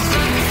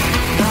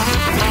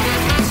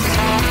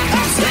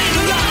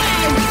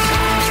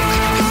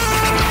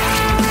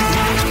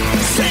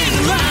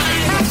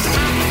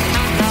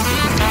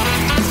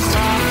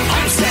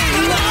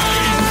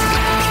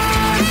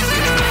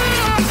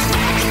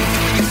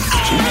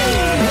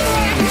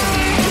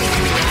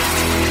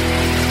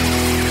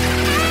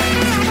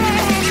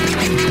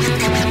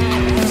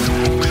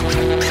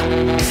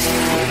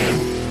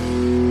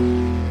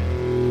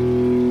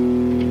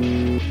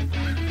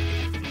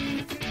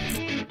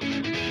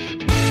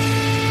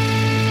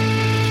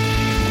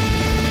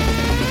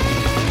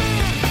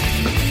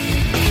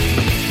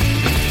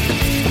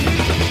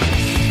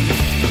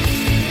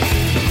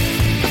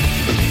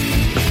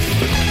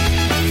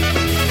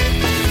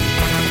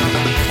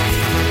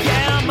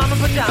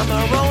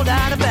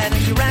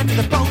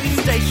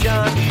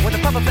 When the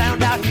papa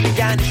found out, he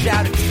began to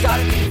shout and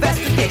started the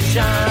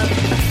investigation.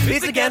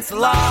 It's against the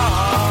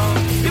law.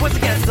 It was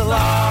against the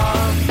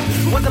law.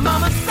 When the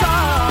mama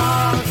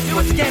saw, it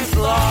was against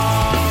the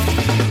law.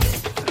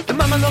 The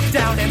mama looked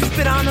down and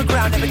spit on the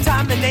ground every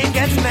time the name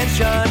gets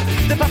mentioned.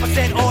 The papa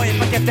said, "Oi,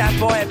 if I get that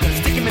boy, I'm gonna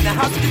stick him in the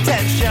house of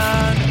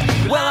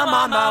detention." Well, I'm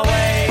on my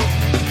way.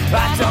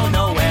 I don't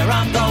know where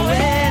I'm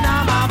going.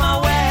 I'm on my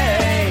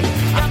way.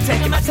 I'm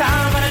taking my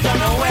time, but I don't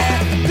know where.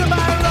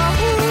 Goodbye,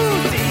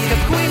 Rosie, the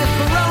queen of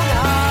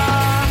Corona.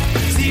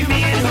 See me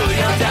and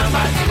Julio down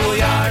by the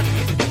schoolyard.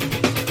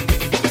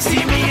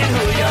 See me and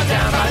Julio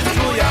down by the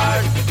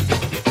schoolyard.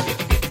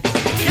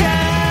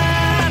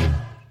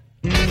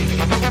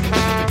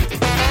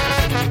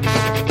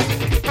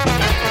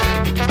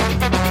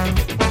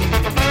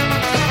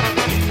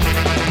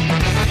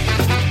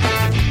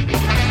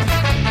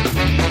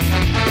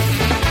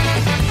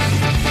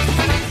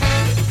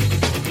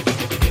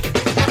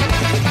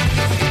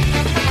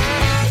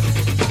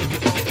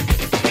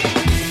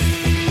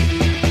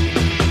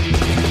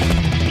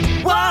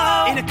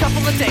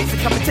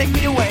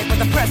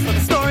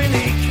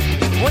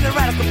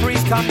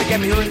 come to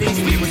get me who needs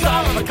me was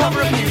all on the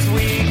cover of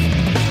Newsweek.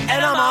 And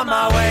I'm on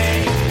my way.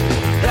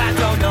 I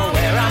don't know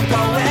where I'm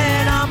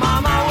going. I'm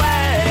on my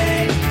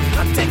way.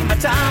 I'm taking my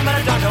time, but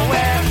I don't know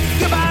where.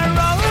 Goodbye,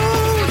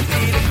 Rose,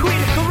 be the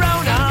queen of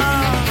Corona.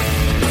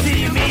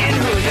 See me and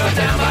Julio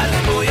down by the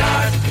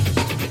schoolyard.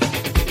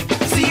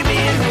 See me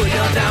and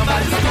Julio down by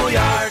the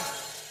schoolyard.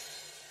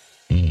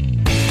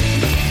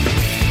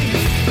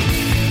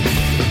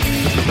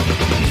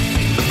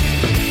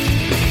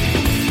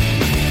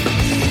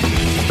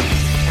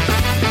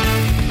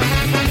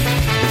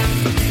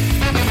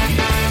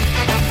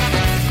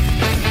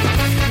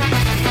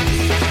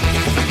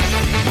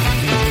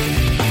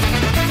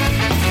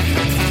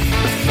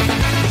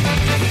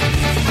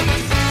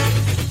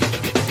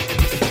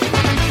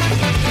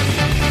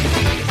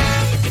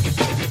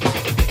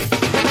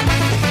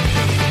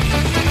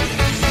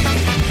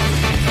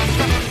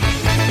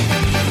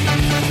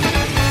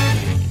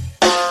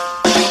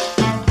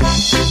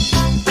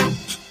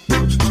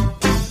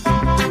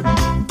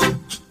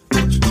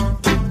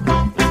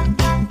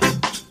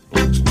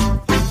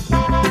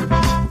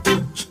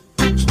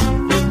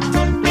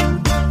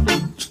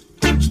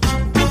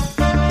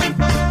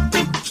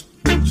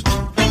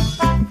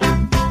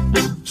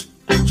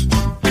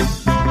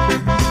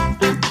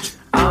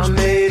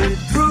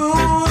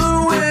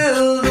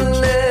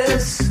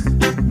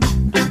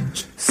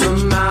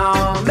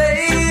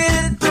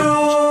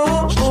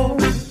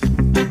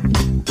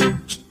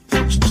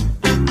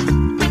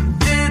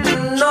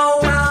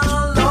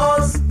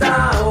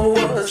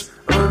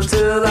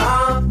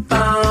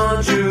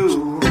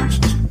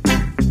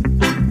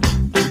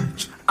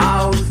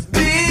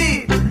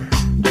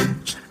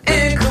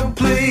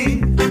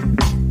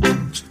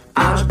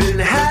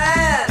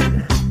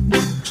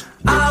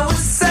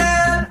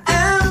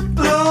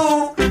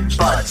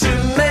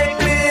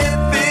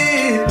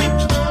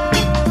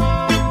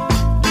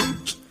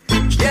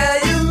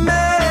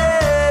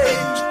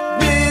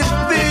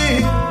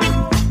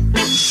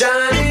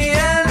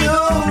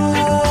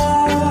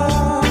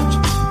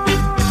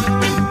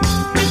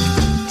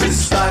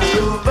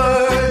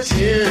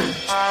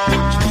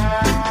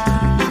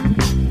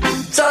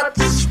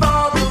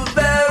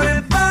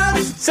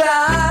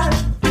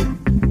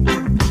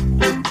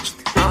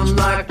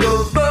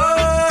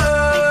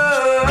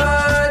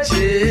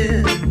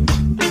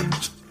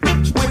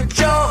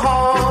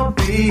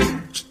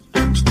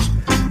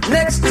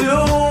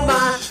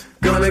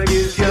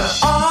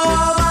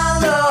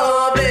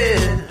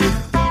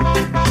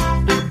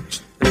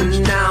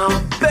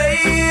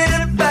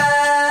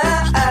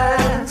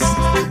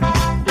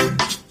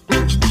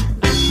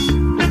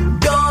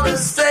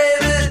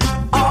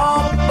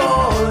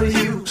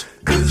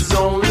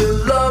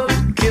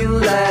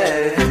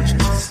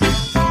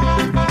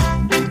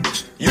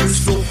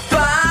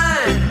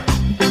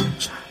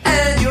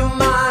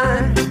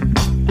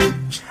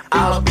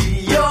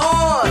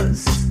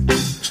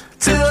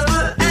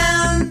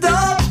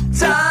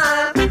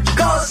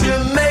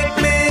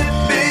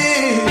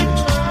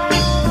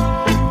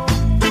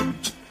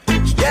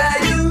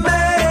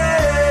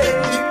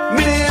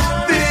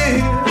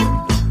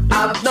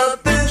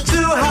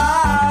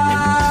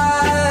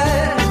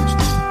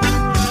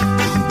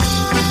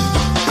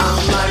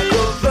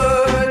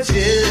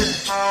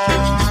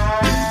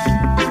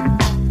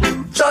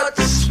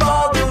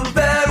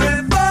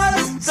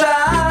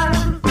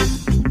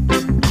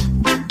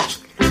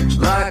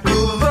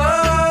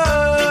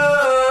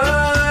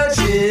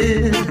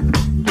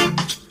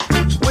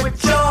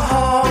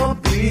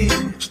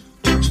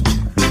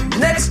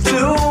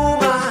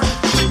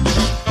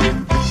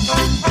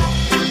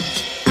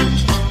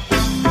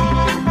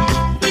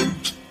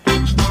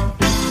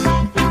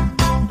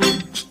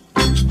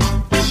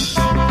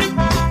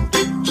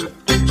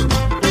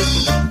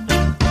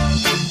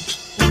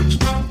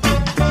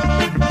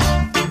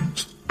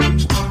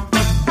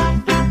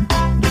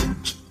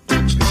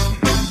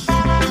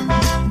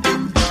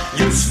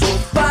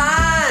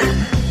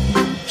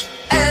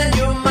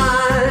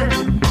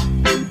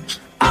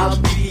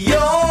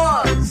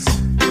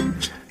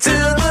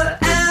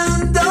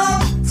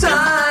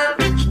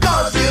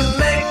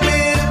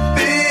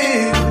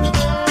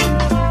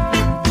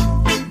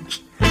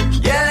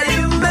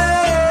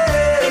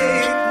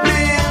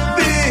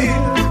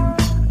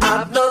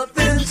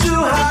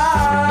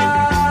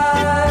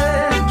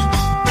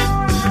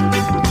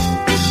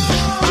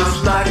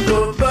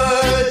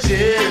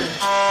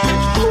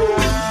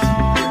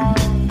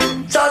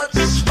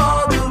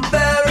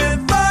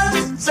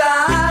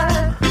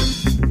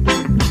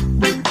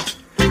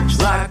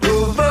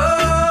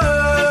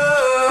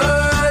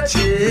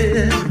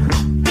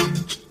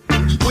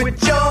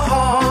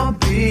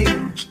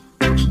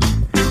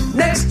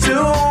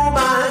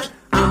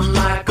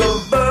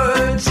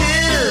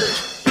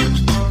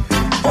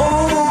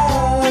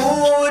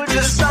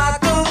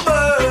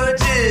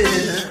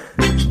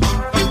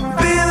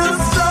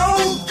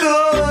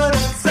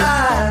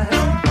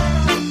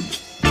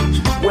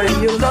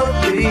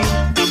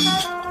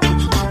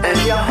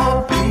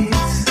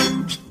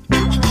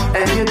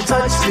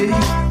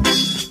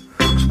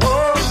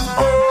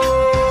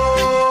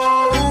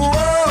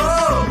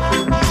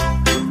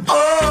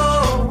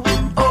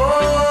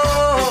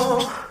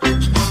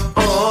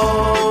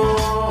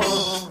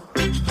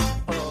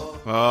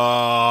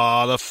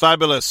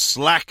 fabulous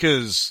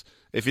Slackers.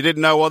 If you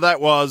didn't know what that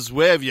was,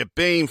 where have you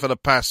been for the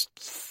past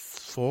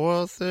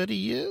 30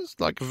 years?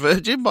 Like a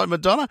Virgin by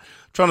Madonna.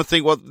 trying to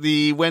think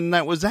when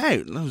that was out.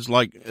 It was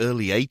like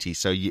early 80s,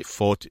 so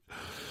 40.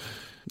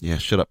 Yeah,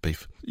 shut up,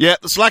 Beef. Yeah,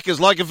 the Slackers,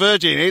 Like a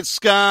Virgin. It's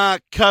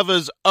Ska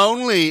Covers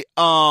only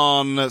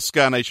on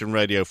Ska Nation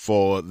Radio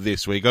for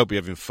this week. Hope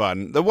you're having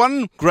fun. The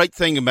one great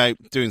thing about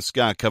doing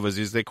Ska Covers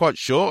is they're quite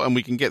short and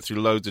we can get through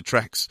loads of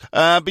tracks.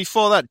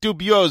 Before that,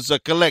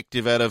 Dubioza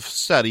Collective out of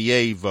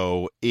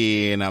Sarajevo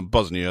in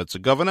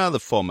Bosnia-Herzegovina, the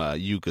former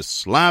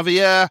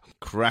Yugoslavia.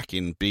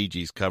 Cracking Bee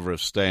Gees cover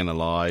of Staying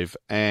Alive.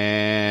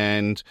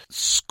 And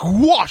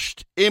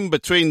squashed in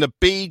between the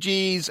Bee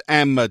Gees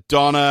and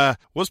Madonna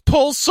was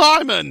Paul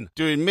Simon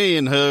doing Me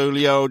and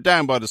Julio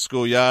Down by the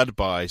Schoolyard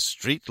by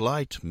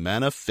Streetlight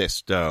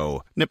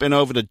Manifesto. Nipping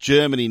over to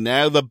Germany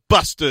now, the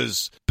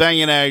Busters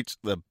banging out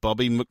the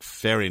Bobby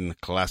McFerrin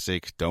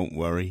classic, Don't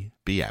Worry,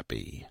 Be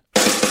Happy.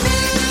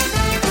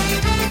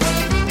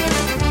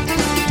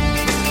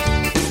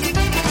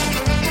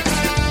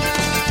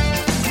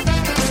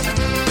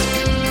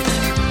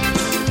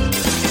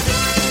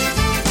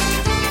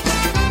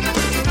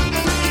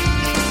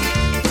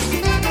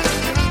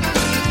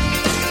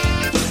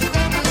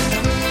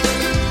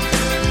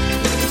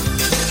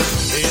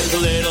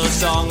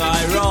 Song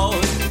I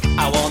wrote,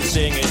 I won't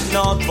sing it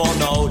note for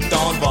note,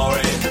 don't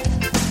worry,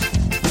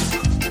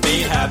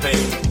 be happy.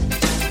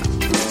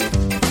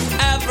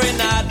 Every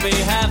night we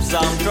have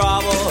some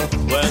trouble,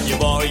 when you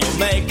worry you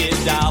make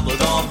it double,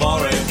 don't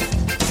worry,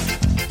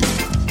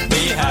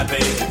 be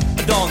happy,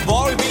 don't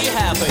worry, be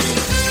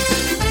happy.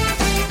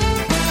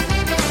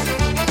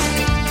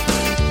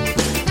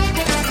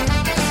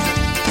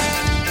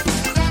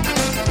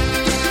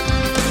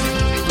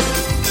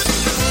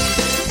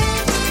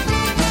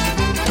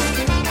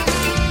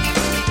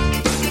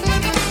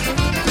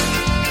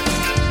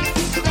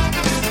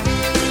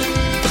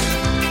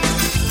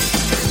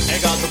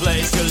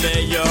 Place to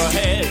lay your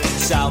head.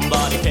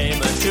 Somebody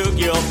came and took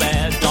your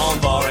bed. Don't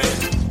worry,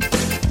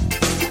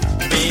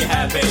 be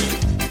happy.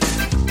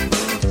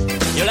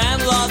 Your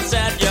landlord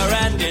said your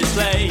rent is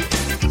late.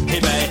 He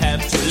may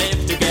have to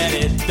live to get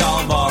it.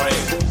 Don't worry,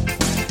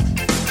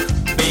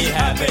 be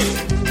happy.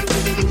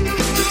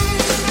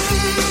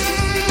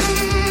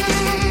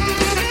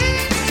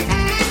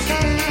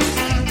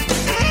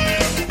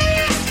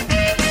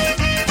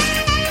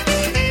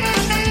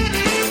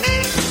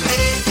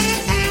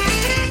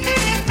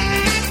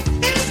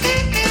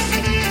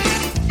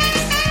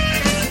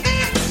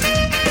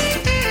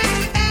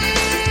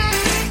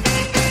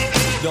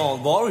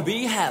 Don't worry,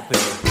 be happy.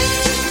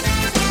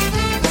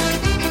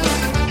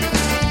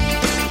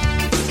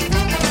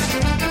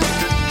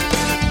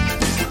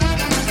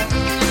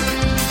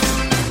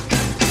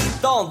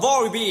 Don't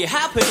worry, be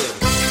happy.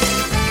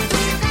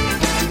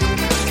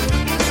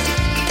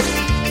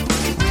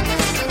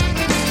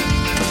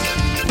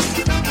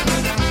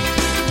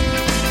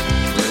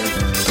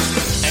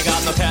 Ain't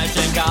got no cash,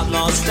 ain't got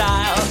no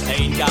style,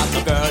 ain't got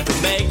no girl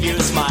to make you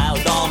smile.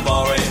 Don't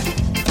worry,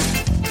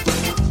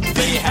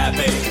 be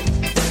happy.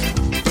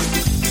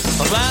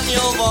 When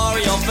you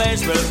worry, your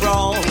face will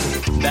frown.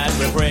 That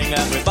will bring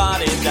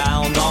everybody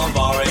down. Don't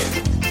worry,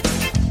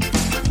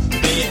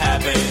 be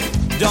happy.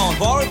 Don't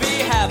worry, be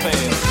happy.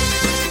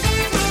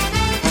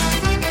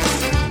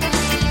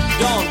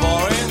 Don't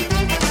worry,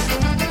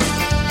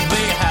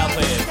 be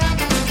happy.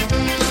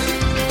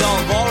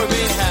 Don't worry,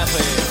 be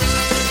happy.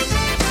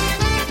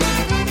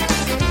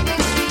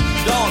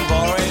 Don't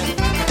worry.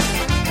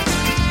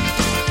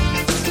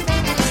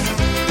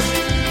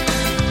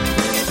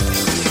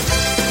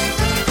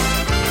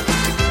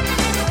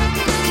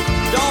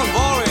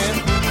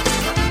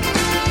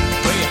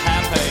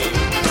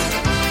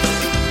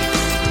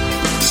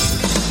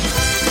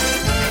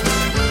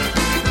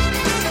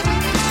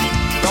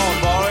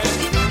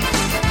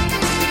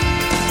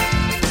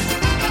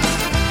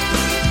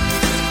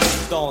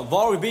 Don't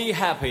worry, be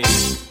happy.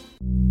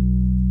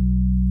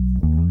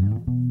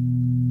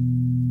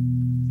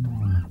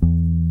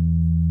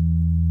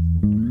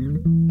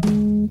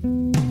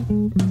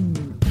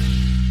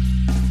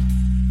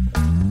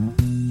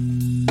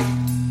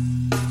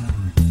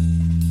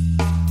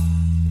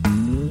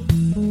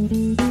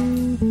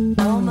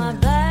 All my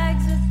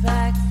bags are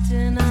packed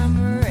and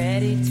I'm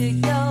ready to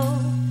go.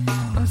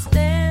 I'm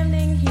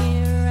standing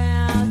here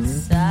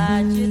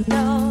outside your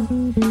door.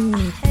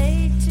 I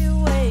hate to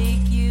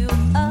wake you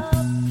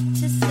up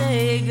to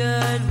say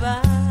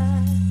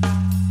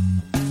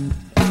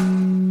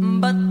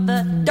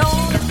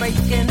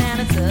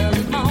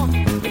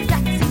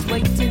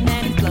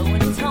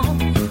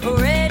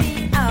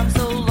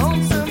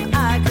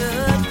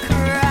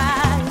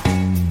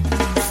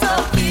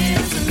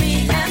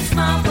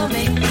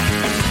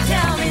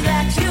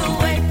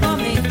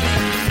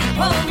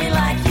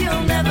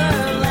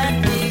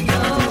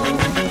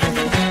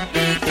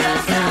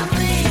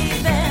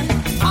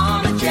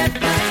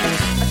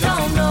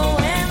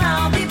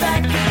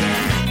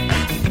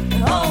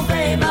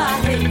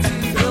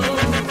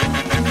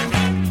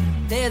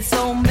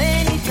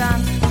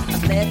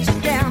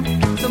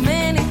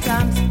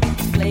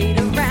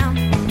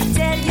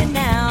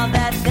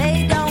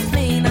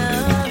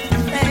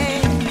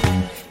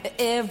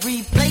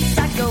Every place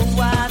I go,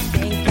 I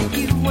think of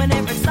you. And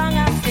every song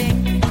I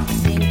sing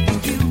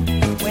of you.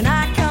 When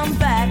I come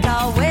back,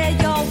 I'll wear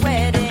your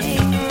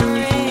wedding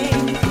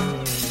ring.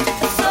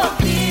 So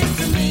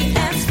kiss me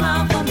and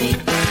smile for me.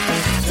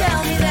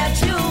 Tell me that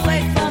you'll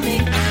wait for me.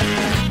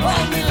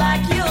 Hold me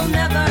like you'll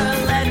never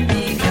let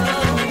me go.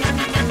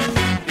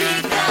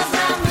 Because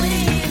I'm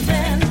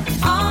leaving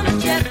on a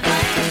jet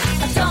plane.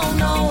 I don't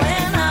know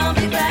when I'll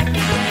be back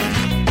again.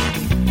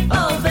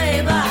 Oh,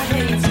 babe, I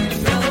hate to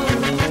go.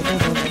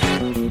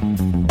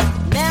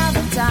 Now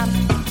the time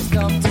has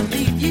come to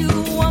leave you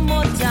one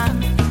more time.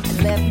 And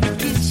let me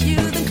kiss you,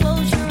 then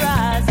close your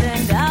eyes,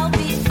 and I'll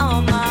be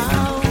on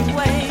my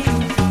way.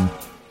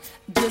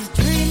 Just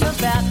dream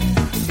about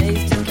the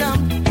days to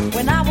come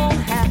when I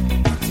won't have to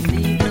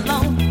leave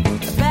alone.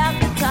 About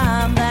the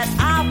time that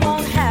I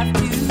won't have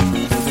to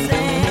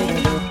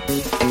sing.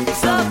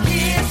 So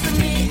kiss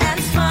me and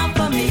smile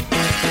for me.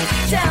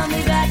 Tell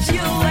me that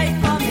you'll wait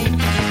for me.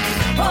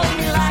 Hold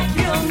me like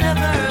you'll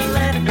never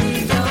let me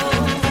go.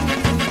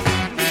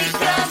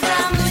 Because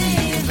I'm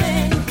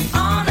leaving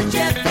on a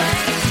jet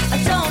plane. I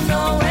don't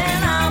know when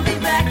I'll be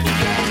back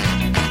again.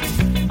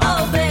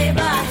 Oh, babe,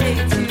 I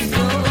hate to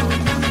go.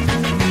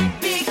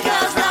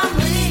 Because I'm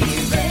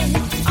leaving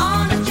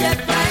on a jet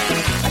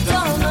plane. I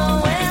don't know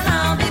when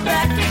I'll be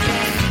back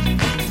again.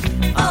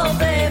 Oh,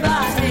 babe, I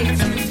hate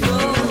to go.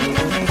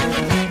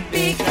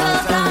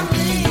 Because I'm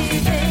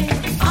leaving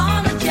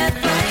on a jet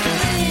plane.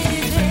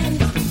 Leaving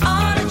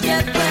on a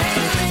jet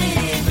plane.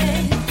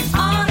 Leaving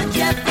on a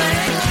jet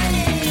plane.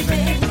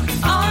 Leaving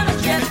on a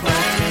jet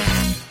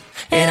plane.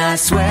 And I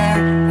swear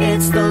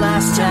it's the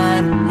last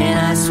time, and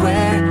I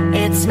swear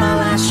it's my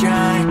last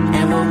try.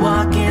 And we'll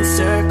walk in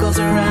circles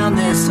around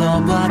this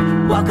whole block,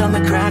 walk on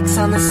the cracks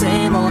on the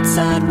same old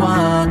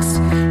sidewalks.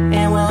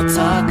 And we'll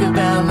talk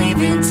about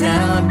leaving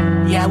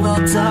town. Yeah,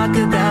 we'll talk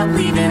about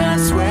leaving. I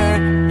swear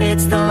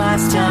it's the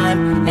last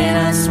time, and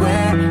I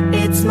swear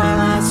it's my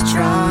last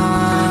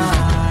try.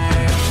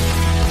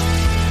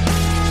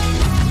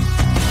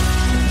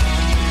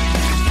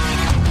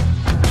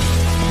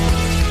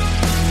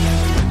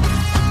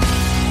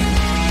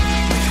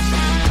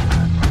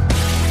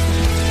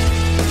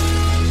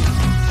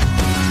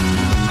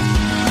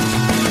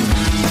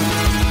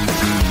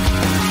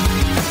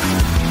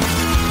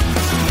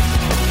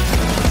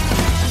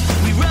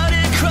 We rode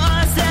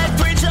across that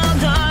bridge all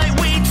night.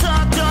 We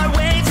talked our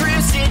way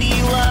through city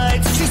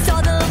lights. She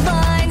saw the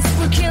lines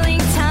were killing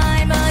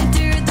time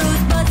under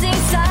those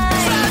buzzing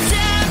signs. From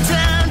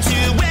downtown to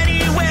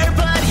anywhere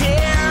but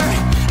here.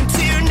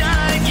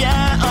 Tonight,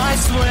 yeah, I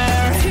swear.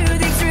 To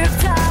these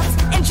rooftops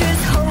and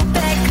just hope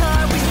that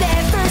car we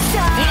never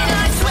stop. And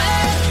I swear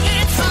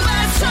it's the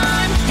last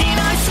time. And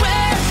I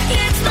swear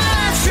it's my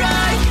last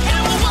try. And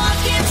we'll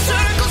walk in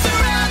circles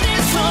around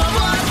this whole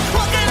block,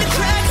 walk in the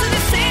cracks of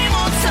the same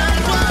old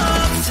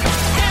sidewalks.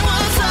 And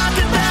we'll talk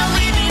about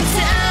leaving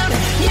town.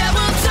 Yeah,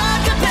 we'll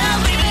talk about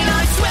leaving.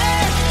 I swear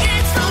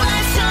it's the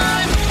last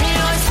time.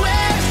 And I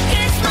swear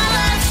it's my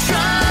last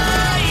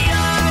try.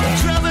 I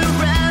drove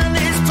around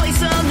this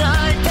place all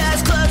night,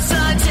 past club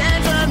signs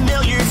and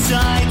familiar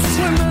sights.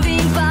 We're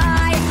moving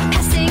by,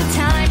 passing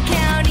time,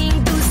 counting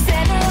those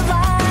center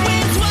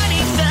lines.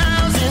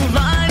 20,000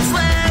 lines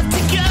left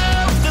to go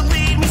that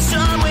lead me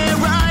somewhere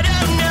I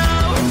don't know.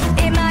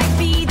 It might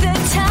be the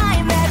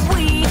time that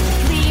we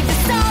leave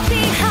this all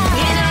behind.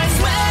 And I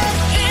swear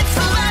it's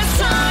the last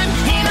time.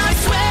 And I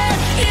swear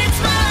it's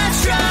my last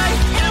try.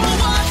 And we'll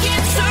walk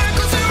in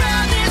circles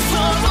around this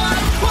whole block,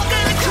 walk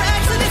in the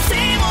cracks of the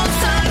same old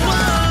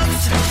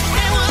sidewalks.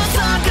 And we'll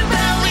talk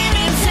about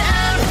leaving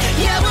town.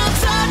 Yeah, we'll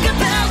talk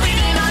about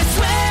leaving. I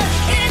swear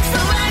it's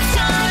the last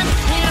time.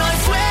 And I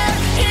swear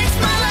it's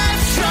my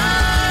last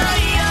try.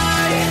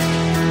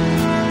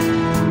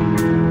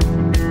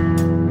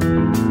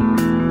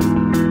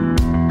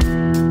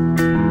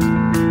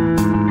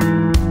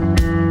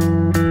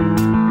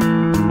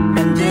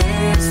 And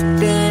there's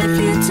been a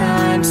few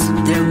times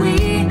that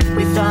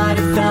we thought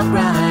it felt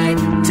right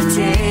to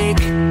take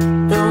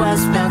the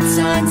westbound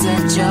signs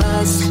and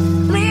just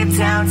leave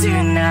town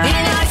tonight.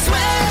 And I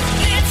swear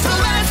it's the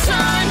last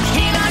time.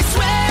 And I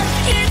swear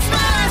it's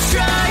my last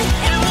try.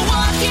 And we'll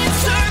walk in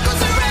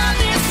circles around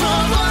this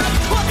whole block,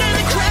 walk in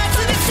the cracks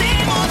of the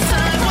same old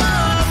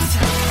sidewalks.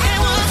 And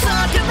we'll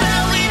talk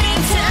about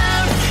leaving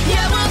town.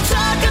 Yeah, we'll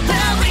talk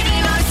about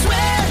leaving. I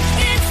swear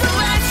it's the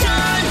last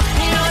time.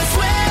 And I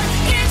swear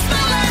it's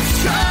my last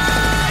try.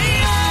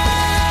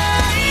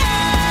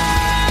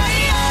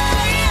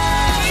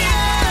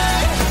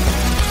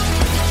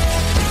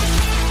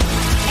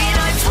 And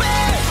I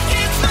swear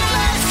it's my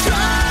last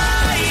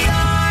try.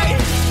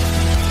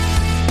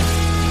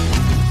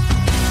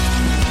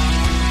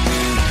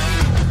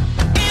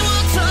 And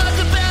we'll talk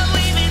about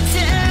leaving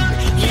town.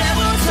 Yeah,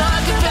 we'll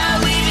talk about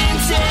leaving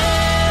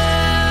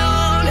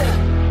town.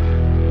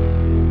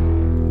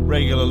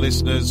 Regular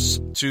listeners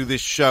to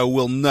this show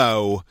will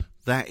know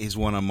that is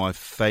one of my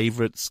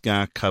favourite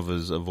ska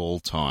covers of all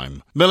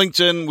time.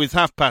 Millington with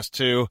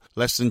 2:30,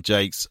 Less Than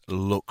Jake's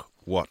Look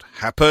What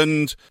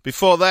Happened.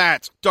 Before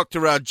that,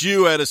 Dr.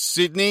 Raju out of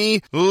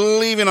Sydney,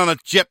 Leaving on a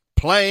Jet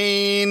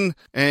Plane.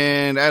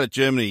 And out of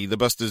Germany, the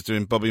Busters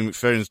doing Bobby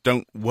McFerrin's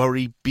Don't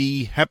Worry,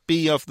 Be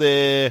Happy off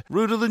their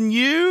Ruder Than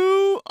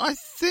You, I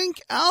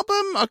think,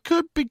 album. I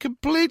could be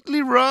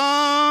completely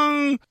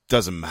wrong.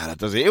 Doesn't matter,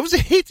 does it? It was a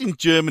hit in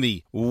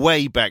Germany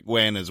way back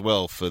when as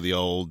well for the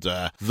old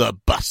The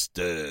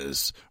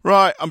Busters.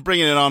 Right, I'm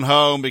bringing it on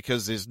home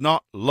because there's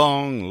not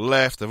long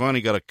left. I've only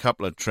got a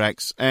couple of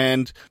tracks.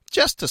 And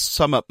just to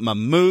sum up my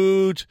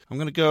mood, I'm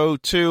going to go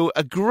to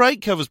a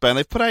great covers band.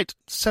 They've put out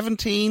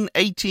 17,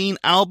 18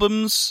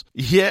 albums,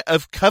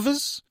 of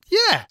covers.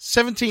 Yeah,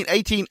 17,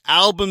 18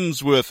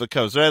 albums worth of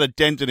covers. They're out of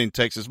Denton in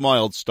Texas, my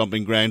old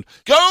stomping ground.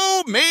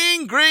 Go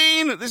Mean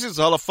Green! This is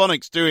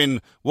Holophonics doing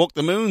Walk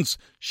the Moons.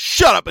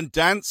 Shut up and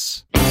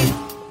dance.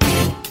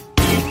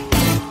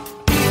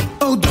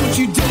 Oh, don't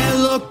you dare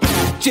look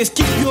back. Just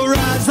keep your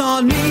eyes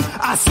on me.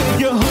 I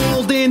said you're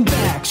holding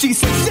back. She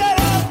said, shut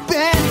up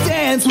and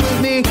dance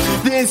with me.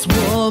 This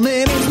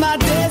woman is my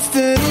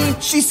destiny.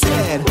 She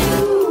said,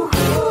 ooh,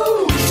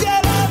 ooh,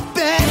 shut up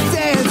and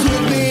dance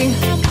with me.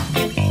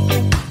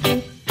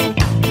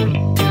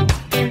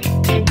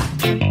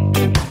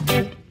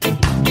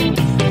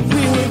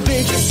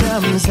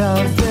 Victims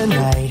of the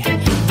night,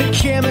 the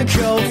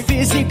chemical,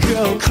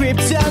 physical,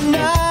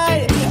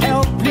 kryptonite,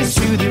 helpless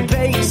to the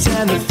base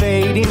and the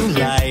fading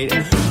light.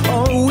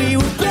 Oh, we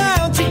were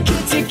bound to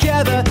get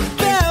together,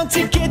 bound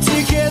to get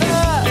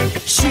together.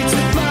 She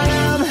took my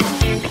arm,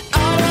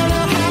 I don't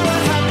know how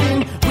it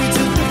happened. We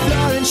took the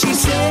floor and she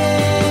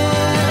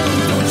said,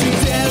 don't you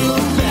dare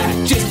look back,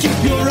 just keep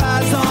your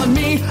eyes on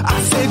me.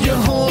 I said you're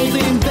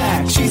holding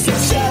back. She said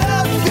shut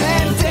up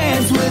and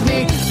dance with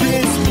me.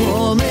 This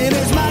woman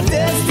is my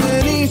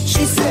destiny.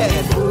 She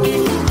said, ooh,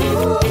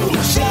 ooh,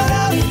 shut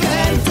up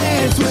and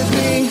dance with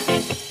me.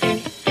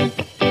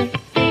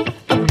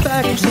 A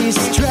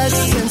backless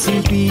dress and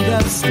some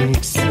beat-up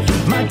sneaks.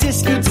 My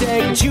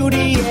discotheque,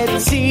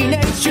 Juliet,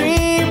 teenage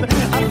dream.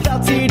 I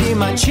felt it in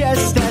my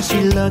chest as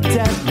she looked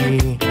at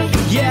me.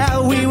 Yeah,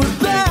 we were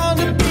bound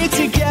to be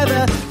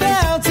together,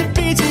 bound to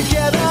be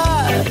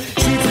together.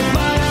 She took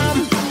my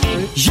arm,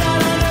 I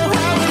don't know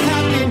how it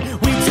happened.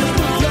 We took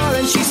the floor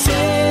and she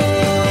said,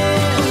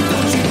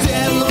 don't you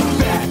dare look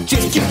back,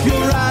 just keep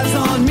your eyes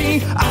on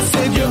me. I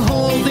said you're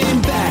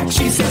holding back.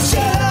 She said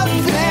shut up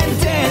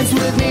and dance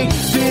with me.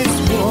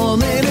 This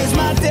woman is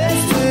my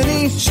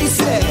destiny. She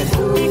said,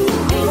 ooh,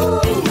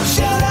 ooh,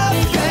 shut up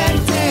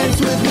and dance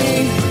with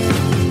me.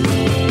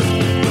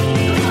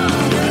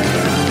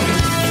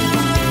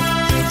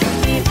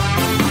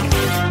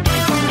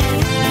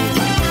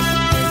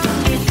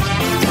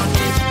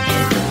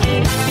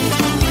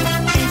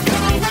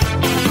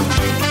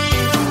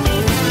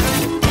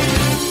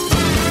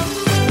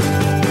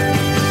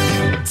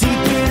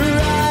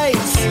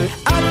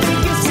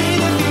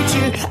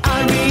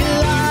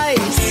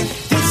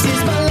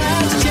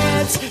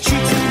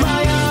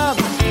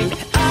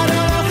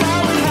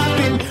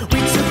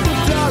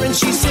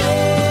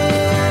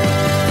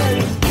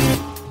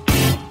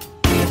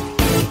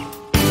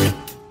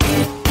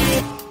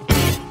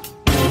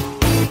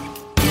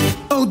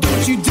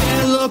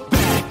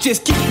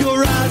 Just keep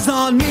your eyes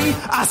on me.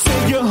 I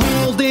said you're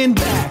holding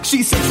back.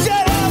 She said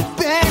shut up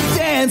and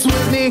dance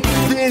with me.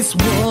 This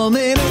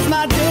woman is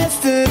my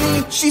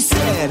destiny. She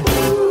said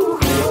ooh, ooh,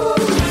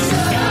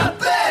 shut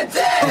up and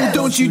dance. Oh,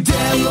 don't you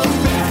dare look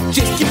back.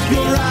 Just keep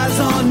your eyes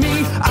on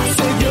me. I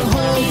said you're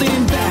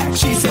holding back.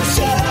 She said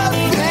shut up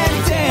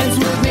and dance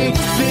with me.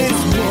 This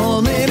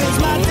woman is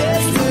my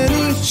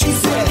destiny. She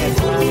said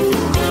ooh,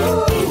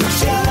 ooh,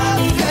 shut up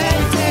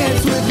and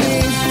dance with me.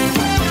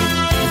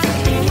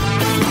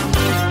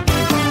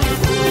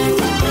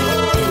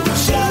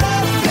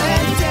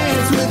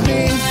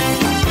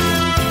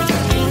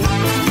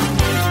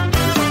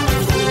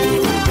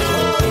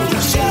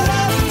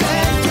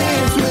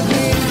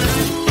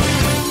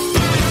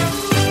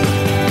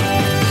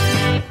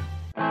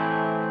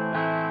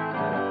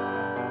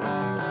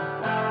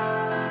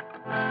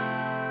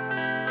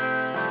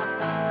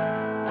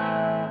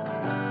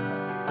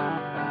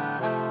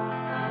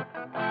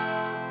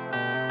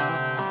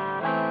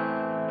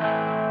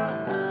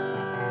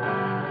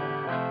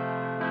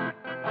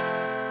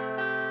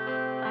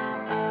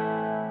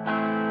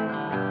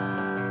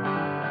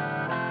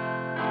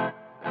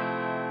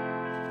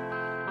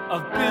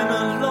 I've been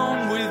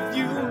alone with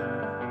you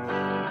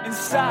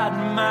inside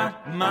my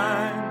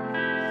mind,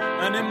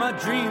 and in my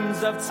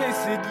dreams I've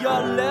tasted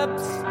your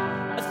lips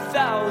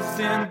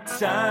 1,000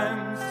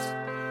 times.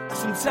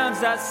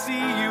 Sometimes I see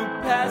you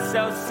pass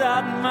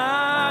outside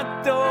my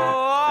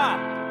door.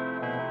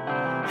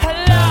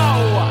 Hello,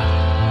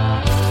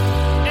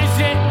 is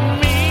it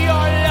me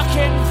you're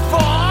looking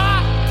for?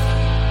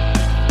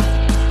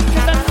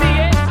 'Cause I see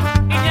it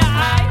in your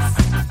eyes,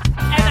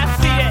 and I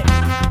see it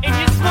in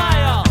your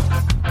smile.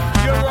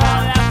 You're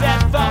all I've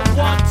ever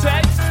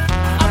wanted.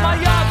 I'm a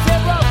yard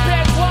hero,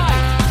 big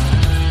white.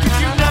 'Cause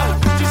you know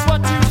just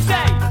what to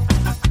say,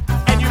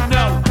 and you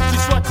know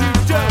just what to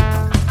do.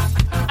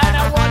 And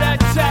I wanna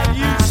tell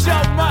you so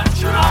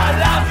much. I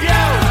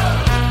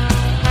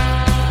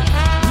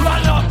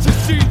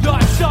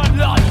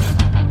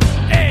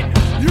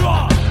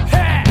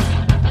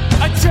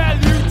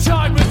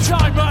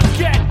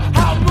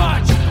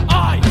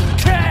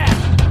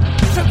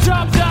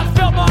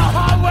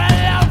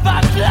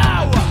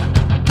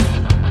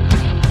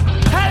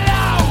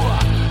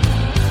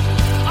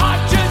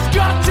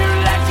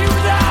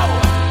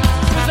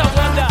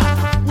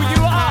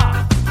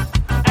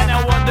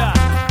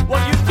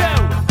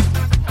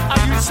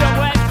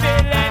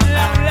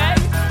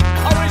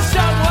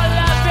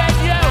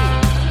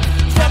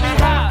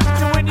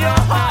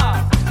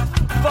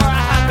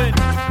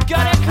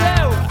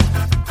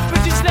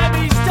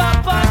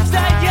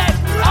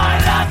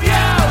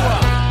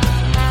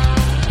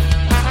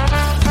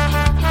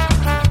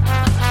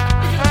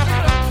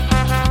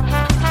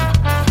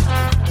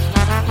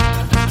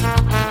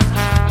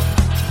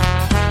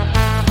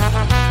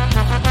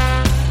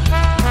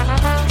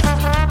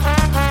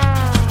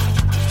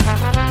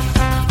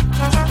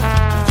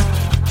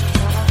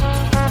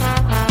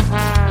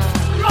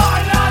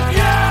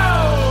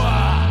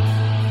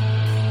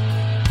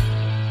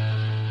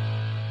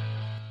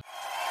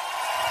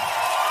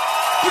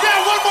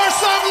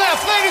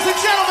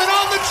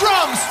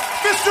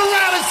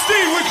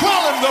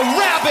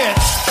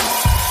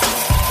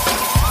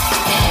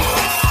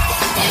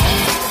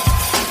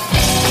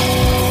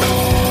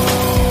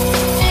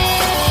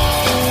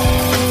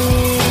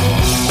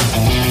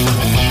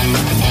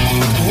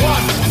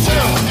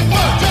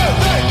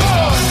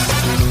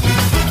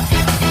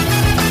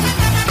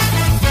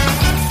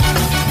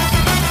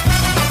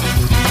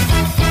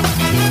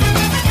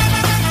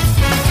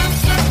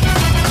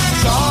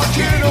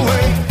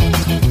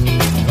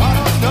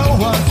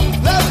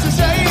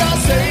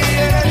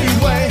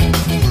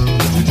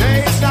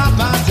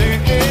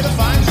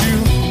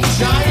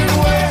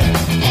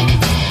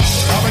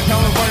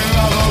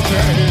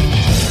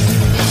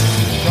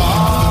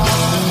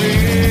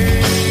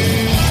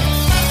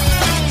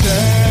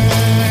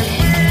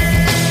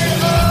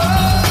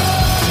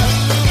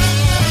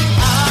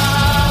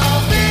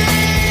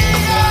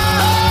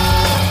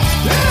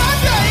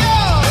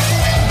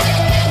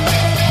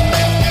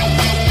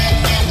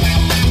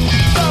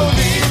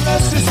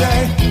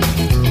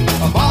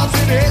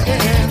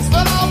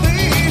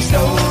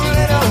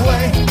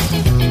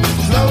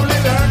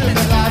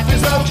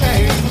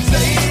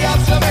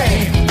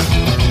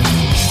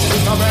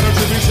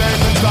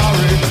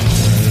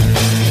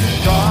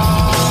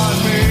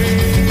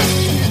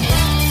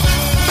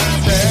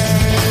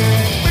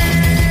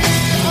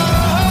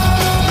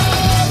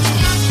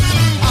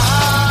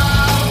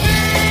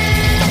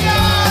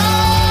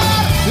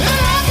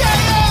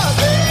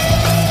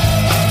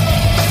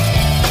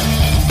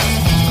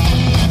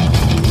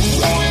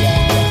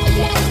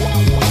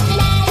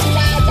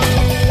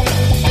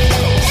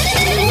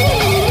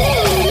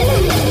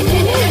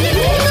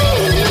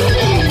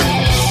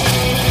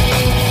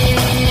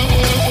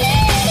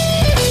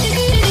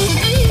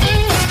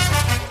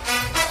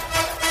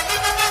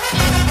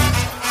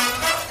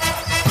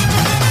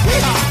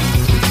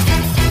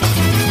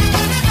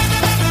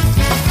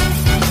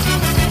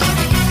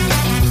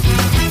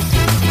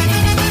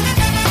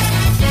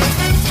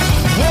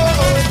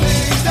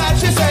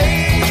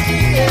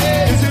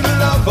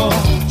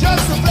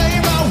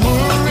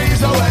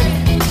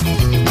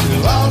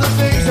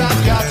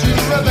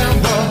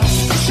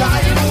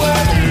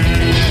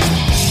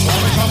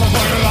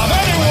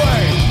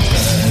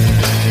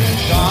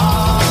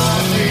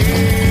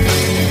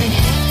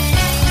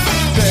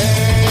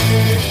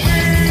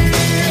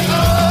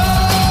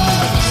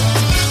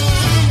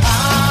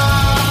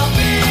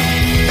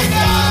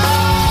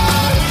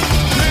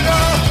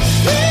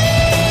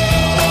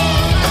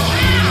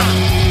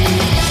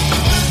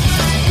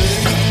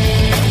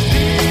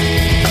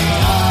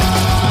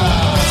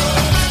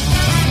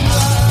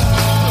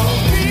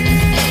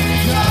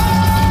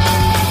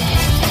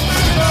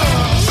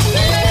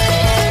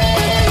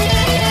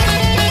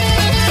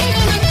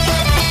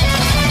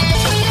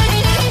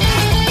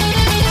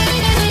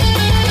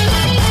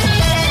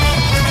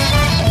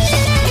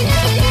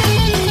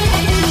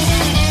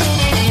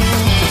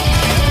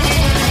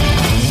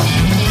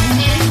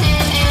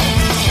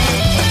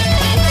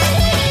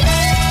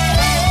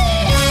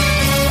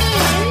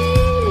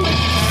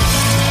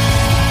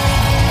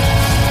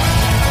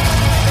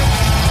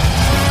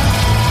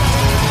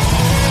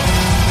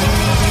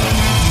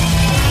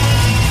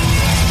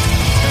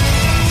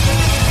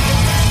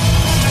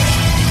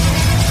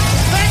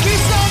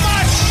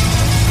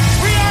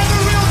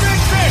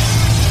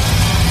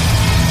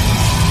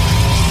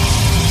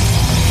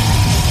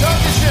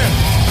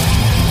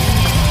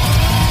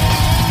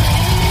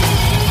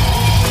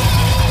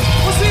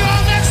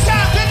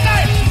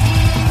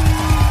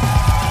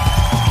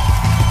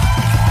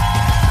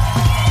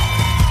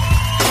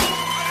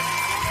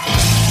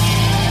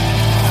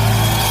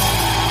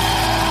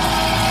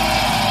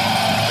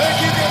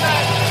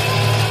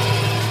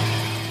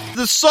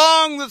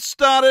song that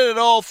started it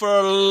all for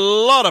a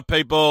lot of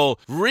people.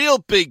 Real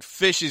Big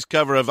Fish's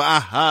cover of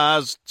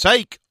Aha's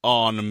Take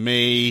On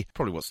Me.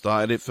 Probably what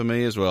started it for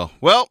me as well.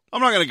 Well,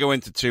 I'm not going to go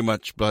into too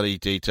much bloody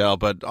detail,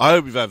 but I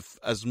hope you've had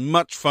as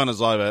much fun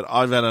as I've had.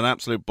 I've had an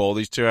absolute ball.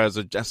 These 2 hours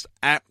have just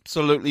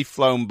absolutely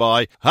flown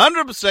by.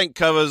 100%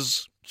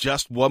 covers.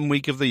 Just 1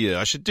 week of the year.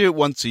 I should do it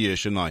once a year,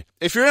 shouldn't I?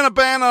 If you're in a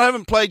band and I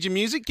haven't played your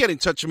music, get in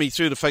touch with me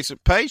through the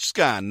Facebook page,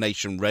 Ska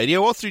Nation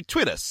Radio, or through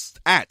Twitter,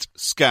 at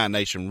Ska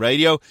Nation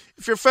Radio.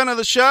 If you're a fan of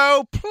the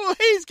show,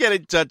 please get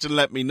in touch and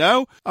let me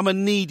know. I'm a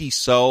needy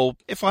soul.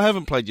 If I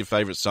haven't played your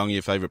favourite song,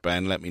 your favourite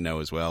band, let me know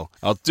as well.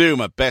 I'll do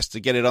my best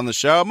to get it on the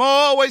show. I'm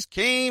always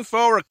keen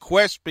for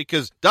requests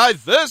because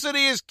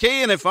diversity is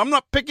key, and if I'm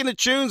not picking the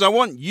tunes, I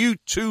want you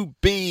to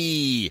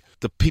be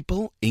the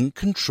people in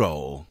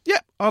control. Yeah,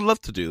 I'd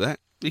love to do that,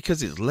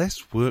 because it's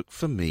less work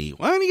for me.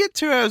 I only get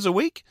 2 hours a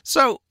week,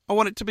 so I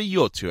want it to be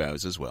your 2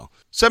 hours as well.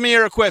 Send me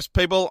your requests,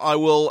 people. I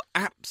will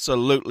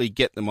absolutely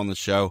get them on the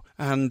show,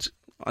 and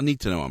I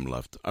need to know I'm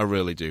loved. I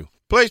really do.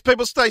 Please,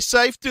 people, stay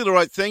safe, do the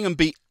right thing, and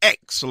be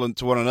excellent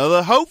to one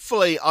another.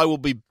 Hopefully, I will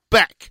be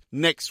back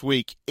next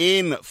week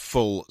in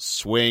full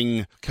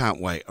swing.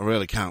 Can't wait. I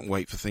really can't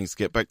wait for things to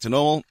get back to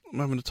normal. I'm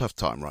having a tough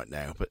time right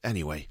now, but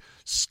anyway,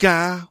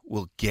 Ska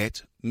will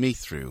get me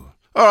through.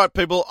 All right,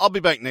 people, I'll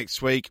be back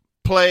next week.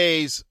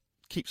 Please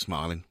keep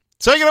smiling.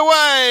 Take it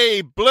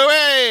away,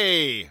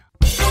 Bluey!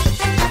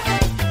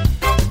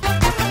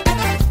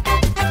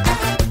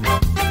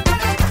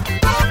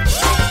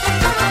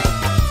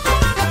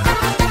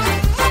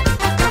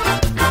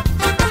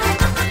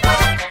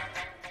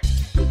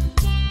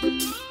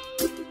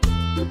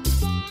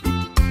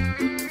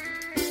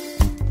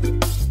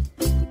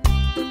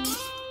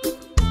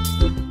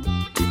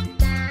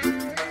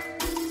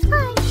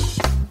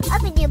 Hi,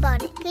 open your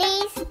bonnet,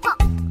 please. Pop.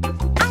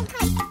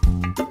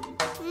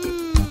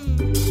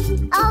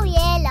 Oh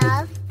yeah,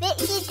 love, fix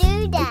your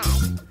doodad.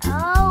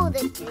 Oh,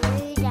 the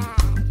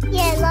doodad.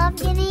 Yeah, love,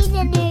 you need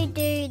a new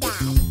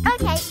doodad.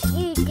 Okay,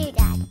 new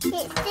doodad.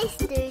 It's this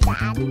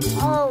doodad.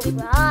 Oh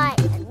right,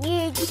 a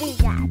new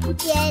doodad.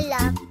 Yeah,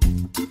 love.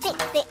 Fix.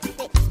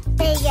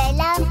 There you go,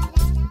 love.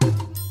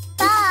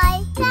 Bye.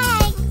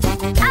 Thanks.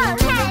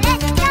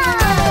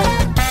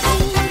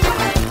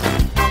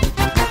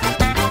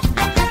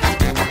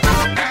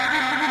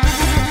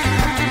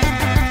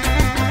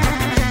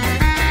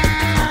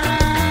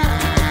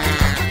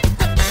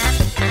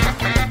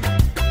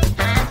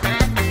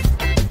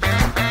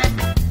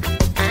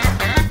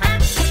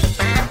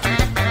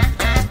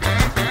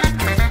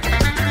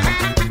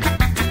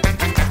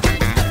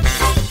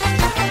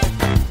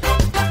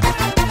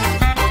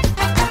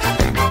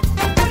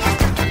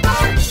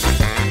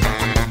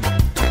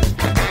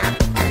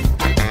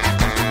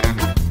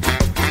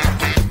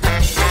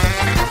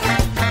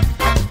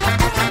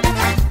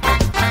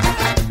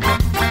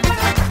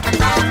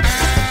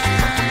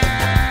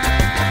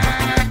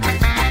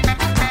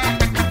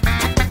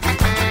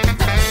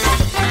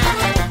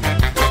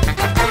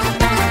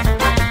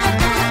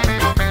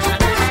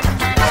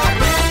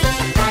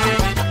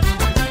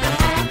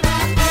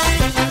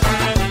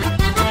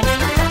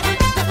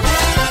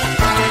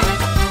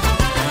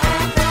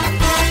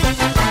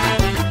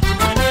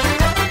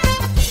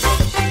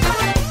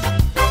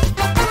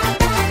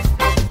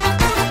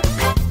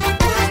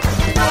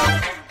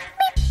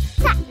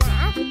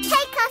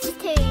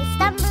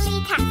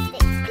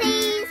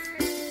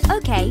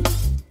 Okay,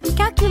 let's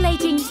go.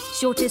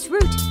 Shortest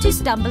route to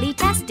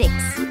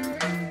Stumbly-tastics.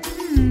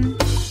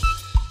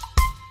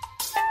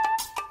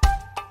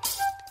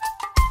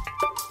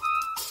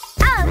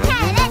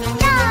 Okay, let's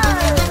go.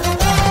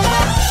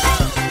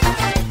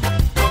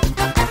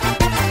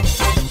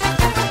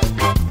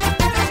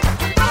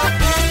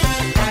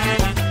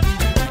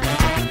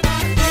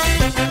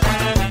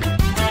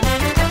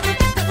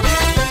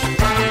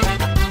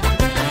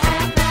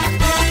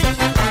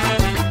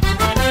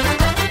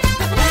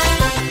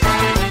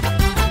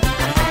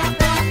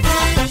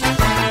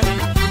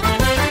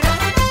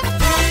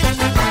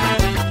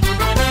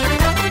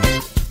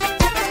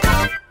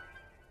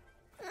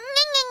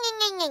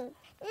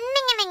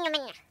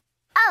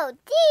 Oh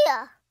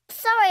dear.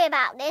 Sorry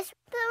about this,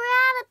 but we're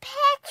out of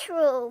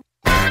petrol.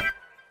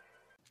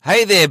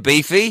 Hey there,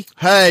 Beefy.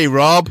 Hey,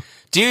 Rob.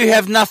 Do you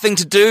have nothing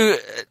to do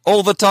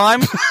all the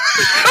time?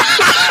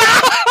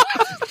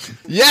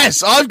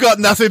 Yes, I've got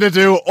nothing to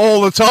do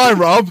all the time,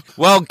 Rob.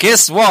 Well,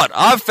 guess what?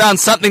 I've found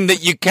something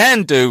that you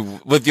can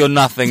do with your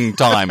nothing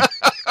time.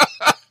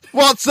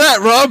 What's that,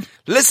 Rob?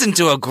 Listen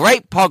to a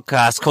great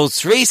podcast called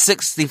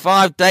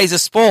 365 Days of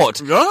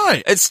Sport.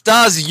 Right. It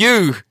stars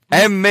you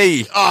and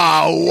me.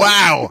 Oh,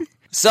 wow.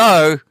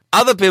 So,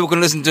 other people can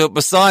listen to it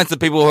besides the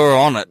people who are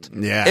on it.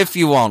 Yeah. If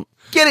you want.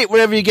 Get it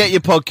wherever you get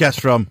your podcast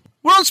from.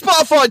 We're on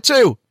Spotify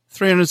too.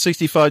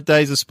 365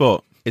 Days of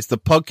Sport. It's the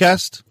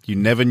podcast you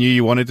never knew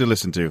you wanted to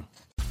listen to.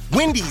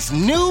 Wendy's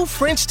new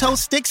French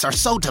toast sticks are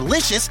so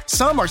delicious,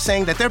 some are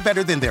saying that they're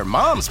better than their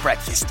mom's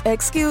breakfast.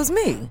 Excuse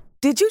me.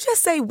 Did you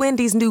just say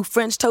Wendy's new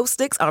French toast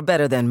sticks are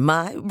better than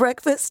my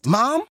breakfast?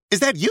 Mom,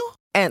 is that you?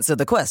 Answer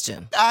the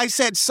question. I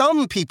said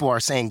some people are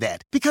saying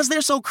that because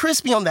they're so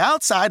crispy on the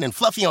outside and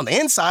fluffy on the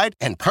inside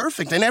and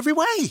perfect in every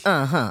way.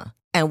 Uh-huh.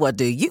 And what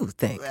do you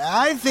think?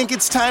 I think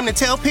it's time to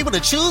tell people to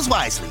choose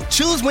wisely.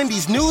 Choose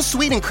Wendy's new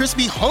sweet and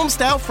crispy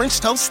home-style French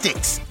toast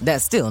sticks.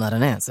 That's still not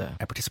an answer.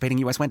 At participating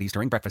U.S. Wendy's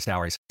during breakfast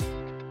hours.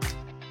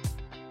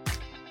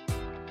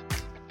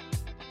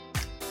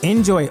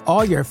 Enjoy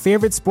all your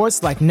favorite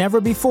sports like never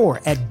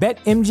before at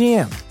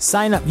BetMGM.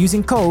 Sign up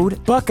using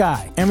code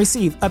Buckeye and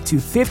receive up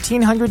to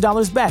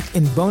 $1,500 back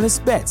in bonus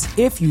bets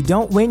if you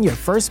don't win your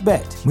first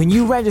bet. When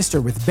you register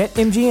with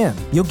BetMGM,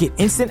 you'll get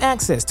instant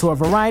access to a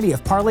variety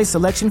of parlay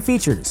selection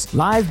features,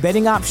 live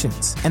betting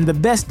options, and the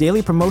best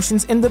daily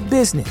promotions in the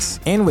business.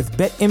 And with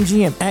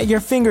BetMGM at your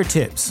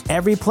fingertips,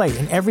 every play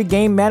and every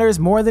game matters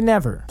more than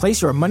ever.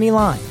 Place your money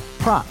line,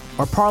 prop,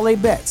 or parlay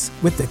bets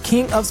with the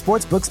king of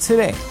sportsbooks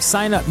today.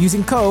 Sign up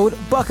using code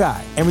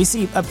Buckeye and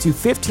receive up to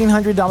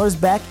 $1,500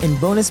 back in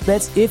bonus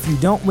bets if you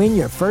don't win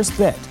your first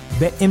bet.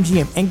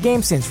 BetMGM and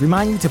GameSense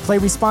remind you to play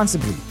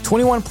responsibly.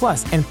 21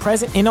 plus and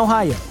present in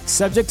Ohio,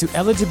 subject to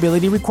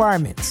eligibility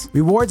requirements.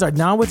 Rewards are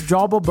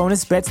non-withdrawable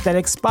bonus bets that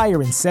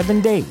expire in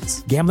 7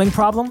 days. Gambling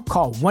problem?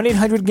 Call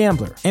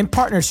 1-800-GAMBLER. In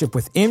partnership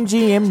with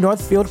MGM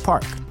Northfield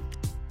Park.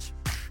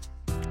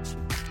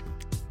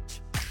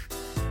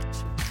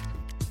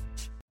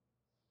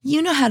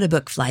 You know how to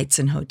book flights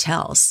and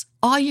hotels.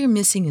 All you're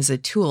missing is a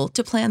tool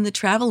to plan the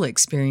travel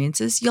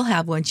experiences you'll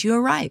have once you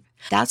arrive.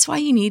 That's why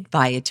you need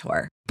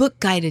Viator. Book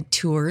guided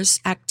tours,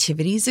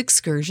 activities,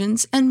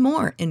 excursions, and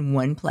more in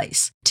one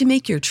place to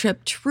make your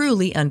trip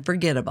truly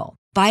unforgettable.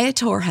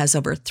 Viator has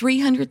over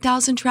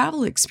 300,000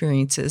 travel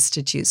experiences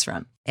to choose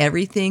from.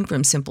 Everything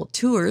from simple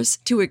tours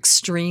to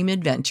extreme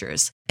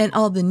adventures and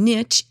all the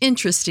niche,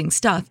 interesting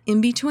stuff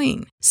in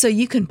between. So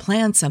you can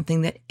plan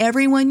something that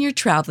everyone you're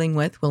traveling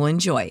with will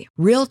enjoy.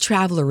 Real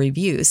traveler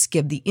reviews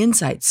give the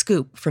inside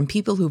scoop from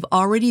people who've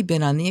already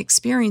been on the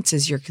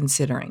experiences you're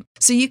considering.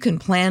 So you can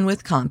plan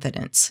with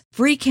confidence.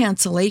 Free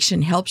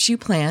cancellation helps you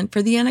plan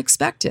for the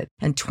unexpected.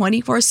 And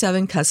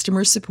 24/7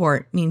 customer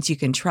support means you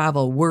can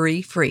travel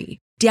worry-free.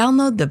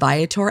 Download the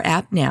Viator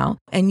app now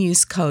and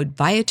use code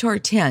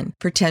Viator10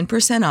 for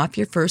 10% off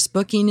your first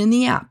booking in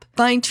the app.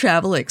 Find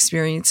travel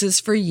experiences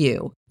for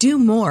you. Do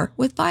more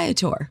with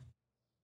Viator.